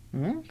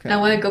 Okay.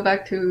 And when I go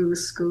back to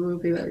school, it'll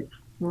be like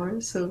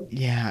more. So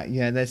yeah,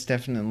 that's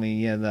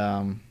definitely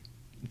the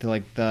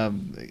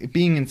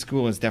being in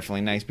school is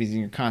definitely nice because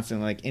you're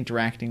constantly like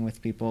interacting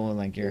with people and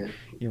like you're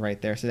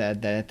right there. So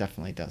that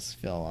definitely does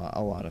fill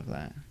a lot of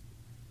that.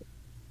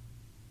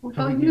 what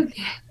about you?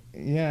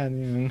 Yeah,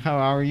 how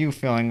are you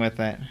feeling with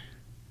it?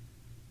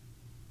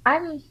 I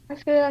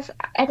feel that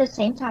at the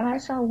same time I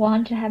also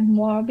want to have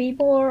more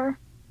people,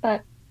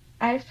 but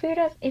I feel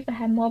that if I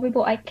have more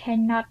people, I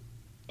cannot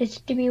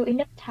distribute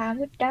enough time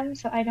with them.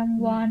 So I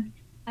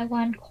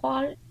want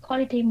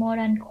quality more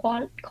than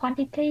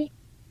quantity.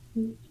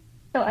 Mm.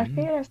 So I Mm-hmm.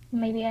 feel that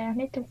maybe I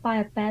need to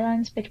find a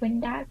balance between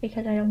that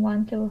because I don't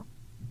want to.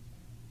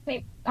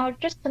 Maybe, or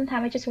just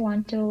sometimes I just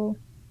want to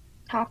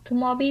talk to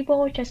more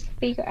people, just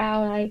figure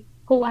out like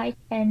who I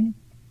can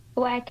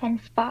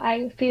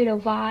find, feel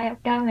the vibe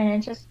of them, and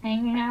then just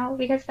hanging out.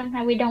 Because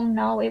sometimes we don't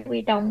know if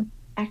we don't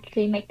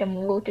actually make the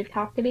move to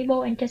talk to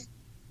people and just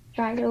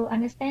try to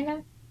understand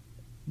them.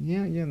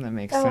 Yeah, that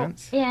makes So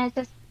sense. yeah,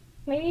 just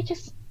maybe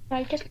just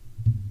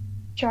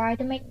try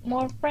to make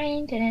more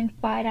friends and then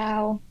find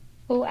out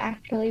who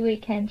actually we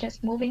can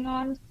just moving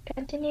on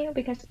continue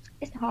because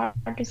it's hard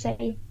to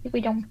say if we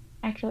don't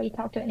actually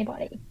talk to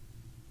anybody.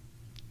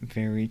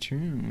 Very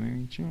true.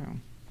 Very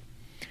true.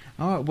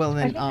 Oh well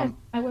I then. think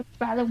I would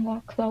rather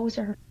more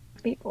closer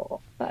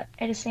people, but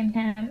at the same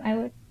time, I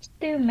would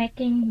still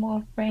making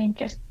more friends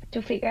just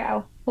to figure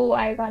out who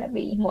I gonna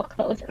be more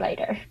closer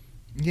later.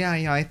 Yeah,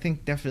 I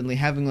think definitely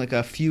having like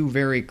a few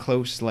very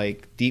close,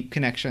 like deep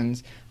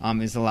connections,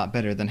 is a lot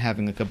better than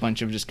having like a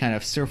bunch of just kind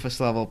of surface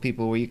level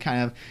people where you're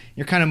kind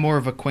of more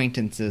of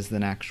acquaintances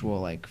than actual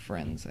like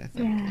friends. I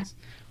think Yeah. is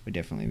would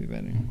definitely be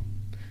better.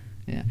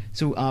 Yeah.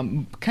 So,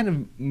 kind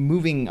of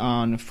moving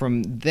on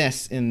from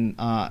this in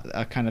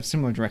a kind of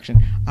similar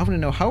direction, I want to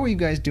know how are you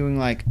guys doing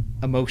like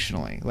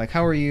emotionally? Like,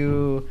 how are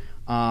you?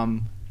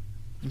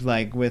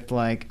 Like with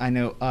like I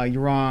know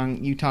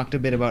Yirong, you talked a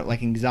bit about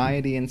like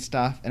anxiety and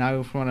stuff, and I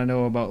want to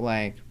know about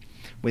like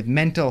with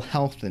mental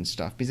health and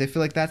stuff because I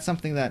feel like that's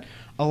something that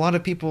a lot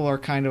of people are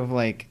kind of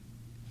like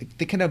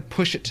they kind of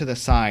push it to the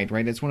side,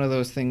 right? It's one of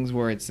those things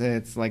where it's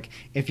like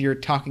if you're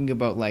talking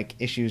about like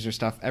issues or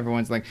stuff,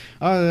 everyone's like,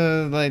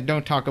 oh, like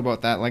don't talk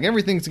about that. Like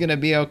everything's gonna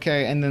be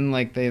okay, and then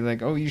like they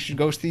like, oh, you should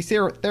go see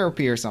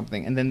therapy or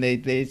something, and then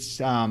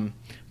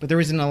but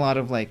there isn't a lot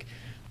of like,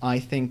 I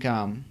think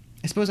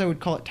I suppose I would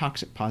call it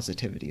toxic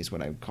positivity is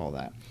what I would call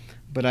that.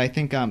 But I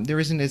think there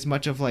isn't as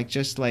much of like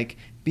just like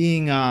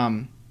being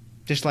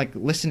just like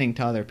listening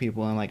to other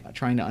people and like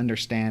trying to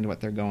understand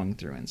what they're going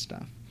through and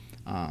stuff.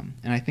 And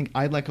I think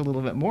I'd like a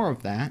little bit more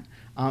of that.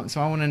 So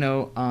I want to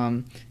know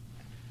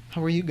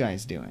how are you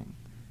guys doing?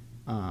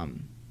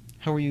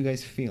 How are you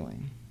guys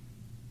feeling?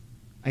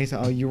 I guess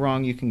you're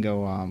wrong. You can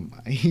go.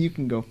 You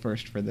can go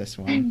first for this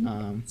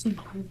one.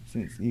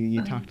 Since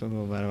you talked a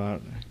little bit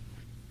about.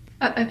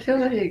 I feel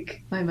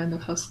like my mental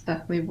health is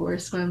definitely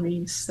worse when I'm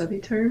in study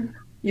term,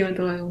 even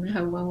though I only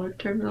have one more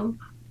term now.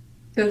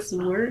 Because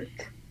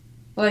work,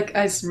 like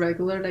as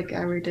regular, like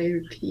everyday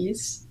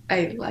repeats,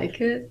 I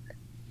like it.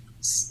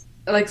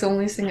 Like the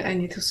only thing I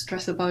need to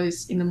stress about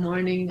is in the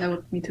morning I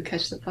would need to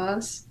catch the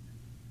bus.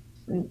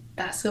 And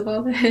that's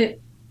about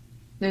it.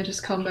 Then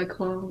just come back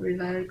home,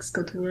 relax,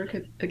 go to work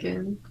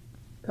again.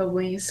 But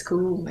when in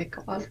school, oh my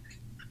God,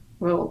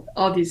 well,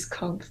 all these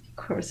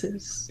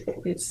courses,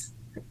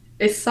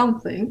 it's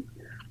something.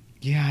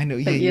 Yeah, I know.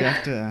 Yeah, But you yeah,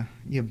 have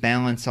to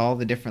balance all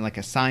the different like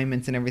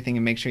assignments and everything,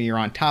 and make sure you're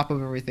on top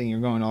of everything.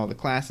 You're going to all the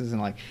classes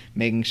and like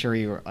making sure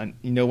you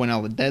know when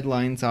all the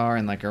deadlines are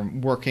and like are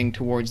working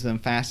towards them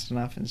fast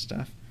enough and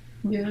stuff.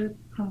 yeah,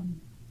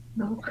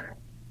 no.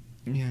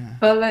 Yeah.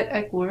 But like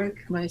at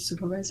work, my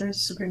supervisor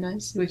is super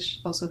nice, which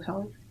also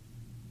helped.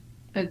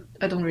 I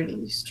don't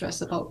really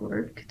stress about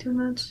work too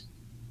much.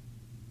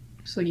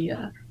 So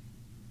yeah,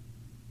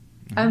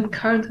 I'm Oh.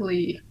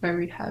 currently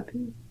very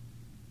happy.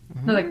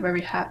 Not like Oh.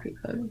 very happy,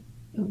 but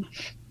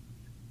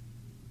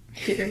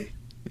here,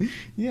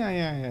 Yeah,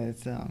 yeah, yeah.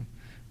 It's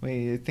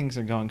wait, things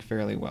are going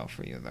fairly well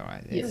for you, though.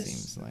 It yes,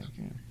 seems like.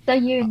 Yeah. So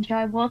you Uh,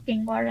 enjoy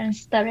working more than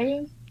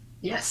studying?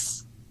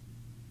 yes.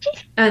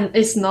 And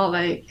it's not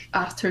like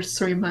after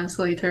 3 months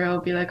later,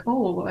 I'll be like,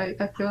 oh, I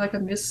feel like I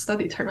missed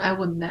study term. I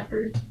would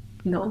never.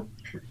 No.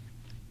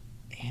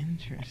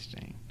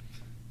 Interesting.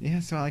 Yeah,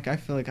 so like I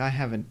feel like I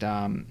haven't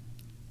um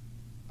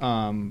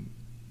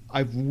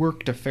I've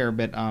worked a fair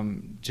bit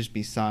just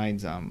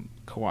besides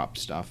co-op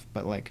stuff,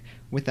 but like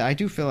with that I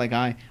do feel like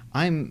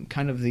I'm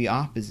kind of the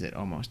opposite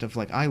almost of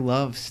like I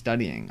love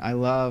studying. I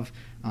love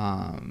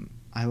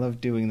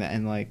doing that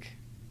and like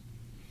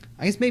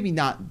I guess maybe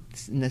not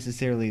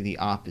necessarily the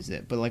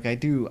opposite, but like I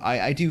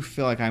do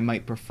feel like I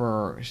might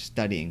prefer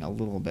studying a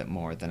little bit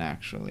more than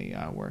actually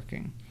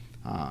working.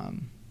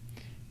 Um,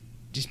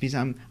 just because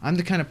I'm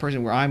the kind of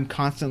person where I'm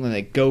constantly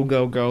like go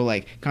go go,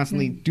 like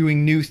constantly Mm.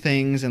 doing new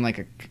things and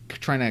like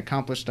trying to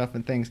accomplish stuff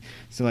and things.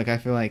 So like I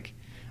feel like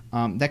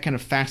that kind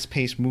of fast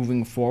pace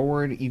moving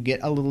forward, you get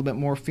a little bit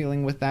more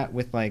feeling with that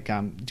with like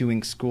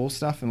doing school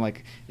stuff and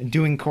like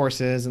doing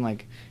courses and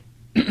like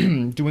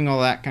doing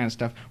all that kind of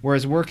stuff.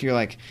 Whereas work,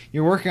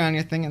 you're working on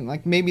your thing and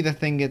like maybe the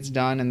thing gets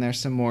done and there's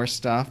some more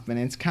stuff and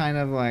it's kind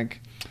of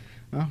like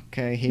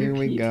okay, here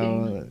we Repeating.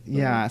 go.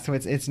 Yeah, so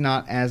it's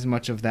not as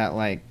much of that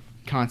like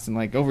constant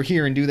like over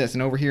here and do this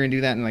and over here and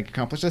do that and like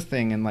accomplish this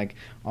thing and like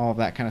all of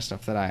that kind of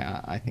stuff that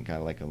I think I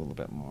like a little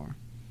bit more.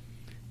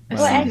 I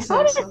Well, But I think um it's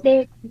thought that also.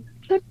 there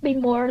should be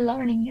more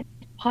learning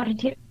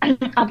opportunity,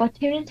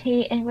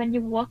 opportunity, and when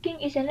you're working,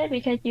 isn't it?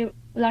 Because you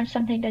learn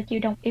something that you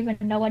don't even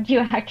know what you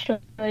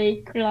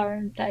actually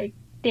learned. Like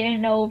there are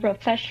no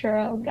professor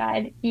or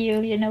guide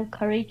you,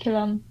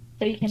 curriculum,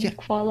 so you can yeah,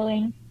 like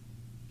following.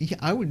 yeah,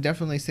 I would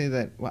definitely say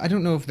that. Well, I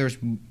don't know if there's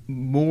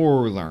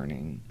more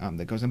learning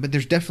that goes on, but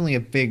there's definitely a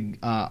big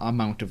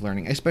amount of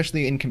learning,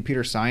 especially in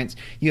computer science.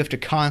 You have to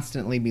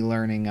constantly be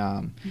learning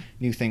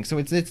new things. So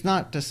it's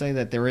not to say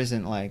that there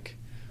isn't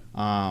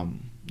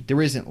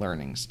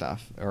learning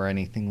stuff or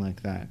anything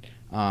like that.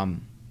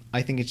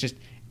 I think it's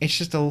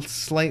just a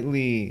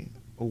slightly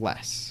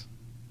less.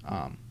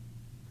 Um,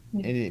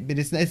 but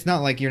it's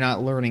not like you're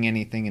not learning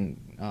anything and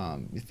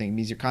thing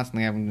means you're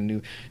constantly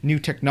having new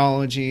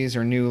technologies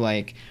or new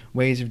like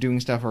ways of doing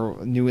stuff or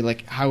new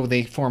like how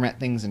they format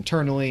things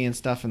internally and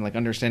stuff and like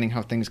understanding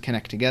how things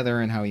connect together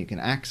and how you can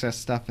access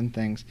stuff and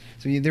things.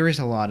 So there is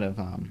a lot of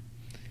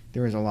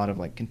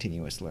like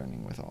continuous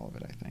learning with all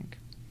of it. I think.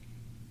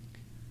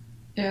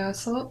 Yeah,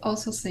 so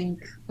also think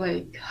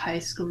like high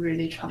school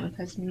really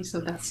traumatized me,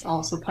 so that's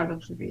also part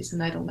of the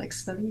reason I don't like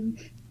studying.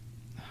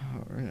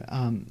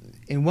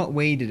 In what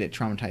way did it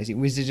traumatize you?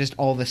 Was it just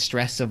all the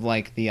stress of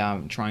like the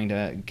trying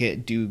to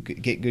get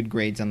good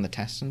grades on the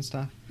tests and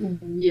stuff?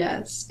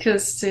 Yes,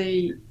 because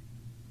they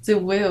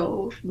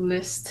will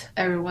list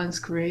everyone's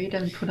grade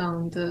and put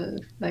on the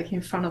like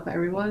in front of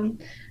everyone,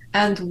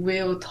 and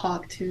will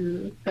talk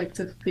to like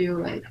the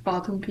few like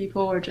bottom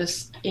people or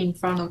just in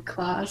front of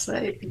class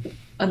like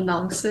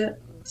announce it.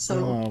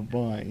 So Oh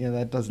boy, yeah,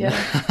 that does yeah,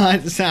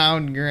 not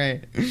sound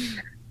great.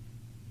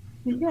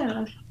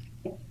 yeah,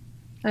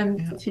 and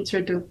Yeah.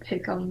 teacher do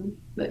pick on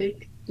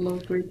like low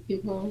grade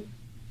people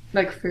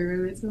like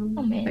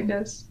Oh favouritism, I man.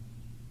 guess.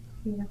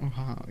 Yeah.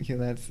 Wow. Yeah,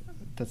 that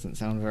doesn't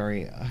sound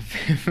very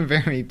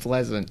very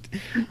pleasant.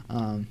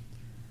 Um,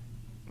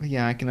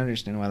 yeah, I can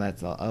understand why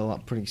that's a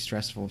lot pretty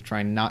stressful.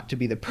 Trying not to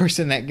be the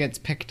person that gets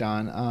picked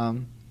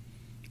on.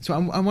 So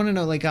I want to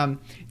know, like, do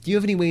you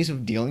have any ways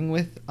of dealing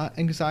with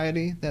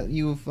anxiety that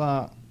you've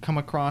come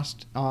across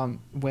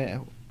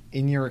when,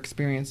 in your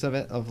experience of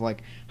it? Of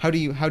like, how do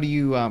you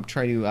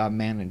try to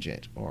manage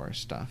it or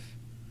stuff?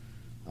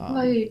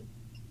 Um, Like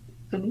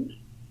um,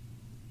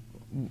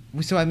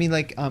 so I mean,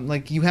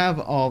 like you have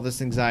all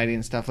this anxiety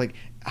and stuff. Like,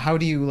 how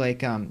do you like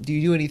do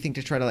you do anything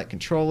to try to like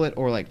control it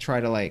or like try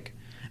to like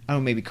I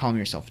don't know, maybe calm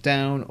yourself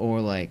down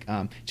or like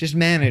just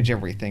manage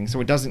everything so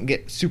it doesn't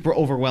get super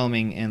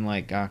overwhelming and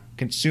like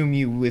consume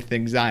you with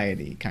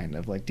anxiety, kind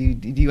of like do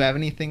you have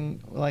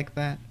anything like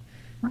that?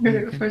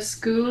 You can. for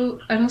school,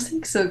 I don't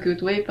think so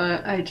good way,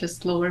 but I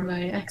just lower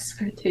my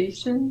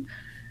expectation.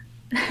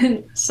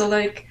 And so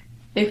like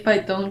if I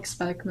don't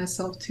expect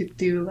myself to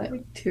do like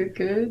too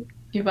good,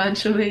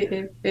 eventually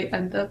if it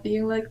end up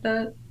being like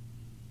that,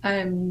 I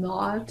am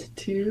not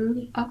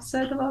too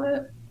upset about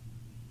it.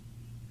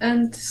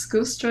 And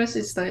school stress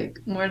is like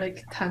more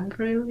like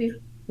temporary,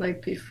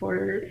 like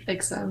before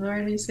exam or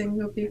anything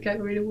will be get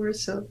really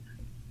worse. So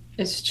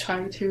it's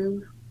try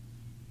to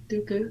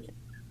do good.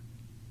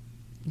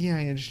 Yeah,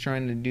 you're just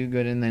trying to do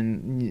good and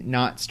then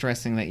not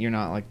stressing that you're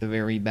not like the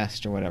very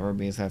best or whatever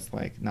because that's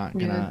like not Yeah.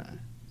 gonna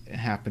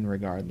happen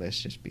regardless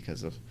just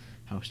because of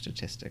how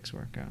statistics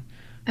work out.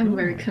 I'm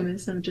very Oh,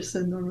 convinced I'm just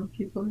a normal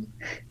people.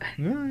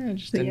 yeah,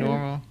 just So a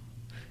yeah.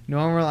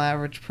 Normal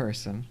average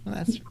person. Well,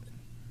 that's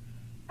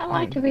I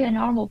like to be a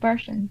normal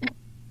person.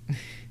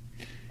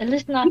 At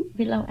least not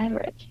below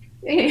average.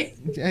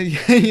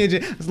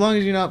 as long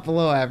as you're not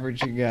below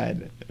average, you're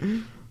good.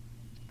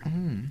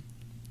 Mm.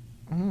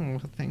 Oh,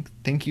 well,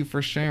 thank you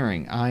for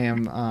sharing. I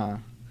am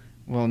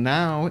will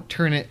now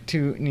turn it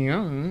to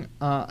Nhan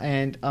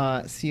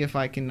and see if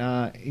I can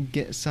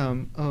get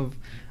some of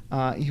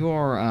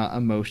your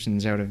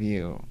emotions out of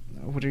you.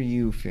 What are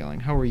you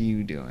feeling? How are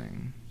you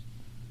doing?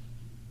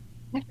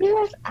 I feel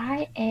like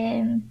I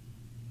am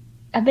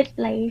a bit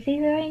lazy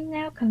right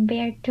now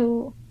compared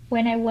to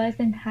when I was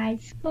in high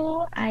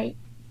school. I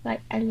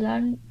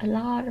learned a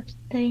lot of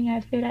things.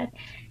 I feel that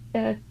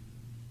the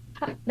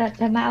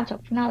the amount of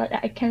knowledge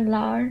I can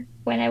learn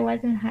when I was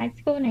in high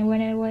school and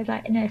when I was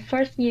like in my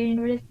first year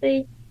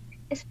university,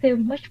 it's still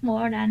much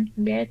more than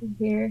compared to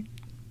here.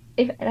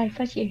 If like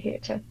first year here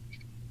too.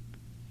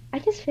 I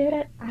just feel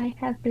that I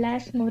have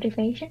less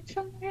motivation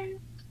somewhere.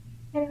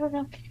 I don't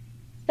know.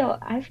 So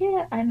I feel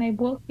that I may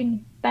work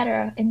in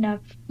better in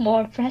a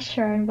more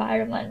pressure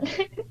environment.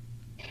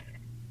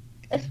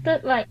 It's still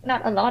like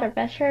not a lot of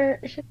pressure.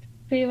 It's just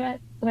feel like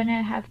when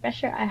I have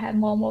pressure, I have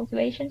more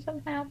motivation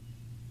somehow.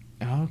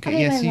 I Okay, think my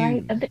yes,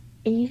 life you. a bit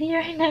easy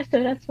right now,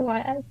 so that's why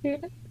I feel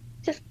it.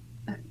 Just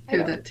I I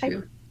feel don't that I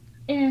too.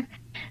 yeah.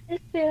 I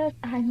just feel like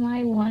I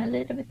might want a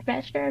little bit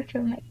pressure to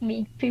make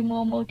me feel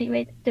more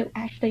motivated to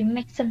actually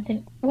make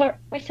something work,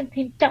 make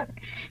something done.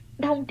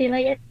 Don't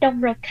delay it, don't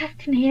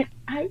procrastinate.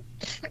 I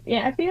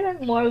feel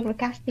like more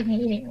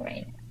procrastinating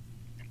right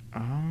now.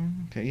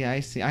 Oh, okay. Yeah,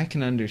 I see. I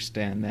can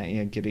understand that.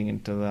 Yeah, getting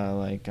into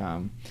the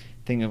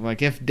thing of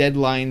like if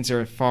deadlines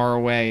are far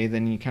away,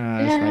 then you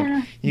kind of just like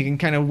Yeah, you can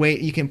kind of wait.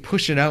 You can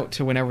push it out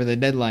to whenever the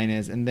deadline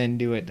is, and then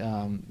do it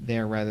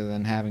there rather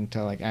than having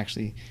to like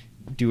actually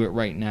do it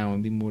right now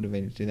and be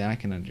motivated to do that. I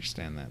can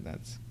understand that.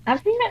 That's I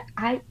feel like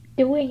I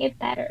doing it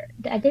better.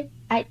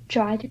 I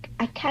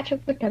catch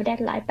up with the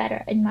deadline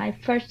better in my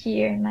first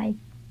year in my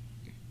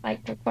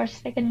like the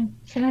first second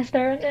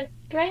semester. And then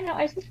right now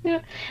I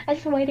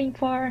just waiting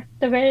for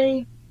the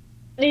very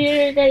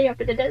near day of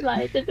the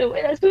deadline to do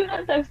it as soon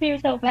as I feel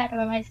so bad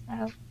about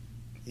myself.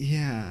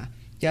 yeah.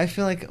 Yeah, I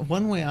feel like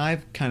one way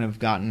I've kind of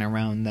gotten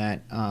around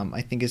that,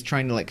 I think, is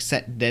trying to like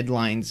set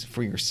deadlines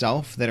for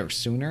yourself that are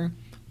sooner.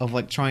 Of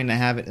like trying to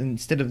have it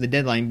instead of the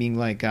deadline being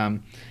like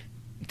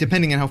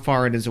depending on how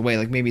far it is away,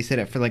 like maybe set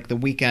it for like the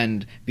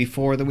weekend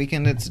before the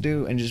weekend it's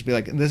due, and just be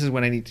like, this is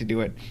when I need to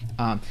do it.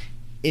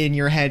 In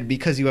your head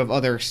because you have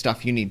other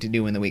stuff you need to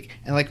do in the week,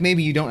 and like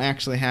maybe you don't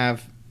actually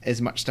have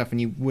as much stuff and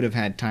you would have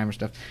had time or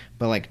stuff,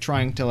 but like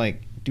trying to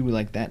like do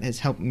like that has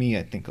helped me,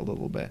 I think, a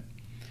little bit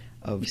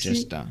of You see,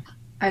 just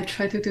I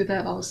try to do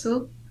that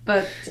also,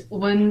 but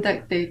when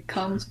that day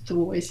comes, the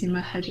voice in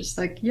my head is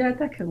like, yeah,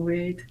 that can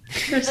wait.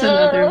 There's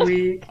another Oh,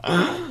 week.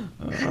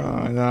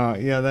 no,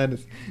 yeah, that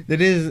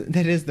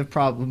is the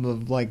problem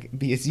of like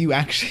because you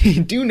actually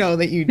do know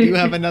that you do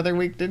have another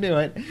week to do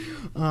it.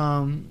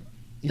 Um,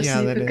 Just yeah,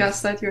 need that to is.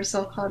 gaslight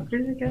yourself harder,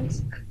 I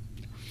guess.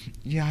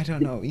 Yeah, I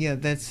don't know. Yeah,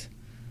 that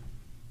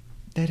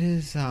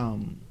is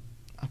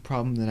a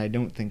problem that I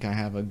don't think I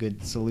have a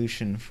good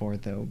solution for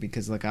though,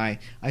 because like I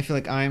feel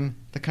like I'm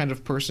the kind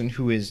of person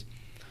who is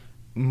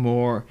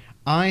more.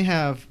 I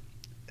have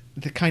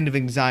the kind of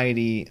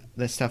anxiety,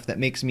 the stuff that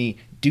makes me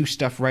do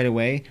stuff right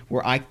away,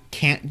 where I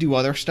can't do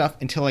other stuff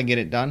until I get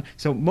it done.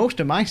 So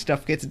most of my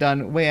stuff gets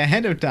done way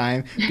ahead of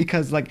time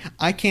because like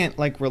I can't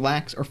like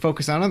relax or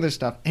focus on other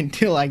stuff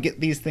until I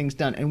get these things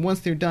done. And once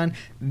they're done,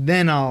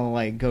 then I'll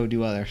like go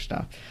do other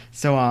stuff.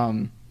 So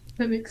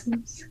That makes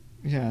sense.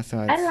 yeah, so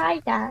I it's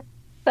like that,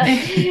 but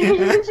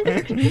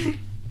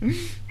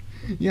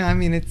yeah, I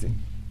mean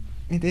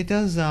it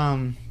does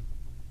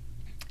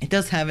it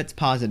does have its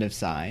positive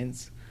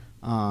sides.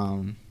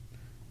 Um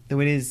though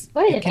what is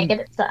it the can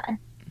negative side?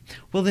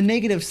 well, the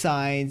negative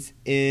sides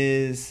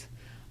is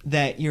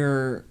that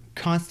you're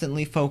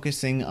constantly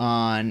focusing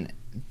on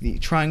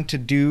trying to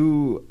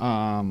do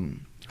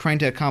trying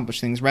to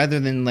accomplish things rather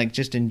than like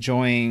just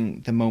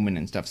enjoying the moment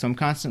and stuff. So I'm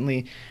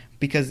constantly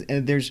because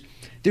there's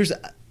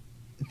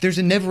there's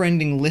a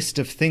never-ending list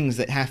of things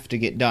that have to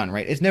get done,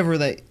 right? It's never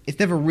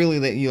really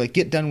that you like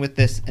get done with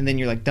this and then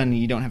you're like done and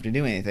you don't have to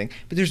do anything.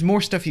 But there's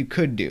more stuff you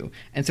could do,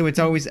 and so it's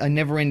always a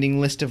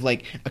never-ending list of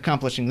like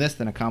accomplishing this,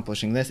 then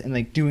accomplishing this, and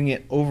like doing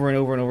it over and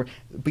over and over.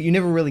 But you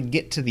never really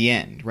get to the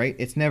end, right?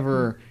 It's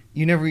never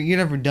you're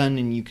never done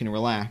and you can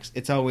relax.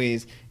 It's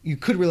always you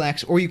could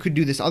relax or you could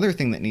do this other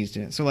thing that needs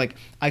to. So like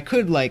I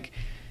could like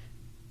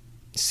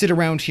sit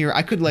around here.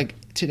 I could like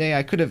today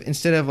I could have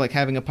instead of like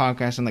having a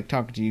podcast and like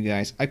talking to you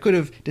guys, I could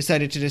have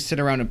decided to just sit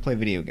around and play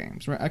video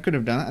games. Right? I could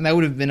have done that, and that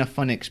would have been a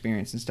fun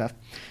experience and stuff.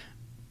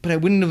 But I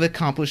wouldn't have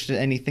accomplished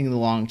anything in the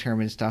long term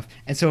and stuff.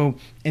 And so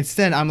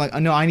instead, I'm like, oh,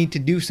 no, I need to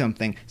do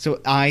something.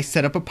 So I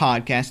set up a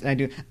podcast and I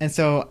do, and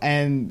so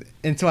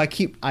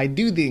I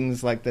do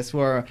things like this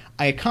where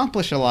I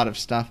accomplish a lot of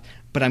stuff,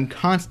 but I'm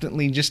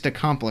constantly just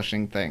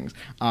accomplishing things.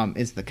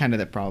 Is the kind of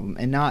the problem,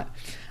 and not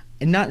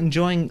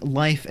enjoying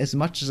life as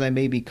much as I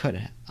maybe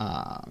could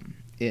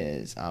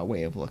is a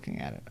way of looking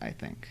at it, I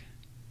think.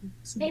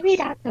 Maybe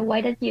that's the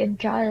way that you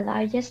enjoy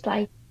life, just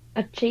like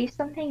achieve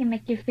something and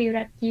make you feel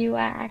that you are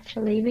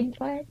actually living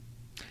for it.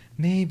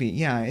 Maybe,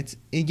 yeah.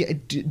 Yeah,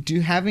 do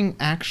having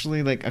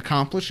actually like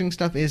accomplishing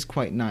stuff is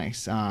quite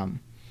nice.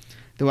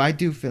 Though I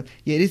do feel,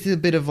 yeah, it is a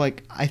bit of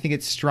like I think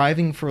it's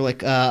striving for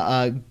like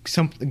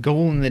some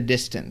goal in the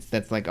distance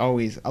that's like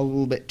always a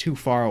little bit too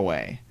far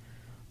away.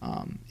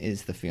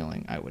 Is the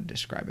feeling I would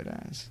describe it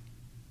as.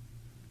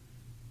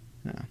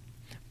 Yeah,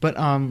 but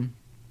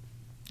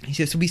he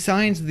says so.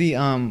 Besides the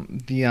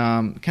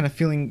kind of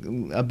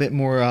feeling a bit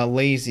more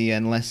lazy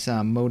and less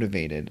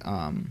motivated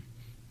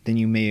than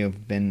you may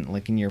have been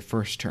like in your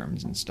first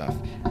terms and stuff.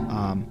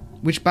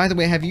 Which, by the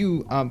way, have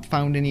you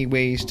found any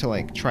ways to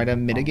like try to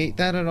mitigate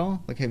that at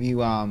all? Like, have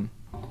you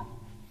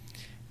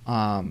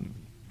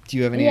do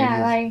you have any Yeah,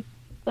 ideas?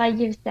 like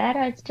you said,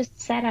 I just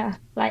set a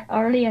like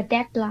earlier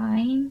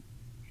deadline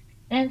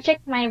and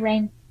check my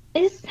rank.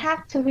 This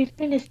have to be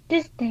finished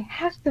this day,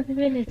 have to be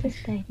finished this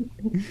day.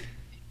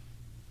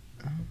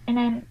 And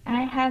then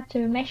I have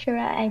to make sure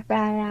that I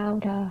write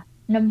out the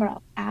number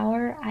of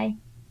hour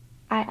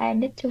I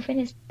need to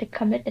finish the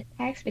commit the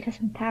text because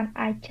sometimes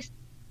I just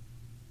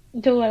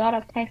do a lot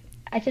of text.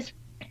 I just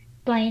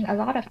plan a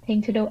lot of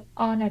things to do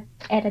on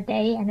at a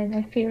day, and then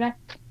I feel like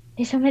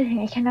there's so many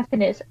things I cannot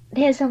finish.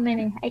 There's so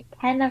many I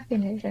cannot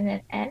finish, and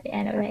then at the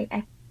end of the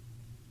day,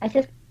 I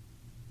just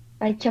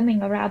like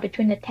jumping around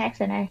between the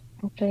texts, and I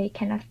actually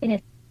cannot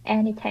finish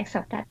any text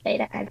of that day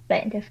that I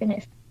planned to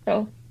finish.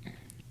 So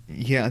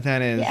Yeah,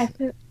 that yeah, is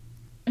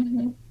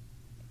mhm.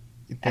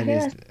 I that feel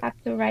is like I have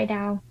to write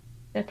down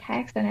the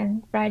text and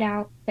then write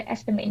out the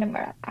estimate number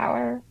of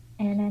hour,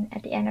 and then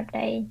at the end of the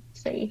day,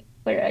 see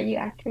whether you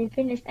actually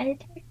finish any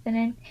text, and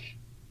then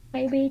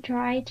maybe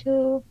try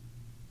to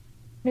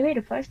maybe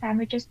the first time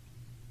we just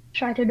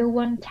try to do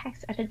one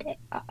text at a day,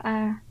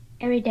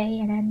 every day,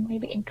 and then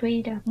maybe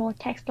increase more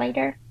text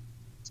later.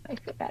 So I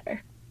feel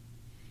better.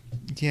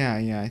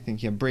 yeah. I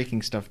think yeah,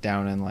 breaking stuff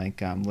down in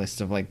like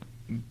lists of like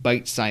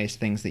bite-sized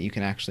things that you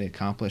can actually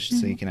accomplish,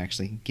 so you Mhm. can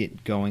actually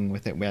get going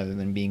with it rather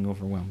than being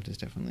overwhelmed is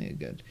definitely a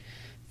good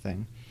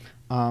thing.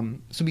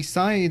 So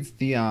besides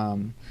the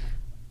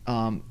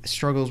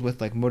struggles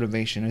with like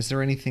motivation, is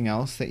there anything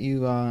else that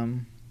you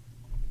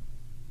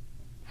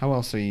how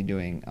else are you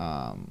doing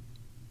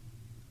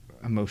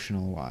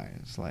emotional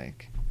wise?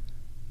 Like,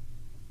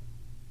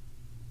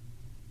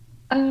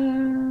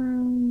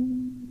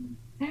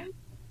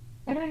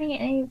 I don't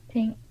think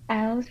anything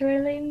else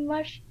really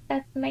much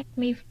that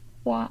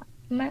want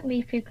make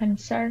me feel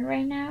concerned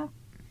right now.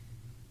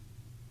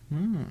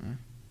 hmm,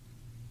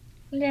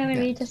 Yeah,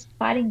 maybe yes, just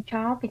finding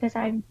job because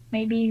I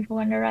maybe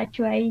on the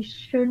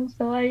graduation,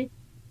 so I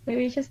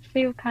maybe just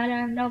feel kind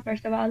of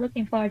nervous about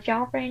looking for a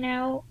job right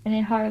now, and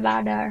then heard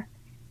about the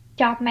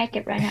job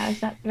market right now.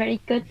 It's not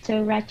very good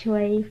to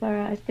graduate for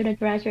a student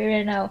graduate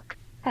right now.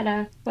 Kind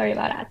of worry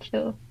about that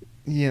too.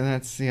 yeah,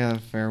 that's yeah,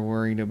 fair.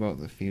 Worried about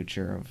the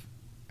future of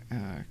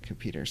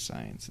computer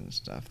science and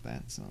stuff.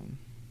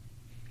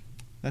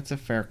 That's a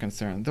fair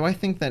concern. Though I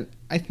think that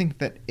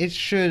it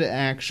should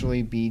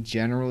actually be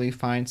generally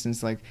fine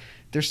since like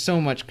there's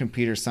so much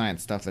computer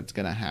science stuff that's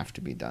gonna have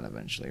to be done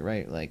eventually,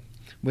 right? Like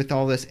with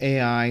all this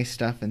AI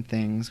stuff and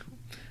things,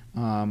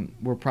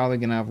 we're probably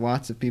gonna have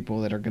lots of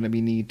people that are gonna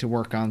be need to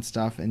work on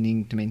stuff and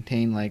need to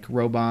maintain like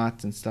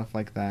robots and stuff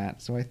like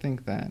that. So I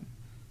think that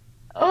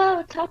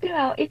Oh, talking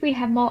about if we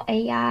have more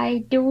AI,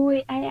 do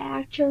we I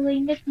actually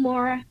need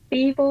more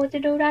people to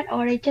do that,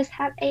 or they just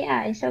have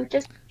AI? So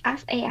just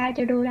ask AI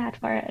to do that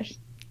for us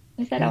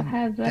instead yeah, of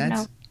having that's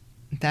a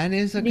that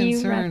is a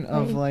concern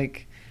of directly.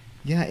 like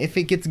yeah, if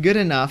it gets good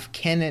enough,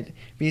 can it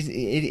because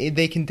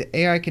they can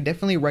AI can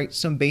definitely write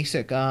some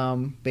basic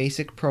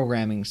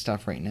programming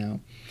stuff right now.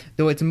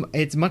 Though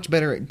it's much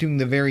better at doing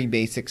the very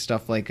basic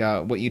stuff like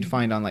what you'd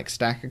find on like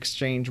Stack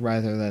Exchange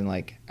rather than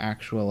like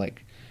actual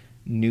like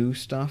new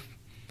stuff.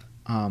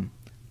 Um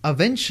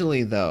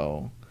Eventually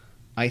though,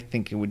 I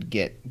think it would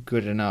get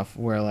good enough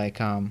where like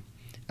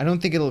I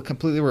don't think it'll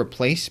completely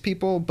replace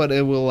people, but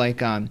it will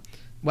like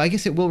well, I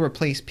guess it will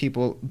replace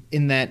people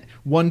in that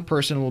one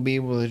person will be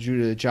able to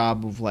do the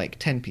job of like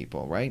 10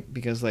 people, right?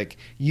 Because like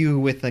you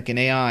with like an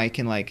AI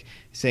can like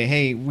say,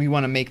 "Hey, we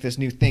want to make this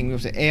new thing." We'll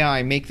say,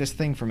 "AI, make this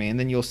thing for me." And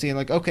then you'll see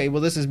like, "Okay,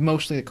 well this is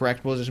mostly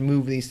correct. We'll just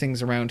move these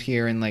things around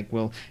here and like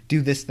we'll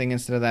do this thing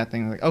instead of that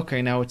thing." Like,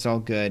 "Okay, now it's all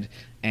good."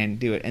 And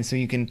do it. And so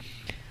you can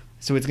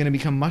so it's going to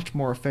become much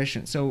more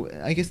efficient. So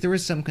I guess there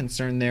is some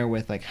concern there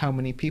with like how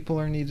many people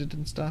are needed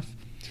and stuff.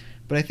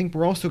 But I think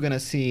we're also going to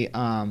see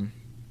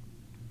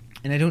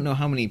and I don't know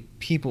how many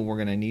people we're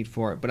going to need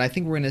for it, but I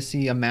think we're going to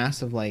see a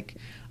massive like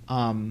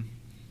um,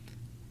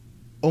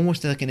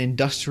 almost like an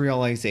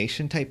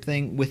industrialization type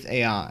thing with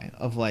AI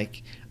of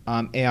like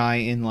AI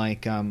in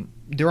like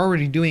they're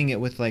already doing it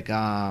with like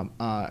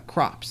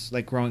crops,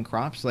 like growing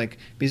crops, like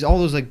because all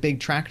those like big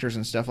tractors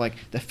and stuff, like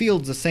the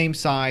field's the same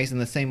size and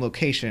the same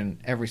location,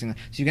 every single.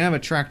 So you can have a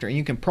tractor and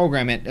you can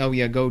program it. Oh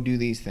yeah, go do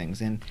these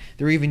things, and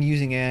they're even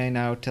using AI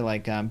now to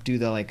like do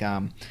the like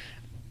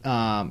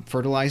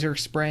fertilizer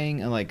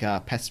spraying and like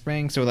pest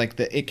spraying, so like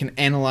it can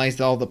analyze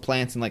all the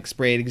plants and like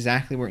spray it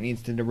exactly where it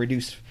needs to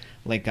reduce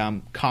like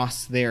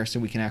costs there, so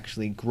we can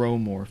actually grow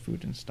more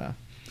food and stuff.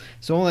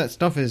 So all that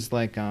stuff is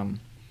like and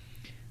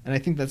I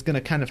think that's going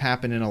to kind of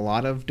happen in a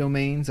lot of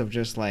domains of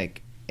just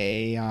like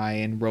AI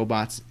and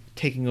robots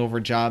taking over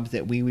jobs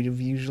that we would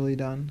have usually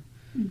done.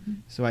 Mm-hmm.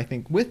 So I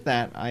think with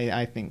that,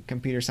 I think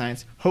computer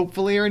science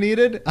hopefully are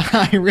needed.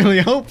 I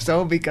really hope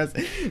so, because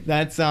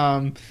that's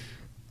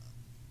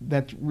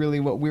really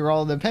what we're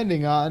all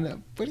depending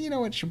on. But you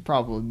know, it should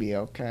probably be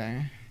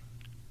okay.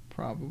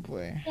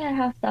 Probably. Yeah, I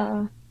hope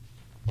so.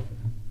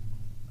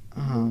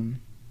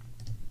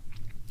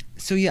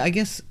 So yeah, I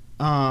guess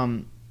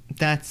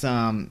that's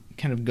kind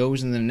of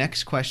goes in the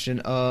next question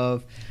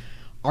of,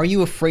 are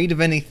you afraid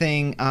of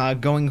anything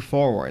going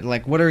forward?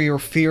 Like, what are your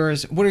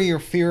fears? What are your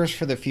fears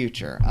for the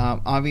future?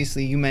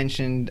 Obviously, you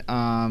mentioned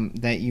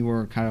that you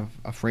were kind of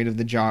afraid of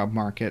the job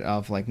market,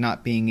 of like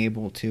not being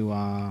able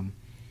to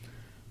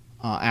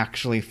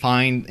actually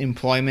find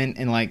employment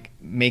and like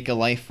make a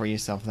life for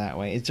yourself that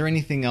way. Is there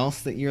anything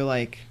else that you're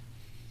like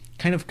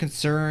kind of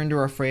concerned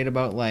or afraid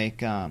about,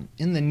 like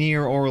in the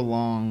near or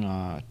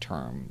long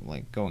term,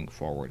 like going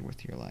forward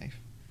with your life?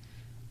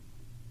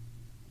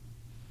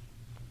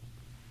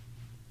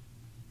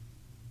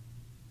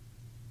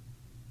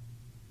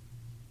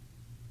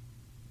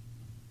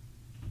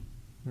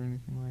 Or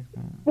anything like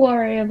that?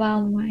 Worry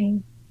about my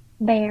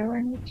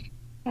parents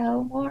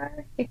so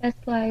more because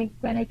like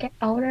when I get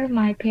older,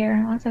 my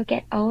parents also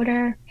get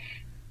older,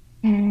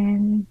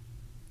 and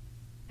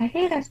I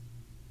feel that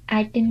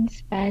I didn't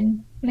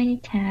spend many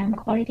time,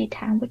 quality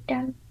time with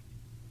them,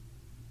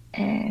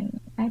 and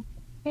I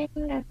think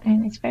that,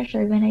 and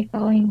especially when I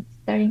going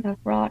studying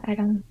abroad, I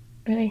don't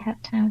really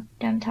have time with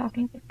them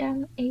talking with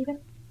them, even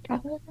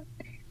talking with them.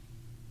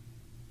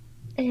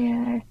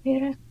 Yeah, I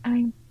feel that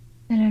and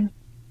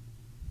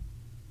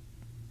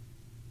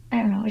I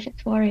don't know, I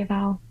just worry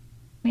about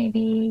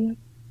maybe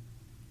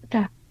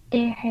the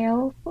their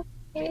health.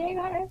 Maybe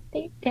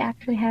they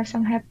actually have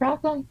some health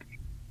problem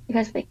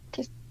because they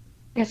just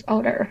gets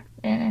older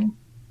and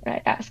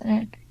like us,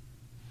 and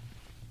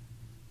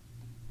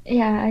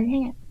yeah, I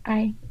think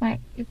I might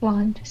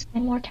want to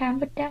spend more time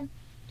with them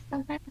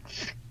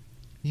sometimes.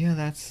 Yeah,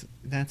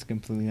 that's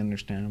completely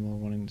understandable,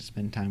 wanting to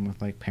spend time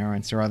with like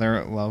parents or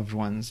other loved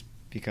ones,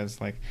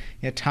 because like,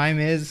 yeah, time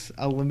is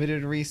a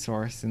limited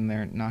resource and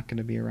they're not going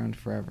to be around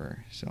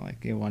forever. So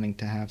like, you're wanting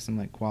to have some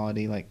like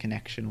quality like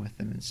connection with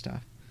them and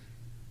stuff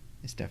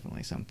is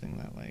definitely something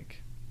that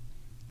like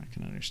I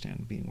can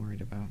understand being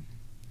worried about.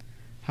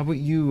 How about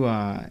you,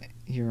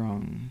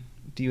 Yirong?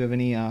 Do you have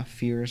any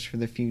fears for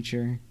the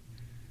future?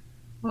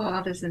 Well,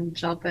 other than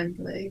job and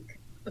like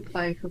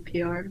applying for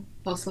PR,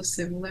 also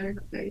similar.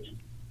 Like,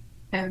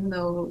 I don't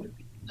know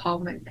how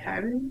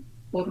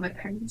what my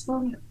parents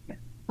want.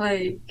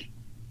 Like,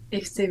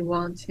 if they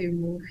want to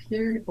move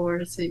here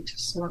or they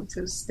just want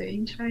to stay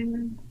in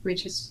China,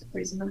 which is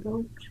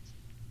reasonable.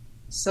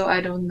 So I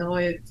don't know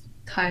if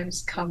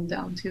times come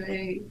down to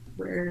a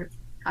where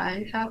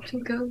I have to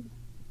go.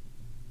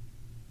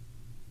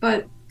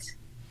 But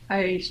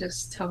I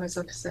just tell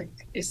myself it's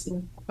like it's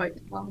in quite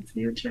a long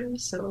future,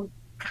 so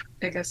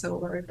I guess I'll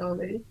worry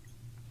about it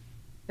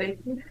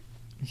later.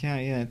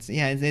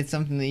 It's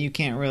something that you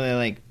can't really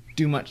like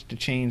do much to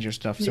change or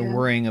stuff. So Yeah.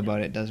 worrying about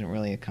it doesn't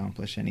really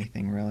accomplish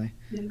anything, really.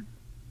 Yeah.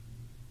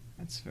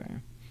 That's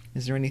fair.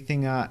 Is there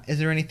anything? Is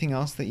there anything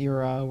else that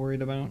you're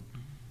worried about?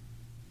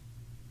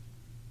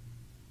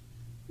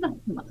 Not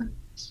much.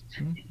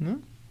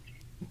 No.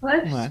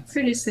 Life's That's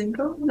pretty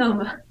simple. Not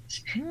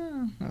much.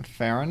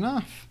 fair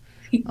enough.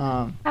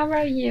 How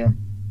about you?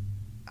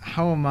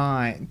 How am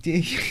I?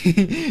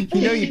 You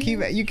know,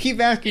 you keep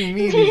asking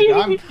me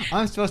these.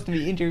 I'm supposed to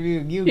be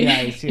interviewing you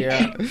guys here.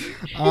 I just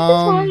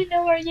want to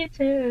know where you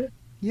too.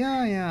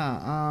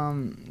 Yeah.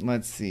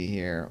 Let's see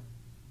here.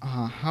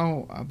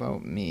 How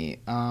about me?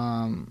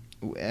 Am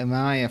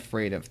I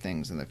afraid of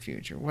things in the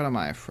future? What am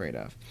I afraid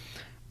of?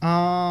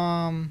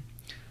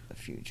 The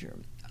future.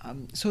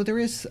 So there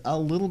is a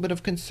little bit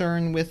of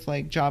concern with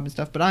like job and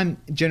stuff, but I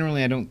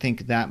don't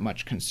think that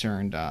much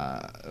concerned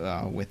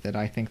with it.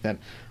 I think that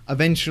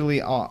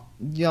eventually I'll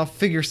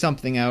figure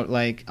something out.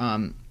 Like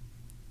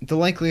the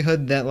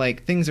likelihood that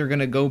like things are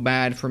gonna go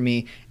bad for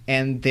me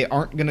and they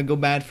aren't gonna go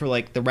bad for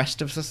like the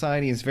rest of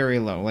society is very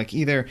low. Like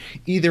either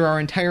our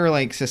entire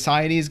like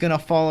society is gonna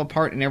fall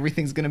apart and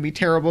everything's gonna be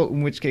terrible,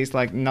 in which case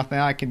like nothing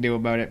I can do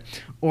about it,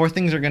 or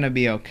things are gonna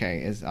be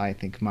okay. Is I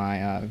think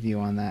my view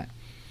on that.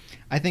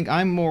 I think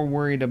I'm more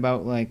worried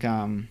about like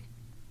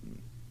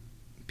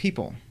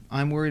people.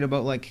 I'm worried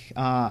about like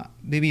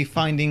maybe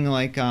finding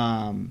like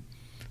a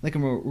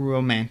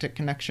romantic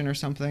connection or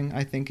something.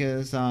 I think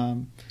is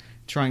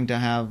trying to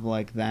have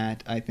like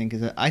that. I think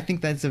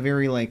that's a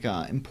very like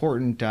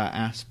important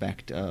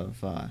aspect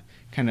of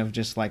kind of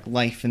just like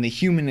life and the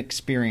human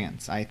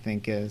experience. I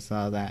think is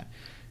that.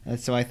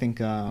 So I think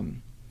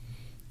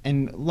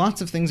and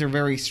lots of things are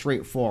very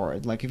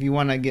straightforward. Like if you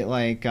want to get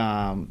like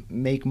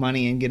make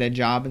money and get a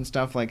job and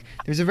stuff, like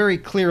there's a very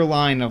clear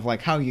line of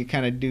like how you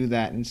kind of do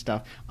that and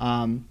stuff.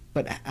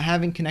 But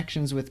having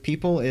connections with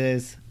people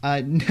is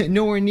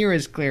nowhere near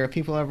as clear.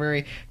 People are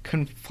very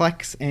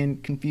complex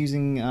and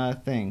confusing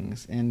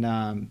things,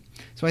 and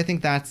so I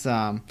think that's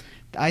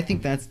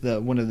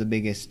the one of the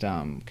biggest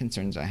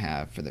concerns I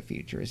have for the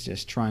future is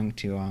just trying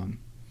to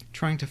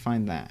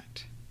find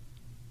that.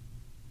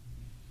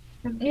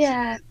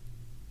 Yeah,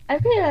 I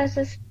feel that's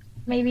just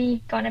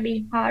maybe gonna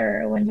be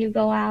harder when you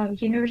go out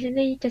of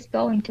university, just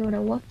going to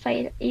the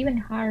workplace, even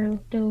harder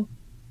to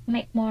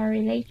make more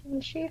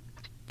relationships.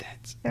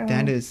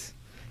 That So is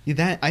yeah,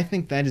 that I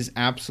think that is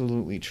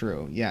absolutely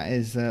true. Yeah,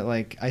 is that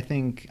like I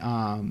think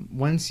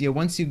once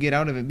you get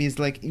out of it, because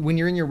like when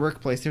you're in your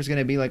workplace, there's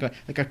gonna be like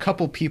a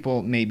couple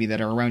people maybe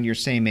that are around your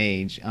same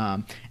age,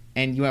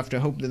 and you have to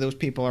hope that those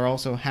people are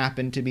also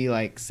happen to be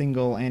like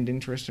single and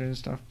interested and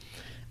stuff.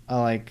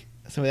 Like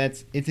so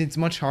that's it's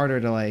much harder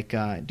to like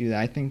do that.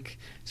 I think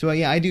so.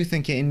 Yeah, I do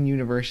think in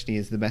university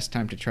is the best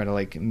time to try to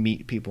like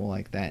meet people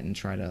like that and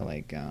try to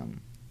like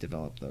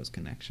develop those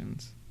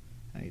connections.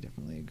 I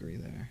definitely agree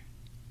there.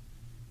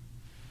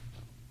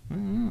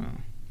 Oh.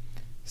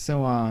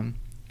 So,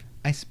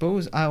 I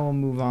suppose I will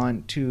move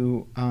on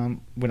to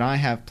what I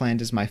have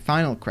planned as my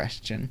final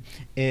question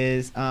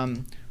is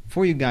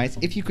for you guys,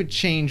 if you could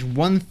change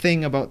one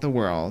thing about the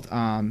world,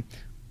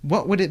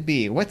 what would it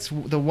be? What's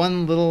the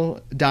one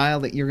little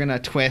dial that you're gonna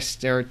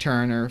twist or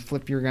turn or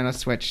flip you're gonna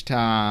switch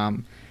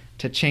to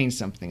change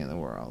something in the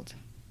world?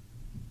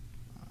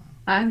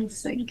 I'm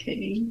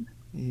thinking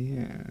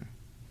Yeah.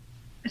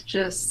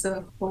 just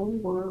the whole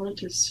world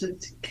just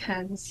should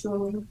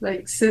cancel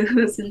like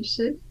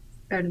citizenship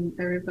and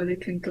everybody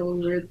can go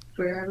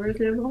wherever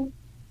they want.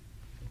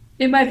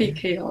 It might be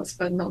chaos,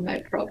 but not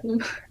my problem.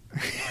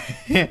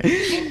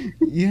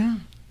 Yeah.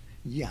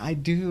 Yeah, I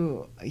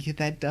do. Yeah,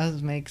 that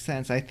does make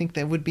sense. I think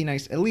that would be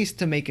nice, at least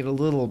to make it a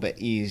little bit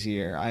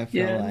easier. I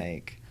feel Yeah.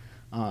 like,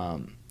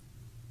 um,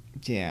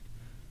 yeah,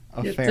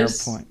 a Yeah, fair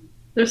point.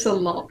 there's a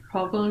lot of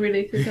problem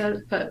related to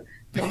that, but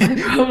not my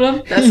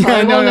problem. That's how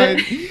Yeah, I no, want no,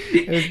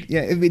 it.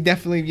 yeah, it'd be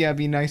definitely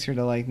be nicer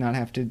to like not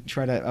have to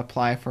try to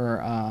apply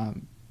for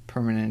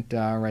permanent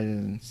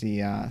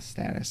residency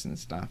status and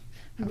stuff.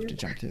 Have to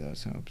jump through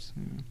those hoops.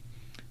 Yeah.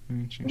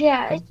 Very true.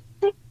 yeah, it's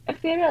like I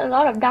feel a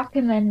lot of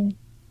document,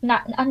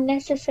 not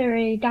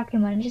unnecessary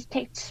document, just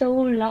takes so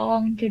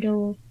long to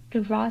do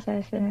to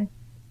process and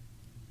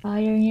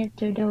you need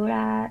to do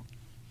that.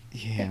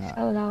 Takes Yeah,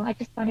 so long. I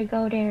just want to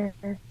go there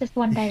just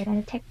one day and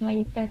it takes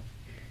me just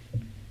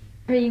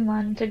 3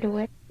 months to do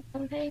it.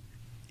 Something.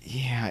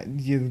 yeah,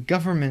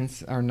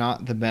 governments are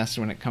not the best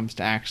when it comes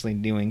to actually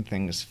doing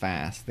things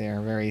fast. They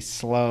are very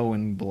slow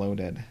and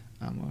bloated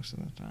most of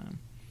the time.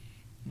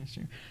 That's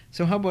true.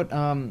 So how about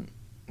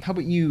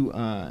you,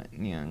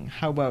 Nhan?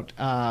 How about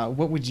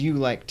what would you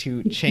like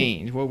to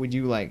change? What would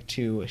you like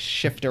to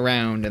shift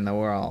around in the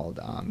world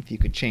if you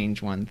could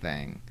change one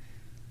thing?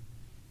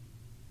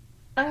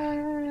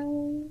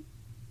 Um,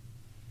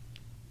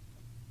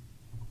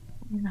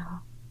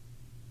 no.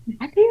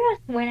 I feel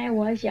like when I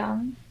was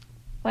young,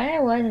 when I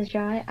was a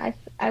child,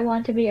 I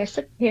want to be a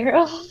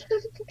superhero.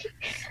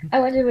 I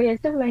want to be a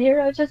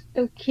superhero just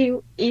to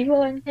kill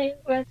evil and things,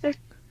 but it's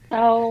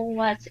so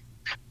much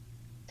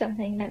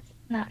something that's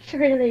not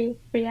really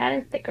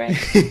realistic, right?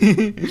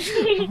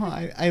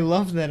 Oh, I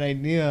love that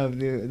idea of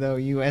though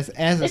you as a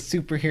It's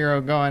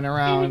superhero going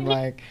around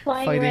like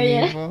flying fighting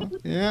away. evil.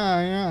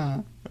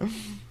 Yeah, yeah.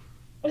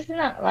 It's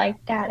not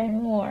like that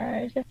anymore.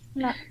 It's just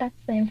not that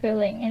same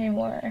feeling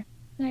anymore.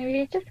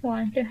 Maybe I just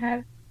want to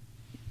have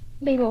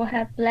people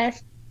have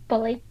less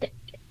politic,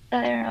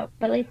 I don't know,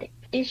 politic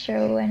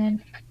issue, and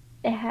then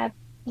they have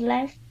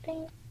less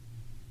things.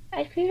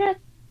 I feel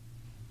that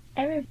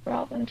every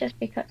problem just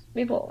because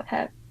people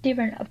have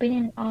different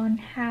opinion on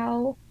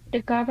how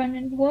the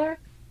government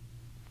works.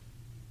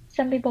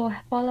 Some people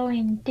are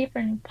following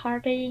different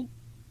party,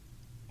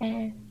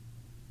 and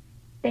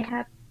they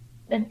have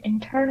an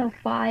internal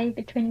fight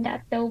between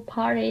that two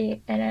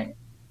party, and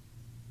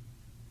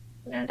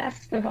then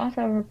that's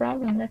also a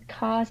problem that's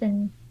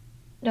causing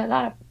a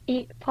lot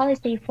of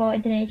policy for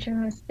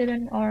international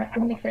student or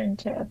immigrant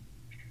to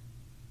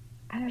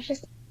I was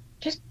just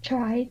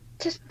try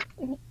just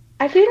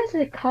I feel that's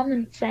a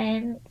common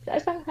sense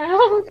somehow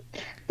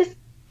just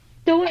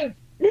doing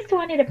this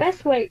one is the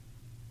best way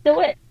do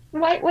it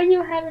why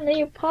you have a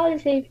new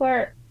policy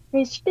for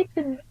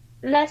restricting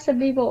lesser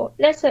people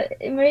lesser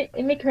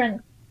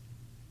immigrant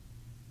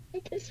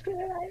I just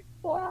feel like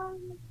wow.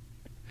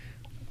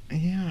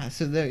 Yeah,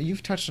 so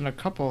you've touched on a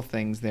couple of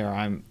things there.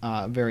 I'm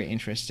very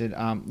interested.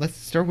 Let's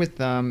start with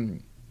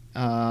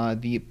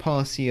the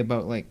policy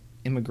about like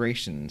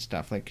immigration and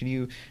stuff. Like, could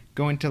you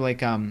go into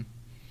like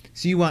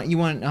so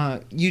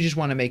you just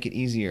want to make it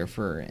easier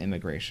for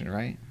immigration,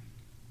 right?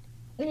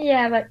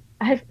 Yeah, but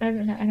I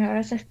know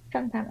it's just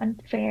sometimes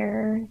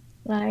unfair.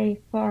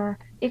 Like for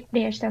if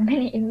there's so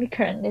many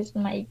immigrants, this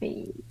might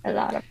be a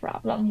lot of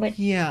problem with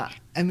Yeah,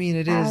 I mean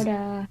it how is.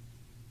 the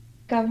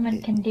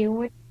government It, can deal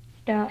with.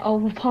 the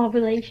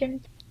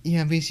overpopulation.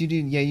 Yeah, because you do.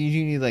 Yeah, you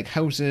do need like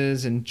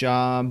houses and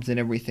jobs and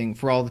everything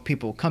for all the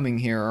people coming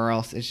here, or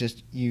else it's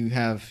just you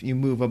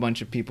move a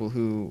bunch of people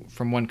who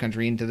from one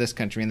country into this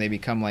country, and they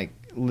become like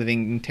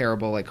living in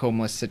terrible like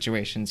homeless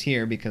situations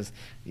here because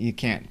you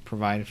can't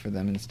provide for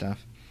them and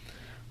stuff.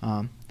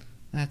 Um,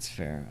 that's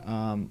fair.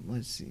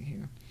 Let's see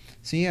here.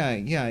 So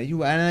yeah,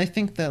 you and I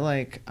think that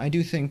like I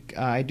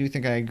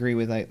agree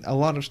with like a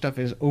lot of stuff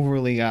is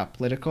overly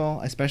political,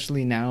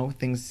 especially now.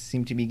 Things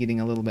seem to be getting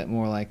a little bit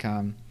more like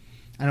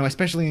I know,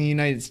 especially in the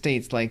United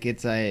States, like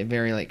it's a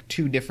very like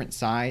two different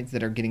sides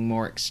that are getting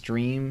more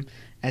extreme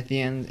at the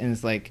end, and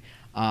it's like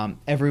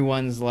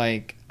everyone's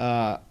like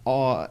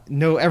all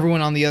no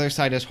everyone on the other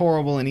side is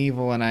horrible and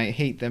evil, and I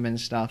hate them and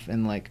stuff,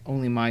 and like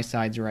only my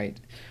side's right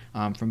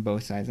from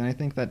both sides, and I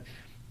think that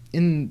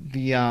in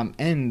the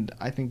end,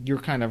 I think you're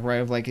kind of right.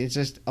 Of like, it's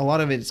just a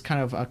lot of it's kind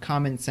of a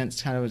common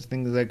sense kind of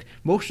thing. Like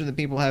most of the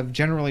people have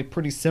generally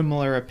pretty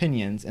similar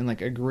opinions and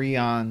like agree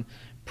on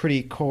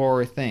pretty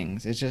core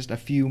things. It's just a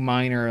few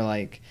minor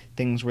like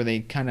things where they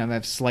kind of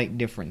have slight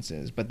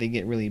differences, but they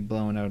get really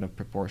blown out of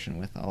proportion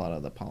with a lot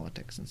of the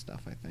politics and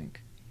stuff. I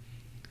think.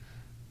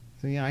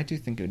 So yeah, I do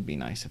think it would be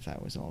nice if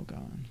that was all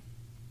gone.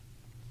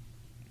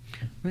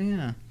 But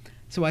yeah.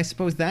 So I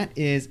suppose that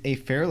is a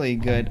fairly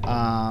good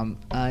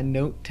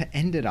note to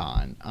end it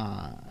on.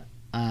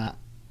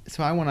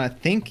 So I want to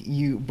thank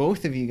you,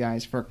 both of you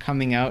guys, for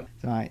coming out.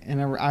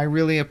 I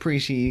really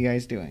appreciate you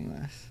guys doing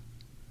this.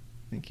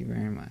 Thank you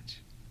very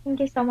much. Thank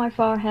you so much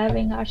for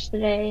having us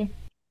today.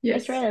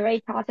 Yes. It's really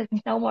great talking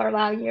to know more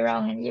about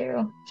Yirong and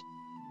you,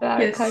 about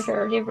the Yes.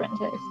 cultural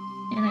differences,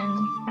 and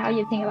then how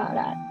you think about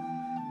that.